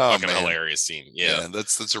fucking hilarious scene. Yeah,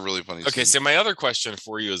 that's a really funny scene. So my other question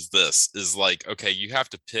for you is like, okay, you have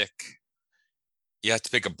to pick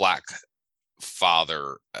a black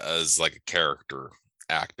father as like a character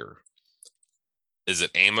actor. Is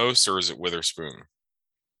it Amos or is it Witherspoon?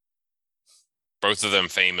 Both of them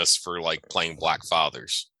famous for like playing black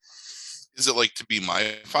fathers. Is it like To Be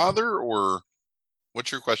My Father, or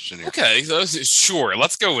what's your question here? Okay, sure.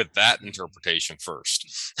 Let's go with that interpretation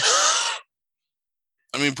first.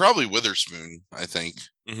 I mean, probably Witherspoon, I think.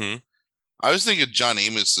 Mm-hmm. I was thinking John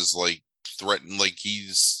Amos is like threatened, like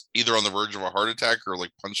he's either on the verge of a heart attack or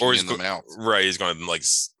like punching you in the mouth. Right, he's going to like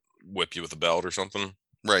whip you with a belt or something.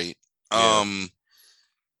 Right. Yeah.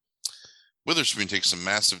 Witherspoon takes some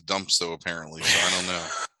massive dumps though, apparently, so I don't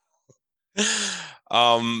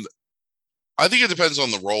know. I think it depends on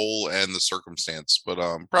the role and the circumstance, but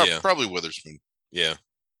probably Witherspoon. Yeah.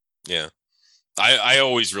 I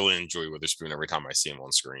always really enjoy Witherspoon every time I see him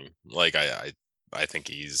on screen. Like I think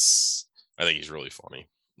he's really funny,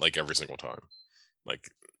 like every single time, like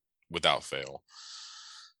without fail.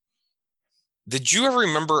 Did you ever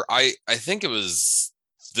remember? I think it was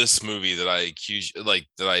this movie that I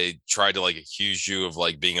tried to like accuse you of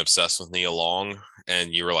like being obsessed with Nia Long,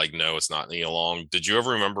 and you were like, no, it's not Nia Long. Did you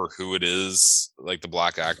ever remember who it is, like the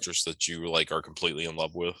black actress that you like are completely in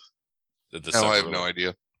love with? No, I have no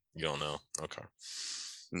idea. You don't know? Okay.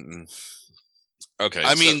 Mm-mm. Okay.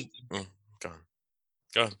 I mean,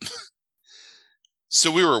 go ahead. So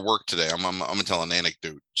we were at work today. I'm gonna tell an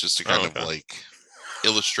anecdote just to kind of like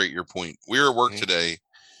illustrate your point. We were at work today,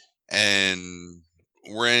 and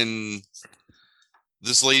we're in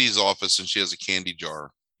this lady's office, and she has a candy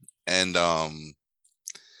jar, and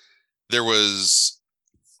there was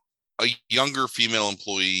a younger female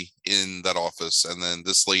employee in that office, and then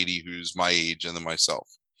this lady who's my age, and then myself.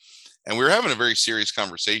 And we were having a very serious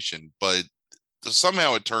conversation, but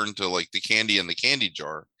somehow it turned to like the candy in the candy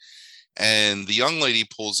jar. And the young lady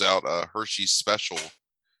pulls out a Hershey's Special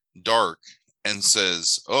Dark and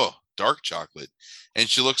says, "Oh, dark chocolate." And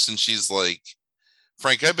she looks and she's like,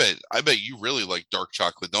 "Frank, I bet you really like dark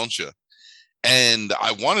chocolate, don't you?" And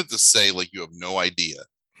I wanted to say like, you have no idea.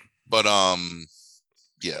 But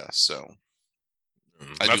Yeah, so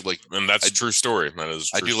and that's a true story. That is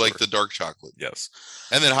a I true do story. like the dark chocolate. Yes.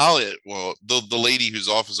 And then Holly, well, the lady whose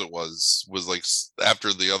office it was like,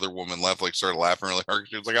 after the other woman left, like started laughing really hard.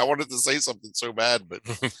 She was like, I wanted to say something so bad, but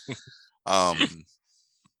I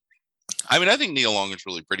mean, I think Nia Long is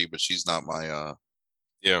really pretty, but she's not my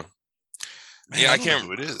yeah. Man, yeah, I can't know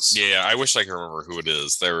who it is. Yeah, I wish I could remember who it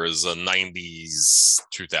is. There is a 90s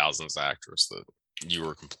 2000s actress that you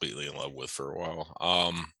were completely in love with for a while.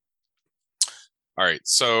 All right,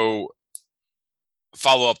 so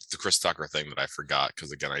follow up the Chris Tucker thing that I forgot,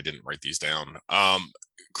 because again, I didn't write these down.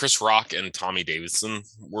 Chris Rock and Tommy Davidson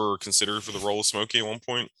were considered for the role of Smokey at one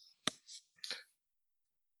point.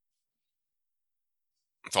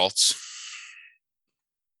 Thoughts?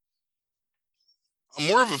 I'm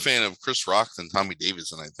more of a fan of Chris Rock than Tommy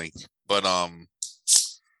Davidson, I think. But I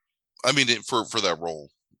mean, for that role,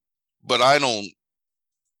 but I don't.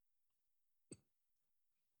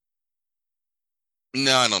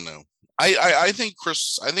 No, I don't know. I think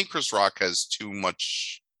Chris Rock has too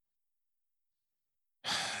much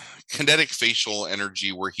kinetic facial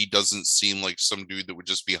energy, where he doesn't seem like some dude that would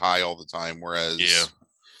just be high all the time. Whereas, yeah,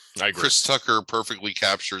 I agree. Chris Tucker perfectly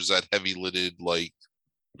captures that heavy lidded, like.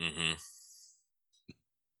 Mm-hmm.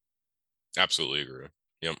 Absolutely agree.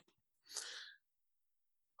 Yep.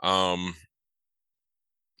 Damn it.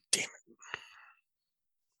 I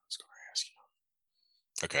was going to ask you.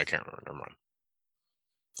 Okay, I can't remember. Never mind.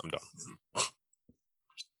 I'm done.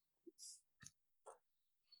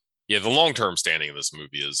 Yeah, the long-term standing of this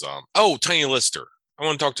movie is Tiny Lister. I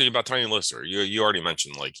want to talk to you about Tiny Lister. You already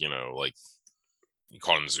mentioned, like, you know, like you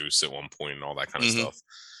called him Zeus at one point and all that kind of stuff.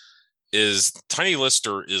 Is Tiny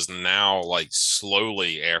Lister is now, like,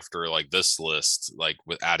 slowly, after like this list, like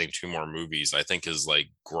with adding 2 more movies, I think is like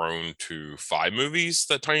grown to 5 movies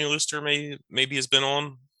that Tiny Lister maybe has been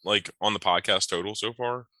on, like, on the podcast total so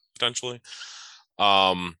far, potentially.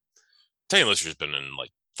 Tiny Lister's been in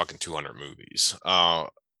like fucking 200 movies.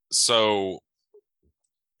 So,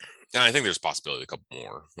 and I think there's possibility a couple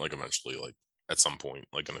more, like, eventually, like at some point,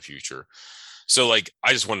 like in the future. So, like,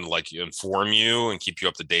 I just wanted to, like, inform you and keep you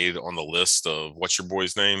up to date on the list of what's your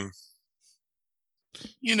boy's name.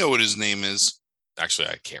 You know what his name is? Actually,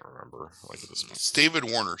 I can't remember. Like, it's David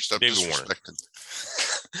Warner. Stop disrespecting.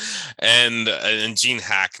 And Gene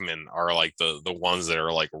Hackman are like the ones that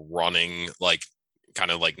are like running, like,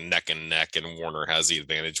 kind of like neck and neck, and Warner has the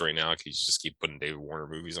advantage right now because you just keep putting David Warner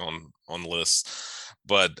movies on the list.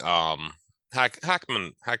 But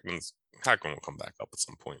Hackman will come back up at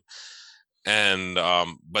some point. And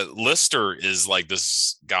but Lister is like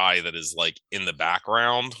this guy that is like in the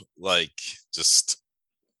background, like just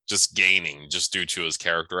gaining, just due to his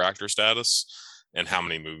character actor status and how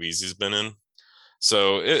many movies he's been in.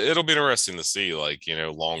 So it'll be interesting to see, like, you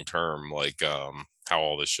know, long term, like how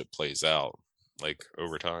all this shit plays out, like,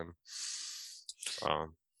 over time.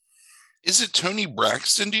 Is it Tony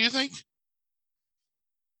Braxton, do you think?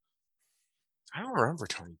 I don't remember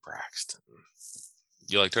Tony Braxton.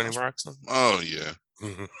 You like Tony Braxton? Oh yeah.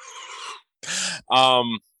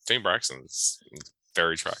 Tony Braxton is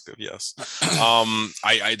very attractive, yes.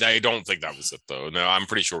 I don't think that was it, though. No, I'm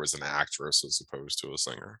pretty sure it was an actress as opposed to a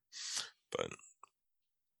singer. But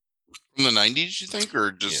from the 90s, you think,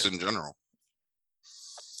 or just in general?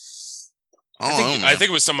 I think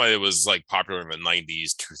it was somebody that was like popular in the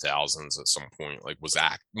 90s, 2000s at some point, like was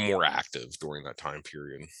more active during that time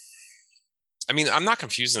period. I mean, I'm not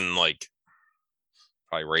confusing, like,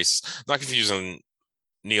 probably race. I'm not confusing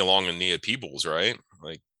Nia Long and Nia Peebles, right?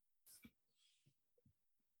 Like,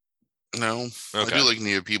 no, okay. I do like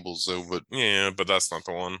Nia Peebles though, but yeah, but that's not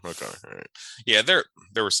the one. Okay, all right. Yeah, there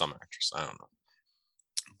were some actors. I don't know.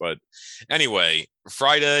 But anyway,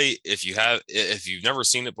 Friday, if you've never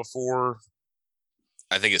seen it before,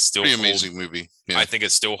 I think it's still pretty amazing movie. Yeah. I think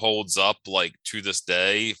it still holds up, like, to this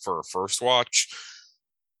day for a first watch.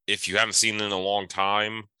 If you haven't seen it in a long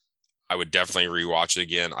time, I would definitely rewatch it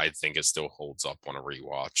again. I think it still holds up on a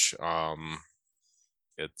rewatch.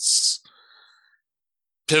 It's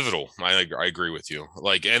pivotal. I agree with you.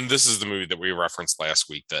 Like, and this is the movie that we referenced last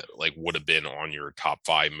week that, like, would have been on your top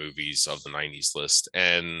 5 movies of the 90s list.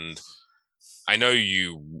 And I know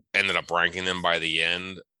you ended up ranking them by the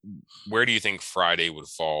end. Where do you think Friday would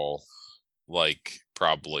fall, like,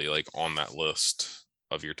 probably, like, on that list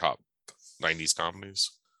of your top 90s comedies?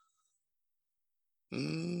 I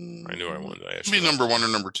knew I wanted to ask. Be number 1 or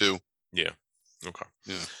number 2. Yeah. Okay.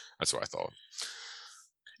 Yeah. That's what I thought.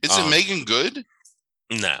 Is it Megan Good?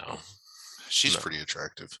 No. She's pretty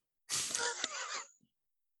attractive.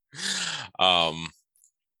 Yeah.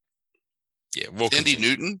 Sandy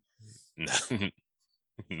Newton? No.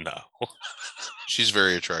 No. She's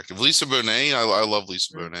very attractive. Lisa Bonet, I love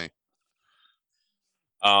Lisa Bonet.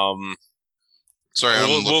 Um, Sorry,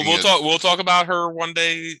 I'm looking we'll at. talk about her one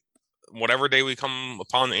day, whatever day we come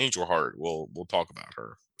upon Angel Heart. We'll talk about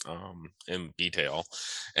her in detail,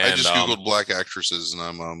 I and just googled black actresses, and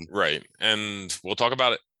I'm right, and we'll talk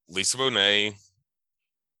about it. Lisa Bonet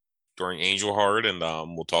during Angel Heart, and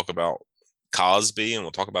we'll talk about Cosby, and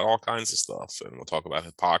we'll talk about all kinds of stuff, and we'll talk about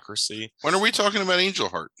hypocrisy. When are we talking about Angel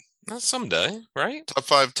Heart? Someday, right? Top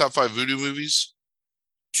five voodoo movies.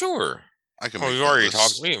 Sure. I can Well, make we've that already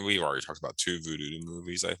list. talked. We've already talked about 2 voodoo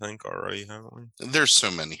movies, I think, already, haven't we? There's so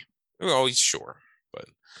many. Well, sure, but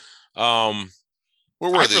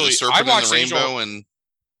Where were they? The I Serpent and the watched Rainbow, and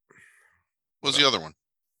what was the other one?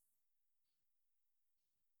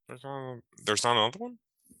 There's not another one.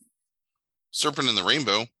 Serpent and the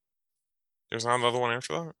Rainbow. There's not another one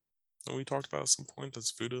after that we talked about at some point.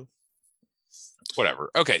 That's voodoo. Whatever.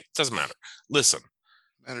 Okay, doesn't matter. Listen,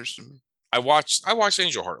 Matters to me. I watched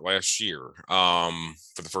Angel Heart last year,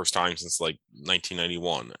 for the first time since like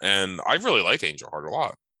 1991, and I really like Angel Heart a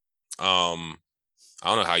lot. I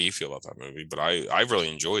don't know how you feel about that movie, but I really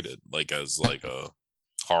enjoyed it, like as like a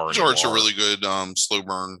horror. Angel Heart's a really good slow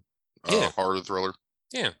burn horror thriller.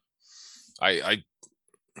 Yeah, I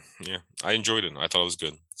I enjoyed it. I thought it was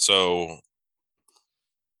good. So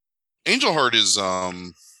Angel Heart is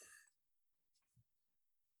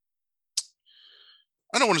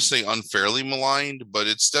I don't want to say unfairly maligned, but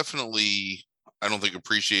it's definitely, I don't think,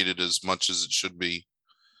 appreciated as much as it should be.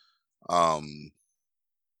 I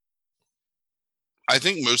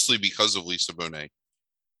think mostly because of Lisa Bonet.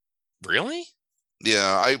 Really?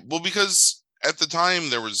 Yeah, because at the time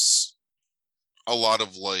there was a lot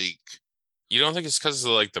of like. You don't think it's because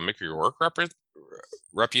of like the Mickey Rourke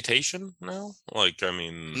reputation now? Like, I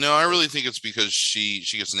mean, no, I really think it's because she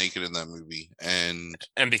gets naked in that movie, and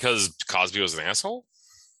because Cosby was an asshole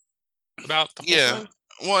about the whole thing?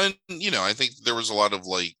 Well, and I think there was a lot of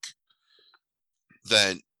like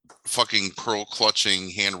that fucking pearl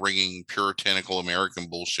clutching, hand wringing, puritanical American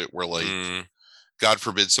bullshit where like, God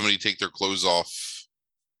forbid somebody take their clothes off,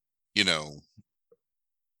 and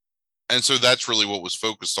so that's really what was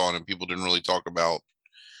focused on, and people didn't really talk about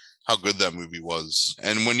how good that movie was.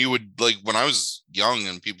 And when you would like, when I was young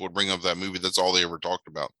and people would bring up that movie, that's all they ever talked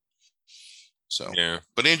about. So yeah,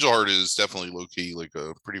 but Angel Heart is definitely low key like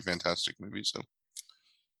a pretty fantastic movie. So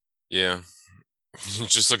yeah,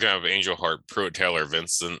 just looking at Angel Heart, Pruitt Taylor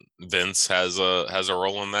Vince has a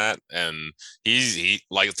role in that, and he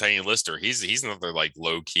like Tiny Lister. He's another like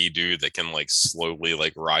low key dude that can like slowly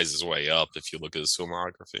like rise his way up if you look at his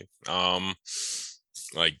filmography.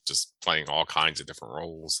 Like just playing all kinds of different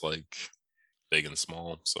roles, like big and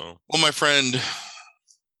small. So, well, my friend,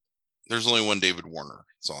 there's only one David Warner.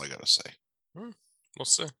 That's all I gotta say. We'll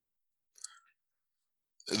see.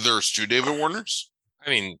 There's 2 David Warners. I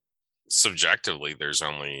mean, subjectively, there's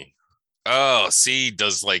only.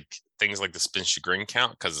 Does like things like the Spin Chagrin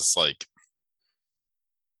count? Because it's like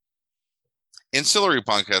ancillary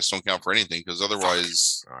podcasts don't count for anything because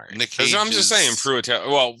otherwise, right. Nick Cage. I'm just saying, Pruitt.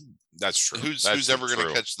 Well, that's true. Who's ever going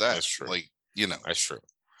to catch that? That's true. Like, that's true.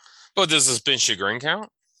 But does the Spin Chagrin count?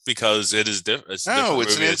 Because it is different. No,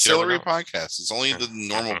 it's an ancillary podcast. It's only the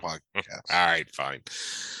normal podcast. All right, fine.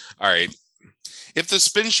 All right. If the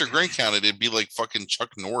Spin Chagrin counted, it'd be like fucking Chuck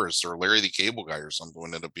Norris or Larry the Cable Guy or something,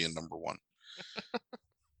 and end up being number 1.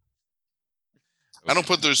 I don't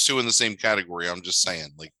put those 2 in the same category. I'm just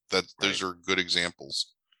saying, like that. Those are good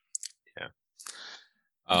examples. Yeah.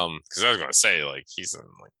 Because I was gonna say, like, he's in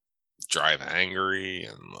like Drive Angry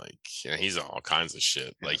and like he's in all kinds of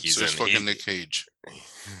shit. Like he's in fucking Nick Cage.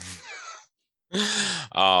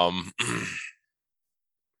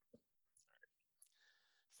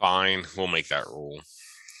 Fine, we'll make that rule.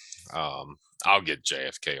 I'll get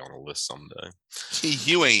JFK on a list someday.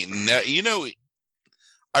 You ain't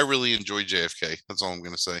I really enjoy JFK. That's all I'm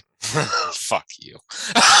gonna say. Fuck you.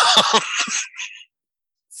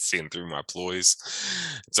 Seeing through my ploys.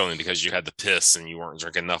 It's only because you had the piss and you weren't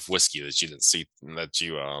drinking enough whiskey that you didn't see that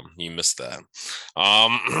you missed that.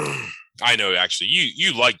 I know actually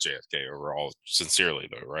you like JFK overall, sincerely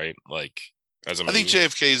though, right? Like as a movie. I think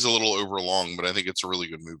JFK is a little overlong, but I think it's a really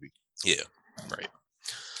good movie. Yeah, right.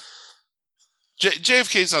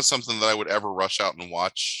 JFK is not something that I would ever rush out and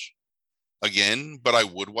watch again, but I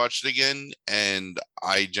would watch it again, and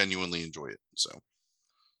I genuinely enjoy it. So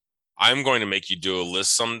I'm going to make you do a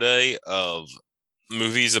list someday of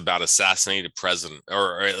movies about assassinated president,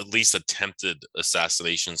 or at least attempted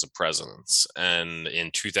assassinations of presidents, and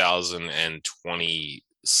in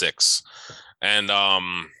 2026, and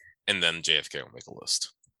then JFK will make a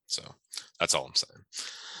list. So that's all I'm saying.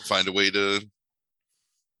 Find a way to.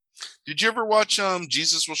 Did you ever watch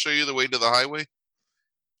Jesus Will Show You the Way to the Highway?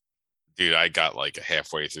 Dude, I got like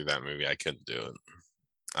halfway through that movie. I couldn't do it.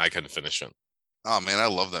 I couldn't finish it. Oh man, I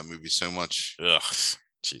love that movie so much. Ugh,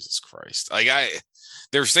 Jesus Christ. Like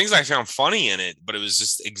there's things I found funny in it, but it was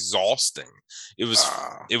just exhausting. It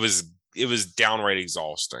was downright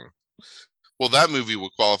exhausting. Well, that movie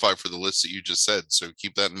will qualify for the list that you just said, so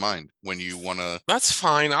keep that in mind when you want to. That's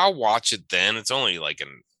fine. I'll watch it then. It's only like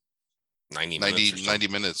in 90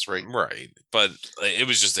 minutes, right? Right. But it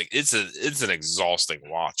was just like it's an exhausting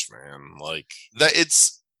watch, man. Like that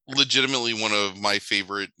it's legitimately one of my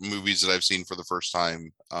favorite movies that I've seen for the first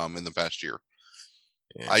time in the past year.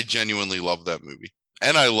 Yeah. I genuinely love that movie.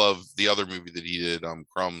 And I love the other movie that he did,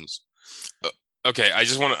 Crumbs. Okay, I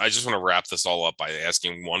just want to wrap this all up by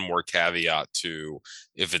asking one more caveat to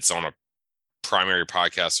if it's on a primary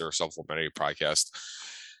podcast or a supplementary podcast.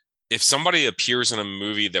 If somebody appears in a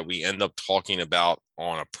movie that we end up talking about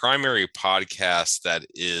on a primary podcast that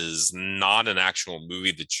is not an actual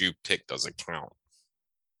movie that you picked, does it count?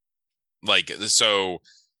 Like, so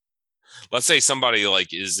let's say somebody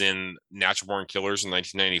like is in Natural Born Killers in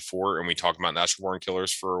 1994 and we talk about Natural Born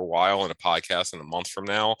Killers for a while in a podcast in a month from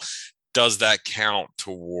now. Does that count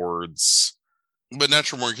towards? But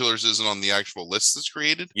Natural Born Killers isn't on the actual list that's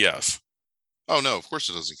created? Yes. Oh, no, of course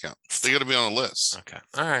it doesn't count. They got to be on a list. Okay.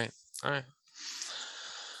 All right.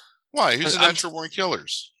 Why? Who's the Natural Born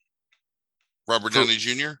Killers? Robert Downey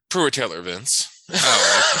Jr.? Pruitt Taylor Vince.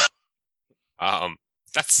 Oh, okay.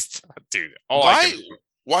 That's, dude.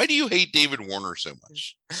 Why do you hate David Warner so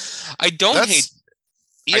much? I don't hate.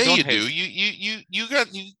 Yeah, you do.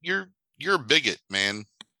 You're a bigot, man.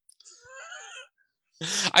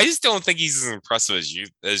 I just don't think he's as impressive as you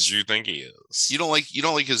think he is. You don't like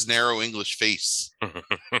his narrow English face.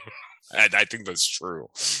 I think that's true.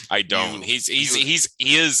 I don't. He has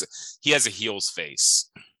a heel's face.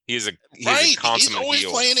 He's a consummate heel. He's always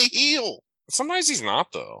playing a heel. Sometimes he's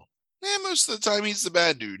not though. Yeah, most of the time he's the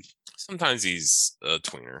bad dude. Sometimes he's a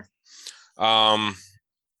tweener.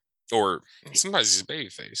 Or sometimes he's a baby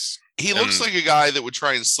face. He looks like a guy that would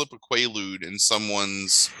try and slip a Quaalude in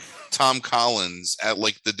someone's Tom Collins at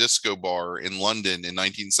like the disco bar in London in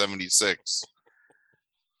 1976.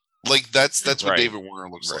 Like that's what right. David Warner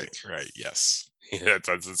looks like. Right. Yes. Yeah,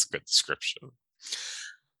 that's a good description.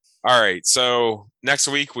 All right. So next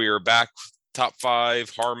week we are back top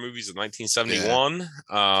 5 horror movies of 1971.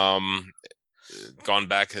 Yeah. Gone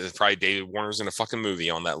back, probably David Warner's in a fucking movie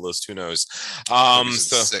on that list. Who knows? So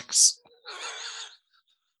 6.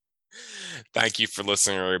 Thank you for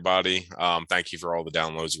listening, everybody. Thank you for all the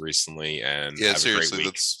downloads recently, and yeah, seriously,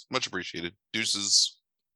 that's much appreciated. Deuces.